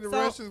 Y'all knew the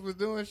Russians was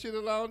doing shit a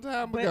long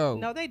time ago.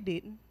 No, they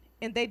didn't.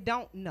 And they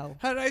don't know.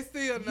 How they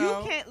still know?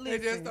 You can't listen.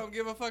 They just don't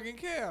give a fucking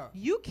care.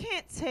 You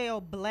can't tell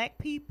black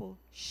people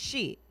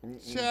shit.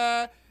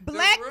 Child,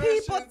 black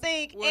people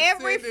think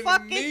every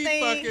fucking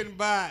thing. Fucking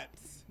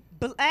bots.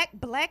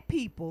 Black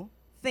people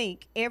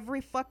think every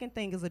fucking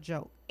thing is a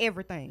joke.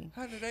 Everything.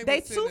 Honey,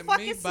 they too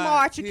fucking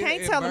smart. You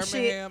can't tell them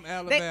shit.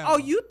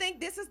 You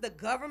think this is the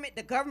government?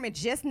 The government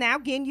just now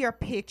getting your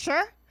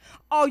picture?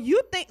 Oh,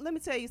 you think? Let me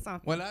tell you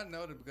something. Well, I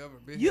know the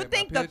government. You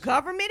think the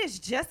government is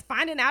just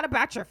finding out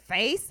about your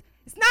face?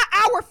 It's not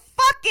our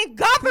fucking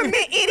government,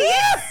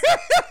 idiots.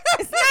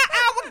 It's not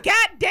our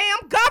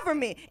goddamn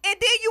government. And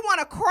then you want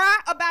to cry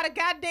about a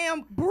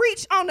goddamn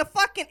breach on the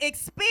fucking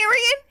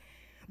Experian?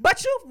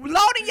 But you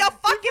loading your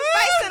fucking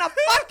face in a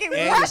fucking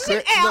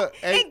Russian app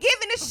and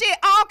giving this shit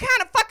all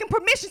kind of fucking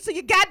permissions to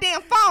your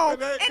goddamn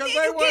phone. And then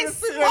you get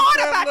smart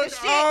about the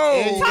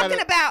shit.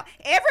 Talking about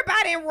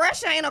everybody in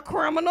Russia ain't a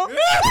criminal.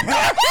 What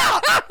the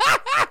fuck?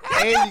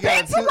 Have you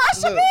been to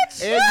Russia,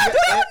 bitch? Do you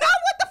know what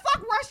the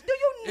fuck Russia? Do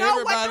you know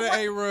everybody what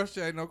ain't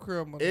Russia ain't no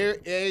criminal. They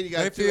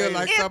feel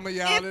like some of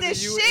y'all in the US.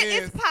 If the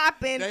shit is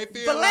popping,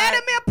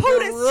 Vladimir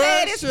Putin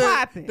said it's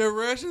popping. The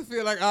Russians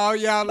feel like all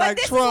y'all like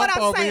Trump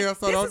over here,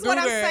 so don't do that. This is what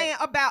I'm saying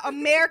about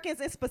Americans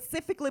and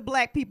specifically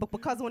black people,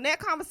 because when that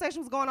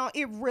conversation was going on,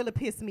 it really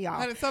pissed me off.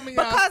 Honey, some of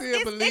y'all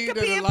still believe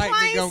that the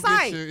lightning gonna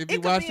get you if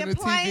you're watching the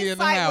TV in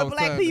the house. With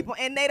black people,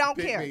 and they don't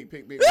care.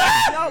 Pick me.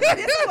 No, but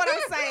this is what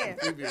I'm saying.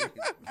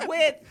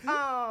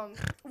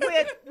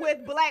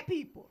 With black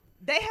people.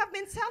 They have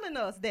been telling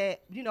us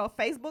that,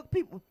 Facebook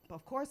people,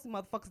 of course,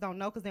 motherfuckers don't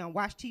know because they don't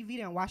watch TV,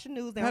 they don't watch the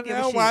news, they don't give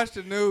a shit. Watch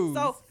the news.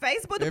 So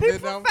Facebook, the people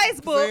from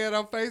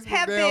Facebook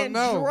have been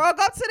drug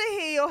up to the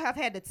hill, have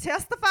had to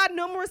testify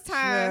numerous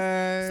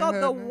times. So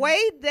the way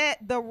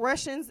that the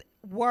Russians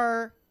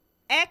were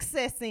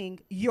accessing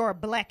your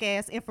black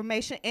ass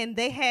information, and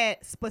they had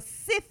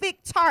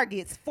specific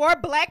targets for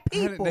black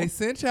people. They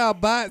sent y'all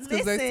bots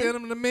because they sent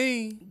them to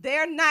me.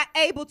 They're not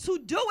able to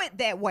do it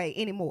that way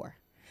anymore.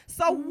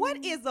 So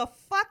what is a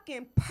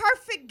fucking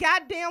perfect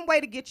goddamn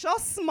way to get your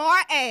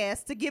smart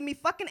ass to give me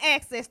fucking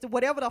access to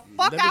whatever the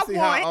fuck I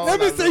want? Let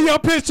me see your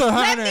picture,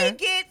 honey. Let me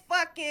get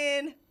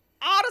fucking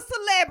all the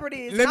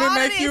celebrities. Let me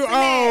make you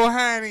old,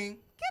 honey.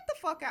 Get the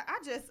fuck out.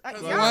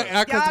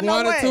 Because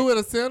one or two of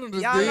the senators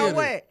did. Y'all know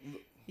what?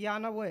 Y'all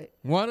know what?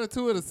 One or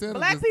two of the senators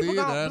Black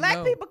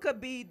people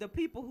could be the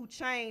people who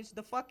changed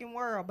the fucking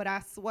world, but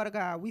I swear to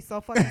God, we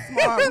so fucking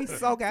smart. We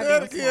so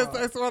goddamn smart.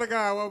 I swear to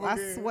God.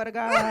 I swear to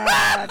God,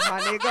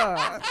 my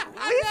nigga.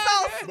 We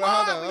so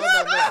smart.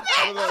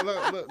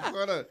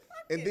 Hold on.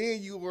 And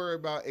then you worry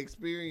about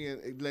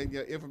experience, letting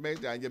your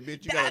information out. Your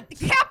bitch,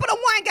 Capital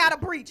One got a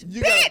breach.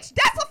 Bitch,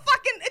 that's a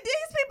fucking,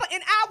 these people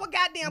in our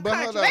goddamn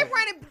country. They got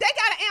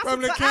to answer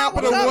from the to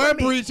Capital our One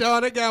breach, all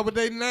they got with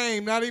their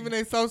name, not even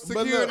their social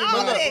security.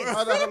 Hold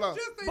on.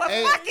 But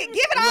fuck it, give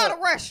it all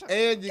to Russia.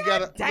 And you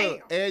got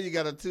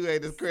a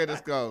 280 credit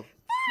score.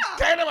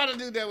 Can't nobody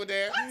do that with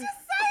that. I just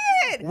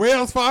said.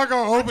 Wells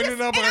Fargo opening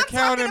up an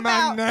account in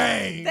my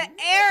name. The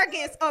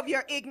arrogance of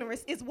your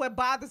ignorance is what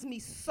bothers me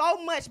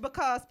so much,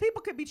 because people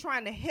could be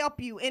trying to help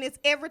you, and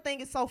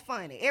everything is so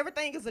funny.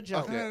 Everything is a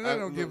joke. Okay, they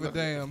don't give a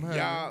damn.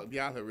 Y'all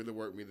have really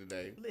worked me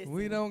today. Listen,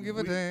 we don't give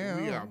a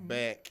damn. We are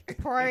back.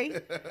 Pray.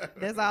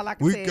 That's all I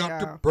can tell y'all. We got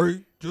to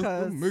pray just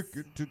to make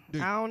it today.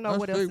 I don't know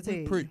what else to tell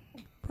you. Pray.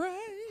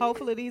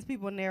 Hopefully these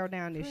people narrow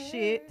down this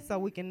shit so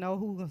we can know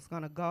who's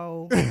gonna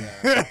go.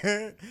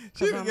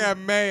 She just got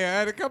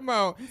mad. Come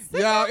on.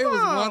 Y'all, it was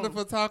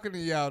wonderful talking to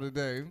y'all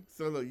today.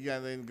 So look, you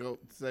got anything to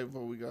say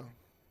before we go?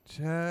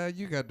 Child,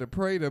 you got to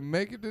pray to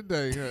make it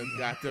today, honey.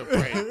 Got to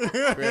pray.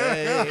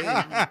 Pray.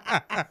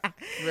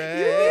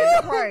 You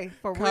pray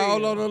for real.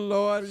 Call on the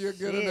Lord, you'll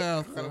get an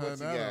answer,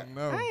 honey. I don't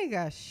know. I ain't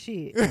got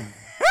shit.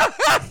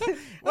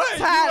 What,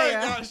 you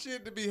ain't got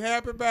shit to be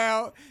happy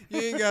about. You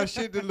ain't got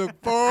shit to look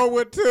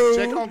forward to.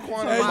 Check on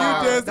Quantum.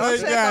 And you just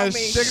ain't got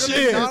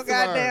shit. Don't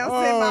goddamn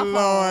send my phone.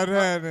 Lord,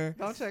 honey.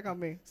 Don't check on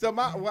me. So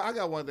I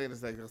got one thing to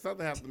say, because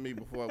something happened to me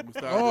before we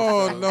started.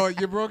 Oh Lord,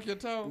 you broke your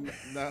toe?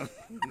 No.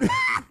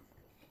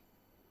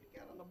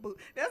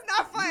 That's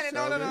not funny.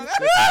 No.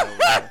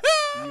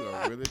 You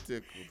are really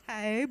tickled.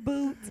 Hey,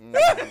 boot.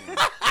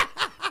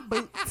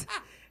 Boot.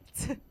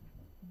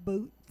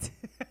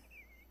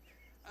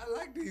 I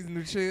like these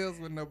new chairs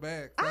with no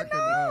backs. I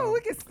know. We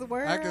can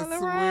swerve. I can around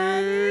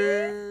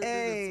swerve.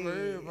 Hey.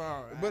 Swerve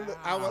on. But look,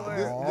 I want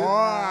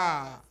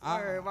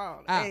Swerve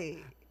on.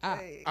 Hey. All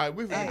right,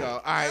 we finna go.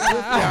 All right,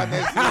 we'll see y'all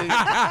next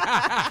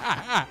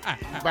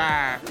week.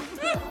 Bye.